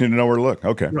 Yeah, you just need to know where to look.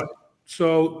 Okay. Right.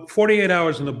 So 48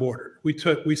 hours on the border.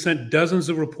 We sent dozens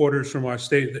of reporters from our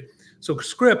state. So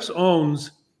Scripps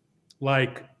owns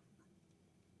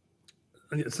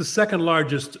it's the second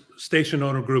largest station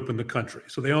owner group in the country.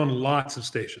 So they own lots of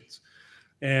stations.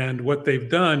 And what they've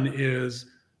done is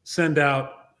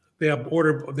they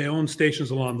own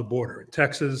stations along the border in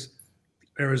Texas,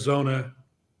 Arizona,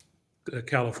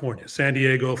 California, San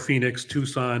Diego, Phoenix,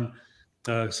 Tucson,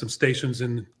 some stations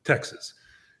in Texas.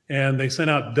 And they sent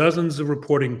out dozens of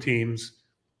reporting teams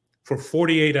for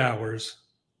 48 hours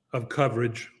of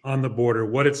coverage on the border,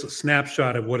 a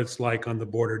snapshot of what it's like on the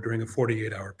border during a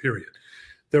 48-hour period.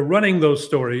 They're running those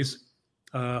stories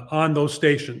on those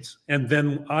stations. And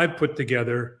then I put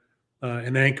together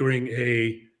and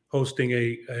hosting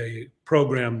a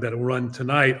program that will run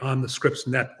tonight on the Scripps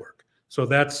network. So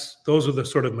those are the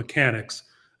sort of mechanics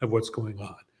of what's going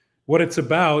on. What it's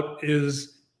about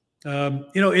is,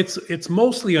 it's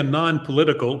mostly a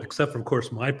non-political, except for, of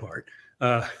course, my part,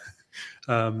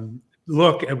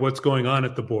 look at what's going on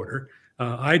at the border.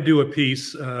 I do a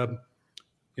piece, one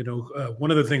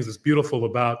of the things that's beautiful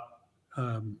about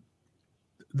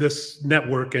this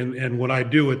network and what I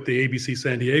do at the ABC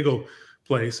San Diego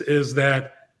place is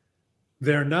that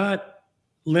they're not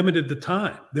limited to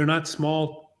time. They're not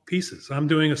small pieces. I'm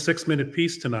doing a 6-minute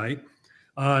piece tonight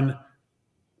on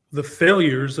the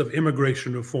failures of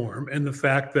immigration reform and the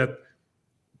fact that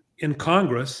in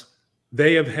Congress,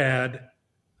 they have had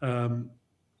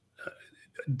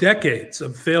decades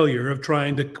of failure of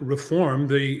trying to reform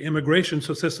the immigration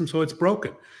system so it's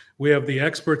broken. We have the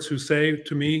experts who say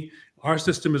to me, our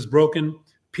system is broken.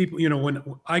 People, when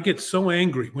I get so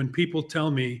angry when people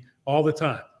tell me all the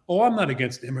time, oh, I'm not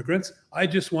against immigrants. I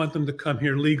just want them to come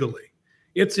here legally.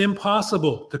 It's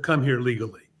impossible to come here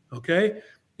legally, okay?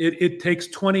 It takes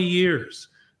 20 years.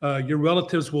 Your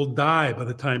relatives will die by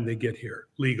the time they get here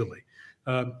legally.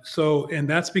 And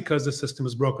that's because the system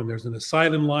is broken. There's an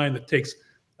asylum line that takes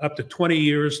up to 20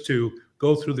 years to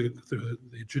go through the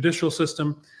judicial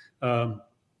system.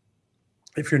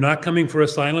 If you're not coming for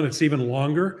asylum, it's even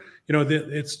longer.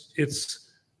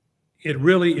 It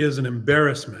really is an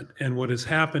embarrassment. And what has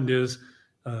happened is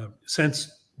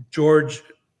since George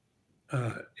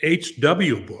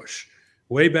H.W. Bush,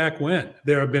 way back when,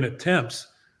 there have been attempts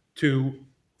to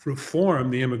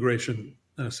reform the immigration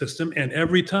system. And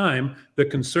every time the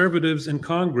conservatives in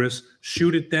Congress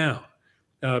shoot it down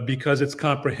because it's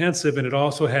comprehensive and it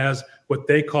also has what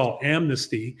they call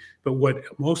amnesty, but what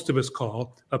most of us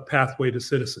call a pathway to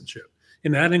citizenship.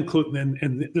 And that includes,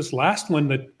 and this last one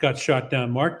that got shot down,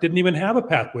 Mark, didn't even have a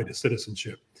pathway to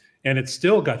citizenship. And it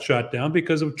still got shot down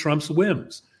because of Trump's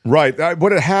whims. Right.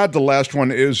 What it had, the last one,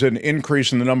 is an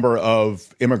increase in the number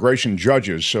of immigration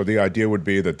judges. So the idea would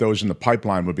be that those in the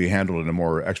pipeline would be handled in a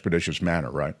more expeditious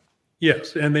manner, right?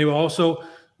 Yes. And they also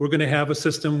were going to have a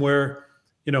system where,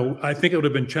 I think it would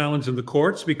have been challenged in the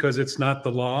courts because it's not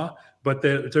the law, but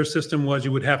their system was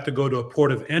you would have to go to a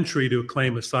port of entry to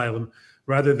claim asylum,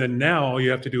 rather than now all you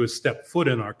have to do is step foot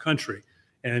in our country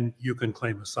and you can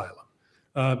claim asylum.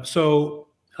 Those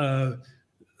are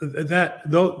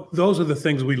the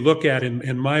things we look at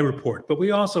in my report. But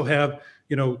we also have,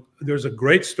 there's a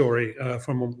great story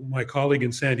from my colleague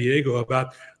in San Diego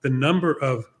about the number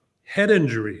of head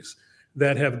injuries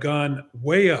that have gone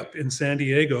way up in San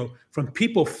Diego from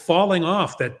people falling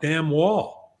off that damn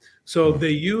wall. So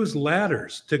they use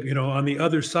ladders to, on the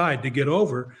other side to get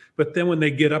over. But then when they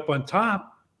get up on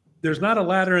top, there's not a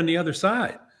ladder on the other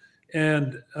side.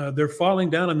 And they're falling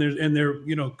down and they're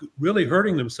really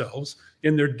hurting themselves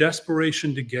in their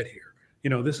desperation to get here.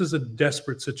 This is a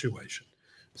desperate situation.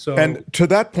 So, and to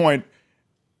that point,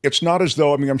 it's not as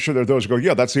though, I mean, I'm sure there are those who go,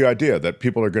 yeah, that's the idea, that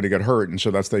people are going to get hurt, and so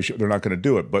they're not going to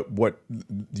do it. But what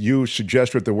you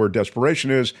suggest with the word desperation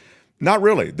is not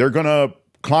really. They're going to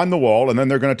climb the wall, and then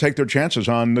they're going to take their chances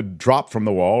on the drop from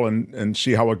the wall and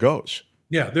see how it goes.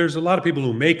 Yeah, there's a lot of people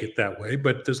who make it that way,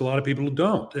 but there's a lot of people who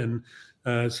don't. And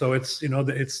so it's,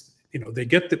 they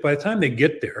get by the time they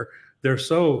get there, they're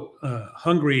so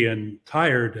hungry and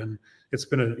tired, and it's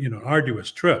been an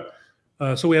arduous trip.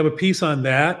 So we have a piece on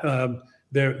that.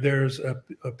 There's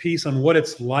a piece on what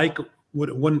it's like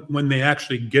when they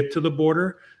actually get to the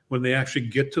border, when they actually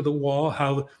get to the wall,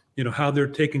 how they're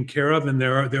taken care of. And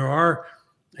there are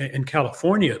in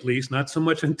California, at least, not so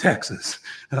much in Texas,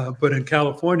 but in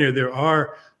California, there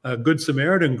are Good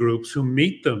Samaritan groups who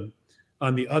meet them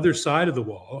on the other side of the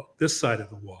wall, this side of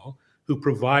the wall, who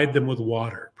provide them with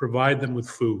water, provide them with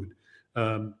food,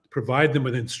 provide them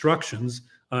with instructions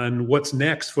on what's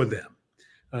next for them.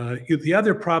 The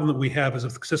other problem that we have is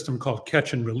a system called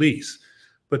catch and release.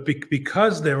 But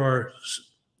because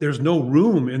there's no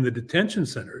room in the detention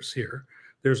centers here,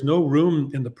 there's no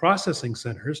room in the processing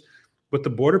centers, what the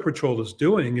Border Patrol is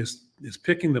doing is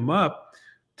picking them up,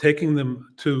 taking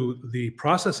them to the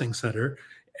processing center,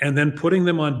 and then putting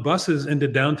them on buses into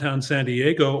downtown San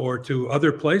Diego or to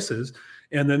other places.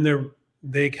 And then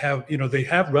they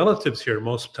have relatives here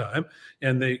most of the time,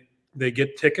 and they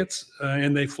get tickets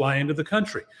and they fly into the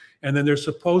country. And then they're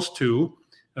supposed to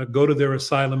go to their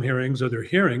asylum hearings or their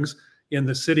hearings in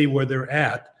the city where they're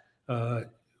at,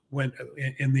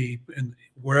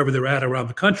 wherever they're at around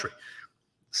the country.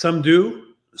 Some do,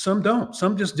 some don't.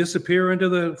 Some just disappear into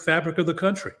the fabric of the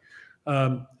country.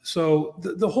 So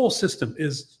the whole system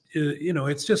is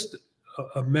it's just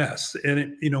a mess.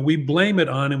 And we blame it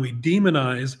on and we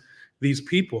demonize these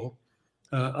people.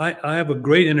 I have a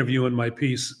great interview in my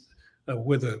piece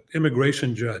with an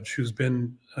immigration judge who's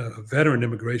been a veteran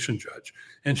immigration judge.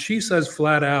 And she says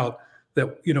flat out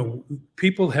that,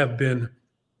 people have been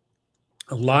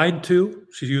lied to.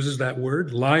 She uses that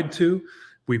word, lied to.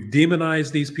 We've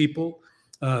demonized these people.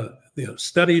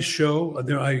 Studies show,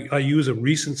 I use a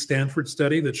recent Stanford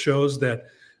study that shows that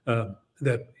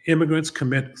immigrants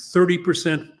commit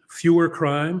 30% fewer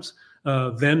crimes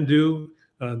than do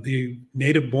the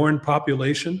native-born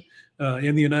population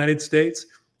in the United States.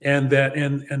 And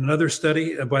another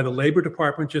study by the Labor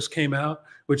Department just came out,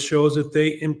 which shows that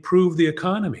they improve the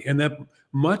economy, and that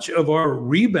much of our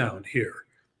rebound here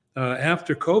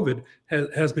after COVID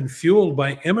has been fueled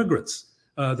by immigrants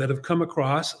that have come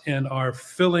across and are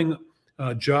filling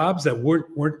jobs that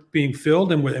weren't being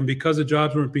filled, and because the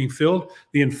jobs weren't being filled,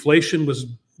 the inflation was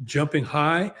jumping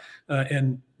high,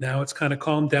 and now it's kind of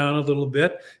calmed down a little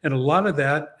bit, and a lot of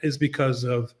that is because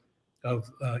of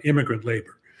immigrant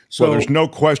labor. So well, there's no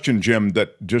question, Jim,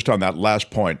 that just on that last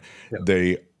point,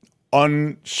 the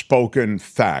unspoken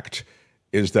fact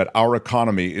is that our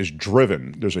economy is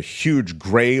driven. There's a huge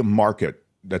gray market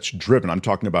that's driven. I'm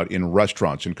talking about in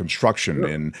restaurants, in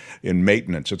construction, in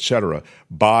maintenance, et cetera,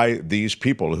 by these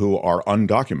people who are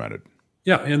undocumented.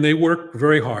 Yeah, and they work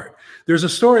very hard. There's a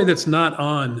story that's not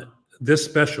on this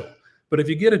special, but if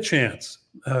you get a chance,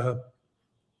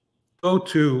 go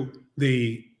to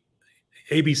the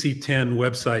ABC 10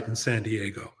 website in San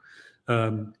Diego.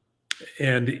 And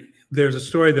there's a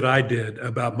story that I did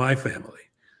about my family,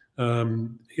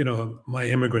 my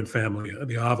immigrant family,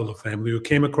 the Avila family, who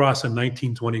came across in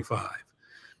 1925.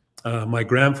 My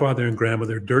grandfather and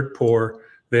grandmother, dirt poor.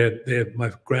 They had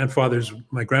my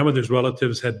grandmother's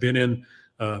relatives had been in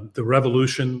the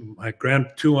Revolution. My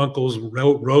two uncles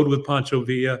rode with Pancho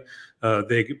Villa.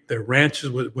 Their ranches,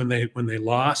 when they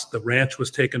lost, the ranch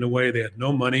was taken away. They had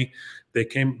no money. They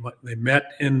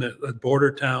met in a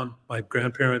border town. My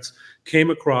grandparents came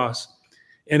across,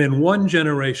 and in one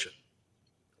generation,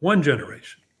 my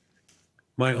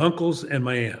uncles and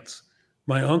my aunts,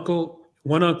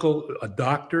 one uncle, a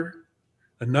doctor,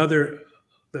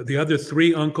 the other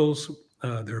three uncles,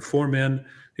 there are four men,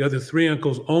 the other three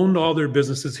uncles owned all their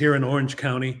businesses here in Orange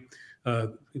County.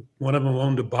 One of them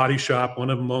owned a body shop. One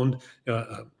of them owned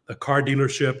a car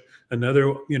dealership.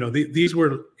 Another, these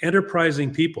were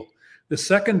enterprising people. The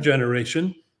second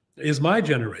generation is my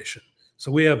generation.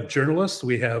 So we have journalists.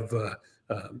 We have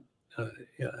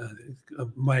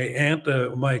my aunt,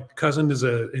 my cousin is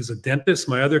a dentist.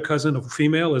 My other cousin, a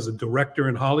female, is a director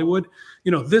in Hollywood.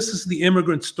 This is the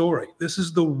immigrant story. This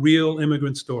is the real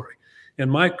immigrant story.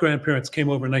 And my grandparents came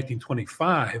over in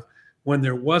 1925 when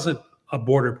there wasn't a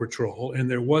border patrol and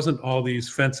there wasn't all these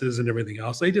fences and everything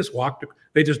else. They just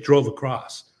drove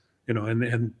across,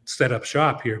 and set up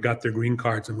shop here, got their green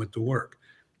cards and went to work.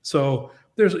 So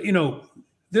there's,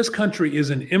 this country is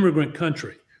an immigrant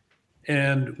country,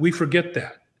 and we forget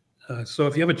that. So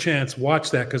if you have a chance,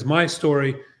 watch that, because my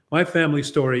family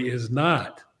story is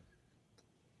not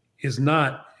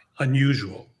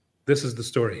unusual. This is the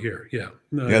story here. Yeah.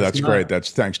 No, yeah, that's great.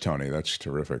 Thanks, Tony. That's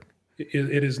terrific.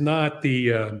 It is not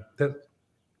the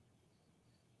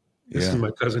This is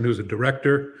my cousin who's a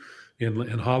director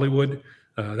in Hollywood.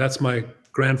 That's my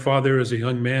grandfather as a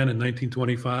young man in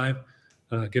 1925,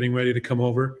 getting ready to come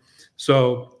over.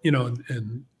 So, you know,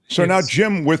 and so now,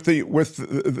 Jim, with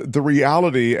the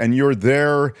reality, and you're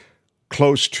there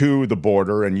close to the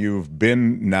border, and you've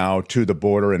been now to the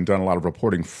border and done a lot of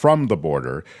reporting from the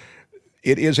border,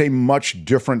 it is a much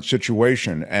different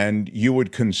situation. And you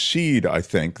would concede, I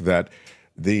think, that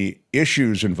the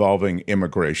issues involving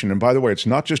immigration, and by the way, it's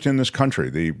not just in this country,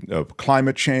 the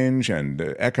climate change and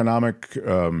economic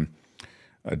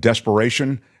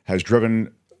desperation has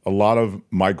driven a lot of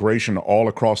migration all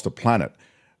across the planet.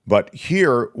 But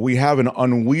here we have an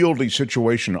unwieldy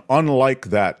situation, unlike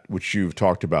that which you've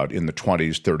talked about in the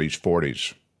 20s, 30s,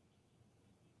 40s.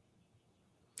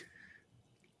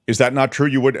 Is that not true?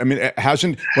 You would, I mean, it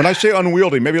hasn't. When I say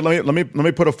unwieldy, maybe let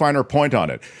me put a finer point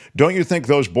on it. Don't you think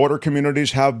those border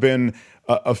communities have been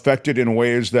affected in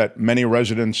ways that many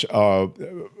residents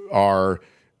are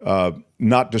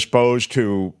not disposed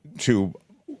to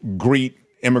greet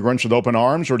immigrants with open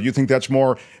arms, or do you think that's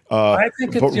more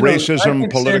racism,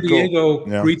 political? San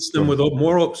Diego greets them with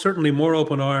certainly more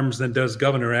open arms than does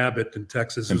Governor Abbott in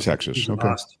Texas. Okay.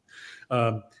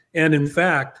 And in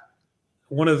fact,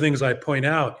 one of the things I point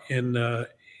out in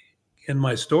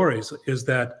my stories is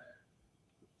that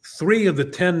 3 of the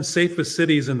 10 safest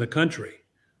cities in the country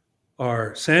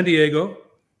are San Diego,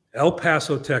 El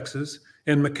Paso, Texas,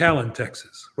 and McAllen,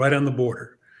 Texas, right on the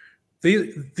border.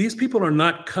 These people are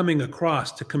not coming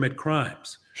across to commit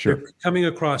crimes. Sure. They're coming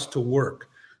across to work.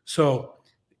 So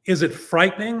is it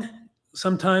frightening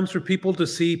sometimes for people to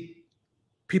see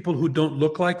people who don't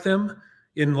look like them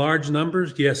in large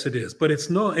numbers? Yes, it is. But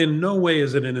in no way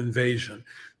is it an invasion.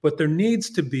 What there needs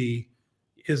to be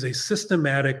is a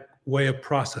systematic way of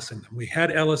processing them. We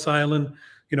had Ellis Island.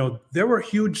 You know, there were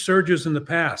huge surges in the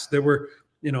past. There were,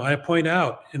 you know, I point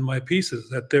out in my pieces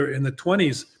that there in the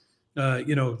 20s,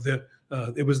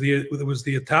 it was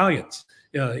the Italians.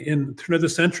 In the turn of the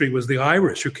century was the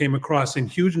Irish who came across in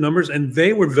huge numbers, and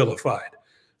they were vilified.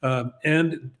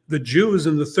 And the Jews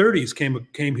in the 30s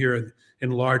came here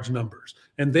in large numbers,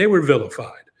 and they were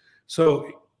vilified. So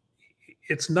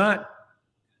it's not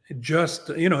just,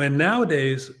 you know, and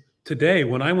nowadays, today,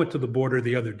 when I went to the border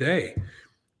the other day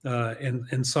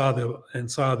and saw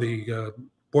the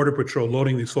Border Patrol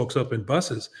loading these folks up in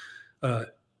buses,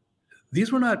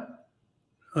 these were not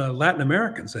Latin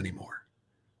Americans anymore.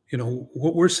 You know,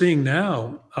 what we're seeing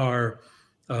now are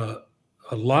a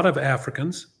lot of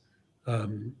Africans, a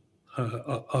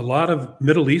lot of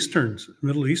Middle Easterners,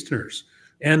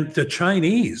 and the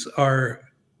Chinese are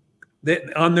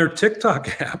on their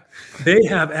TikTok app. They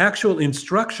have actual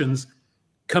instructions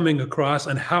coming across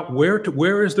on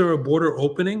where is there a border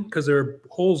opening, because there are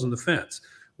holes in the fence,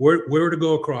 where to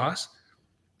go across,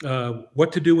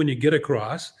 what to do when you get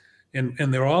across.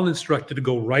 And they're all instructed to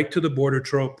go right to the Border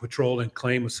Patrol and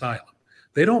claim asylum.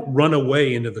 They don't run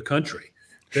away into the country.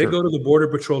 They go to the Border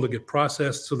Patrol to get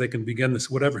processed so they can begin this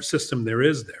whatever system there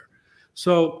is there.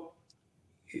 So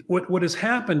what has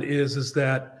happened is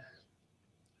that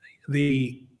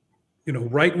the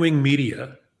right-wing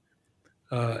media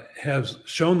has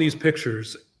shown these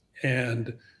pictures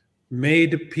and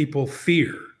made people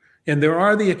fear. And there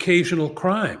are the occasional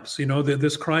crimes. You know,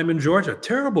 this crime in Georgia,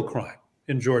 terrible crime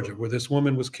in Georgia, where this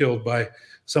woman was killed by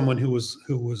someone who was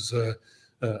a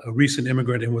recent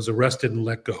immigrant and was arrested and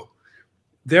let go.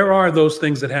 There are those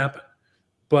things that happen,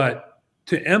 but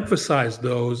to emphasize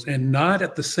those and not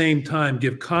at the same time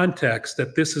give context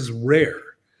that this is rare,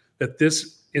 that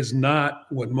this is not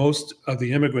what most of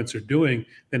the immigrants are doing,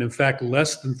 and in fact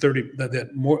less than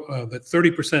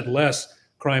 30% less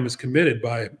crime is committed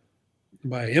by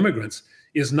immigrants,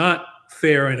 is not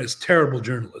fair and is terrible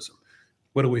journalism.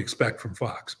 What do we expect from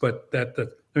Fox? But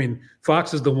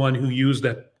Fox is the one who used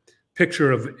that picture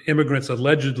of immigrants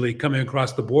allegedly coming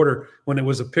across the border when it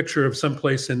was a picture of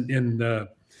someplace in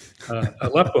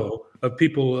Aleppo of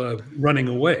people running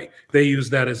away. They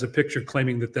used that as a picture,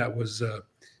 claiming that was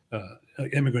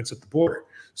immigrants at the border.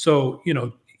 So, you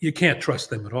know, you can't trust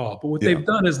them at all. But what they've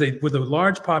done is with a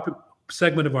large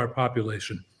segment of our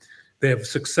population, they have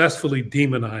successfully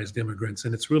demonized immigrants,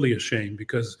 and it's really a shame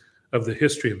because of the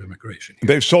history of immigration here.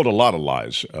 They've sold a lot of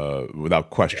lies, without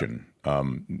question.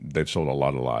 They've sold a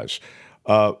lot of lies.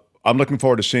 I'm looking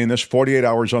forward to seeing this. 48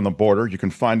 Hours on the Border. You can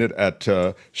find it at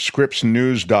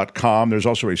scriptsnews.com. There's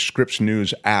also a Scripts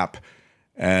News app,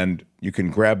 and you can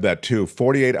grab that too.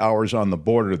 48 Hours on the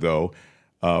Border, though.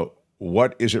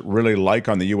 What is it really like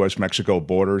on the U.S.-Mexico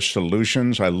border?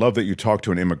 Solutions. I love that you talked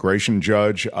to an immigration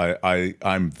judge.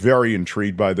 I'm very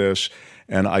intrigued by this,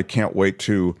 and I can't wait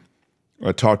to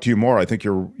talk to you more. I think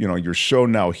you're so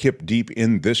now hip deep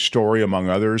in this story, among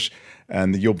others,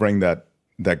 and you'll bring that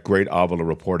great Avila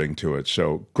reporting to it.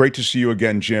 So great to see you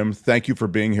again, Jim. Thank you for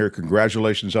being here.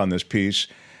 Congratulations on this piece.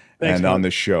 Thanks, and on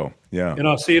this show. Yeah. And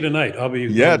I'll see you tonight. I'll be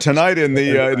tonight in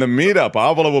the meetup.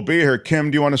 Avila will be here.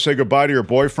 Kim, do you want to say goodbye to your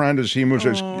boyfriend as he moves?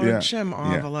 Jim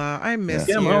Avila, I miss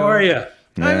you. Jim, how are you?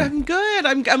 Yeah. I'm good.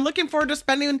 I'm looking forward to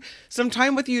spending some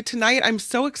time with you tonight. I'm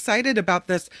so excited about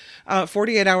this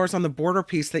 48 Hours on the Border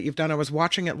piece that you've done. I was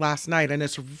watching it last night, and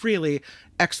it's really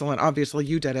excellent. Obviously,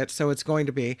 you did it, so it's going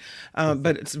to be.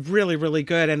 But it's really, really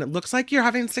good, and it looks like you're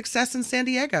having success in San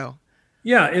Diego.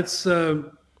 Yeah, it's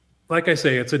like I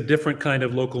say, it's a different kind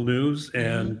of local news,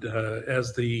 and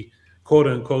as the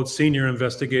quote-unquote senior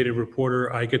investigative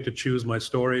reporter, I get to choose my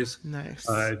stories. Nice.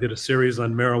 I did a series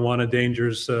on marijuana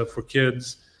dangers for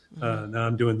kids. Now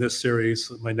I'm doing this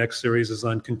series. My next series is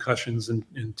on concussions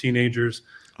in teenagers.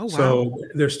 Oh, wow. So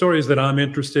they're stories that I'm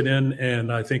interested in,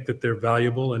 and I think that they're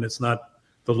valuable, and it's not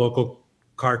the local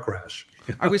car crash.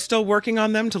 Are we still working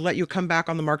on them to let you come back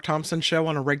on the Mark Thompson show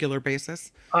on a regular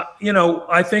basis?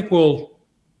 I think we'll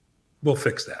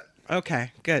fix that.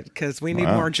 Okay, good, because we need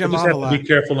more Jim Avila. Avila. Have to be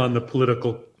careful on the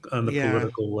political,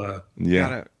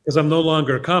 because I'm no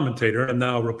longer a commentator. I'm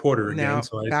now a reporter again. Now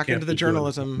so I back can't into the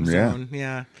journalism zone.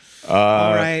 Yeah.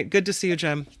 All right. Good to see you,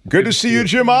 Jim. Good to see you,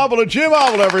 Jim Avila. Jim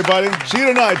Avila, everybody. See you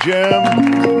tonight,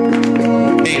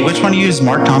 Jim. Hey, which one do you use,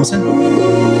 Mark Thompson?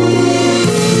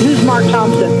 Use Mark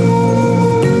Thompson.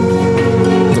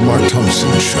 Mark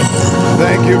Thompson Show.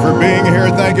 Thank you for being here.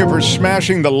 Thank you for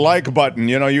smashing the like button.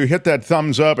 You know, you hit that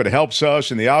thumbs up. It helps us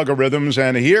in the algorithms.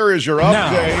 And here is your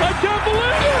update. I can't believe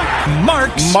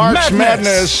it. Mark's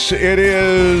Madness. It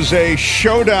is a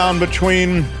showdown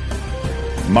between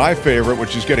my favorite,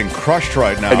 which is getting crushed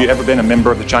right now. Have you ever been a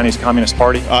member of the Chinese Communist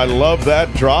Party? I love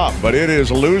that drop, but it is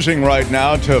losing right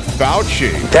now to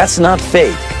Fauci. That's not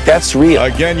fake. That's real.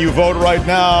 Again, you vote right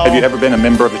now. Have you ever been a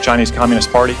member of the Chinese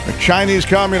Communist Party? The Chinese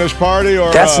Communist Party,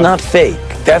 or that's not fake.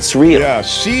 That's real. Yeah,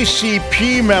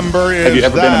 CCP member is. Have you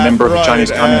ever been a member of the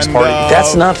Chinese Communist Party?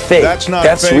 That's not fake. That's not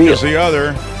that's fake real. as the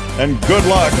other. And good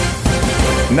luck.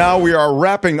 Now we are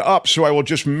wrapping up, so I will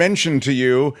just mention to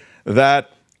you that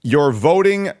your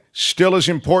voting still is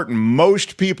important.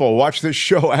 Most people watch this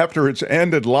show after it's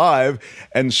ended live,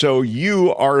 and so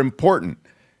you are important.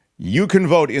 You can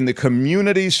vote in the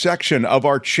community section of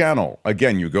our channel.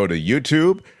 Again, you go to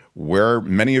YouTube, where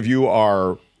many of you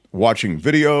are watching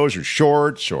videos or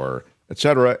shorts or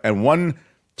etc., and one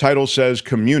title says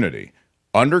community.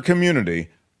 Under community,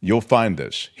 you'll find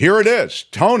this. Here it is.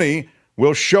 Tony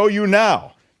will show you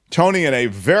now. Tony, in a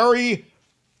very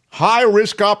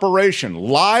high-risk operation,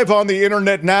 live on the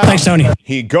internet now. Thanks, Tony.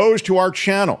 He goes to our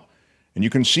channel, and you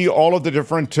can see all of the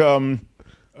different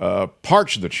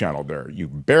parts of the channel there. You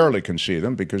barely can see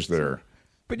them because they're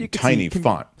tiny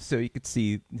font. So you could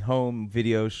see home,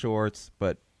 video, shorts,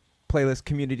 but playlist,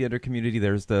 community, under community,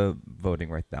 there's the voting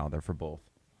right down there for both.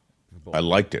 I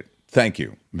liked it. Thank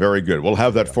you. Very good. We'll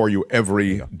have that for you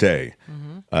every day.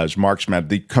 As Mark's Madness.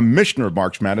 The commissioner of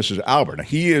Mark's Madness is Albert. Now,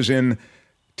 he is in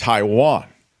Taiwan.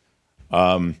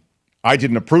 I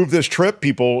didn't approve this trip.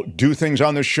 People do things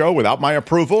on this show without my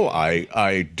approval.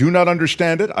 I do not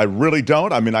understand it. I really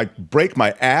don't. I mean, I break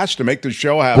my ass to make this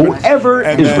show happen. Whoever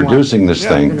is producing this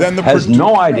thing has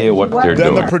no idea what they're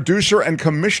doing. Then the producer and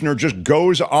commissioner just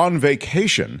goes on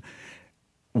vacation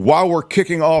while we're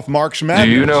kicking off Mark's Madness.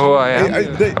 Do you know who I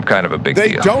am? I'm kind of a big deal.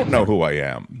 They don't know who I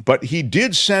am. But he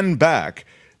did send back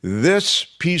this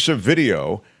piece of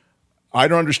video. I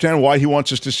don't understand why he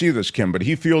wants us to see this, Kim, but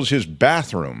he feels his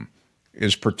bathroom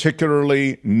is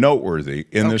particularly noteworthy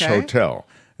in this hotel.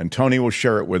 And Tony will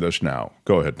share it with us now.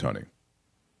 Go ahead, Tony.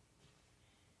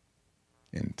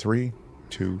 In 3,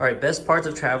 2... All right, best parts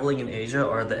of traveling in Asia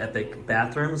are the epic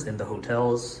bathrooms in the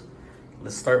hotels.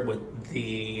 Let's start with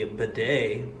the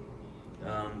bidet.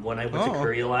 When I went to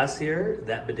Korea last year,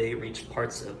 that bidet reached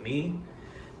parts of me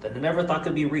that I never thought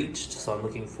could be reached. So I'm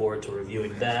looking forward to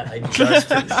reviewing that. I just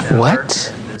took a shower.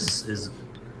 What? And this is...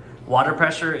 Water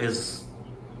pressure is...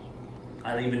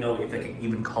 I don't even know if I can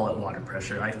even call it water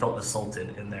pressure. I felt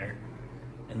assaulted in there.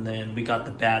 And then we got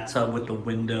the bathtub with the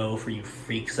window for you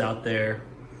freaks out there.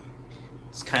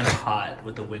 It's kind of hot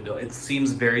with the window. It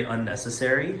seems very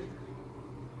unnecessary.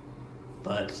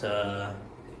 But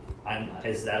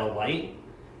Is that a light?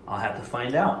 I'll have to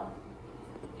find out.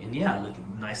 And yeah, look,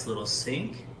 nice little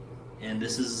sink. And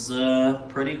this is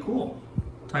pretty cool.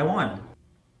 Taiwan.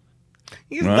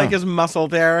 He's like his muscle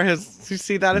there. You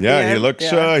see that at the end? He looks.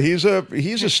 He's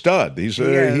a stud. He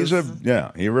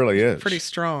really is. Pretty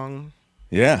strong.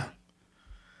 Yeah.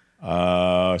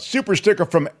 Super sticker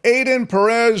from Aiden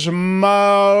Perez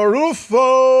Marufo.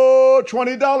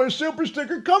 $20 super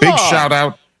sticker. Come on. Big shout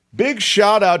out. Big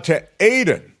shout out to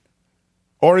Aiden.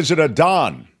 Or is it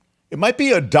Adon? It might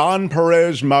be Adon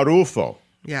Perez Marufo.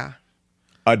 Yeah.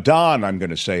 Adon, I'm going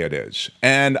to say it is.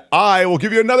 And I will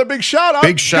give you another big shout out.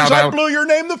 Big shout out. I blew your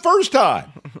name the first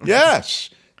time. Yes.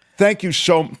 Thank you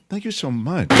so much. Thank you so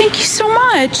much.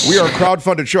 We are a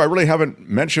crowdfunded show. I really haven't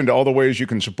mentioned all the ways you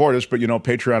can support us, but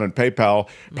Patreon and PayPal,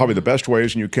 probably the best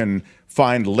ways, and you can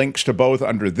find links to both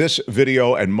under this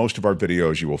video and most of our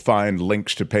videos. You will find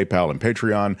links to PayPal and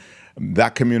Patreon.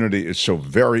 That community is so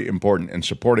very important in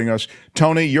supporting us.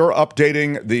 Tony, you're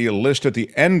updating the list at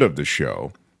the end of the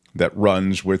show that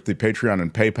runs with the Patreon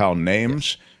and PayPal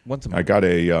names. Yes. Once a month. I got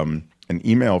an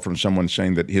email from someone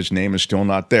saying that his name is still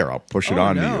not there. I'll push it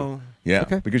on to you. Yeah,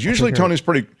 okay. Because usually Tony's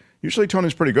pretty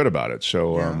good about it.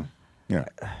 So yeah.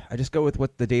 I just go with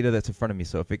what the data that's in front of me.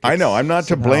 So if it gets, I know I'm not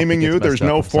to blaming you. There's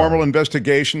no formal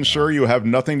investigation, sir. You have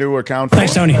nothing to account for.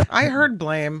 Thanks, Tony. I heard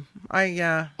blame.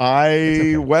 I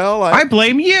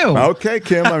blame you. Okay,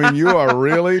 Kim. I mean, you are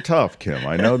really tough, Kim.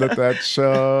 I know that's.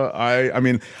 I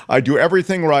mean, I do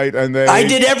everything right, and I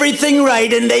did everything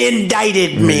right, and they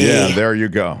indicted me. Yeah, there you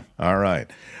go. All right.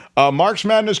 Mark's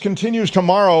Madness continues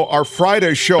tomorrow. Our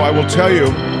Friday show. I will tell you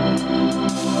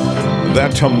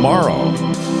that tomorrow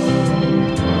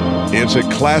is a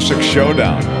classic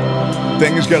showdown.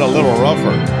 Things get a little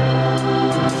rougher.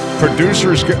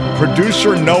 Producer has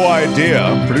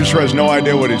no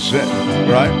idea what he's saying,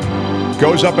 right?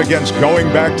 Goes up against Going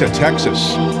Back to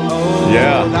Texas. Oh,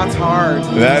 yeah. That's hard.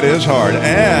 That is hard.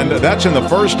 And that's in the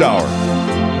first hour.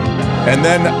 And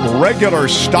then regular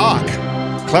stock.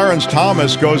 Clarence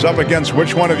Thomas goes up against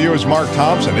Which One of You is Mark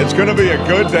Thompson. It's going to be a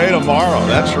good day tomorrow.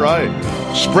 That's right.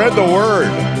 Spread the word.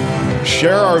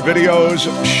 Share our videos.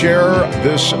 Share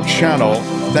this channel.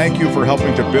 Thank you for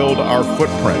helping to build our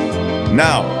footprint.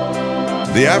 Now,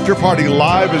 the After Party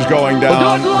Live is going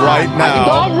down right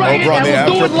now over on the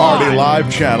After Party Live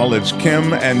channel. It's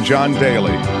Kim and John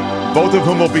Daly, both of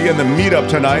whum will be in the meetup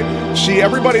tonight. See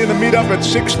everybody in the meetup at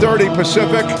 6:30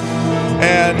 Pacific.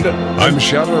 And I'm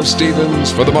Shadow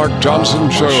Stevens for the Mark Johnson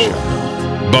Show.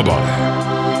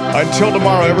 Bye-bye. Until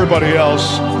tomorrow, everybody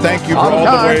else, thank you for all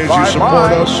the ways you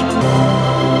support us.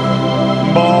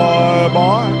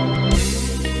 Bye-bye.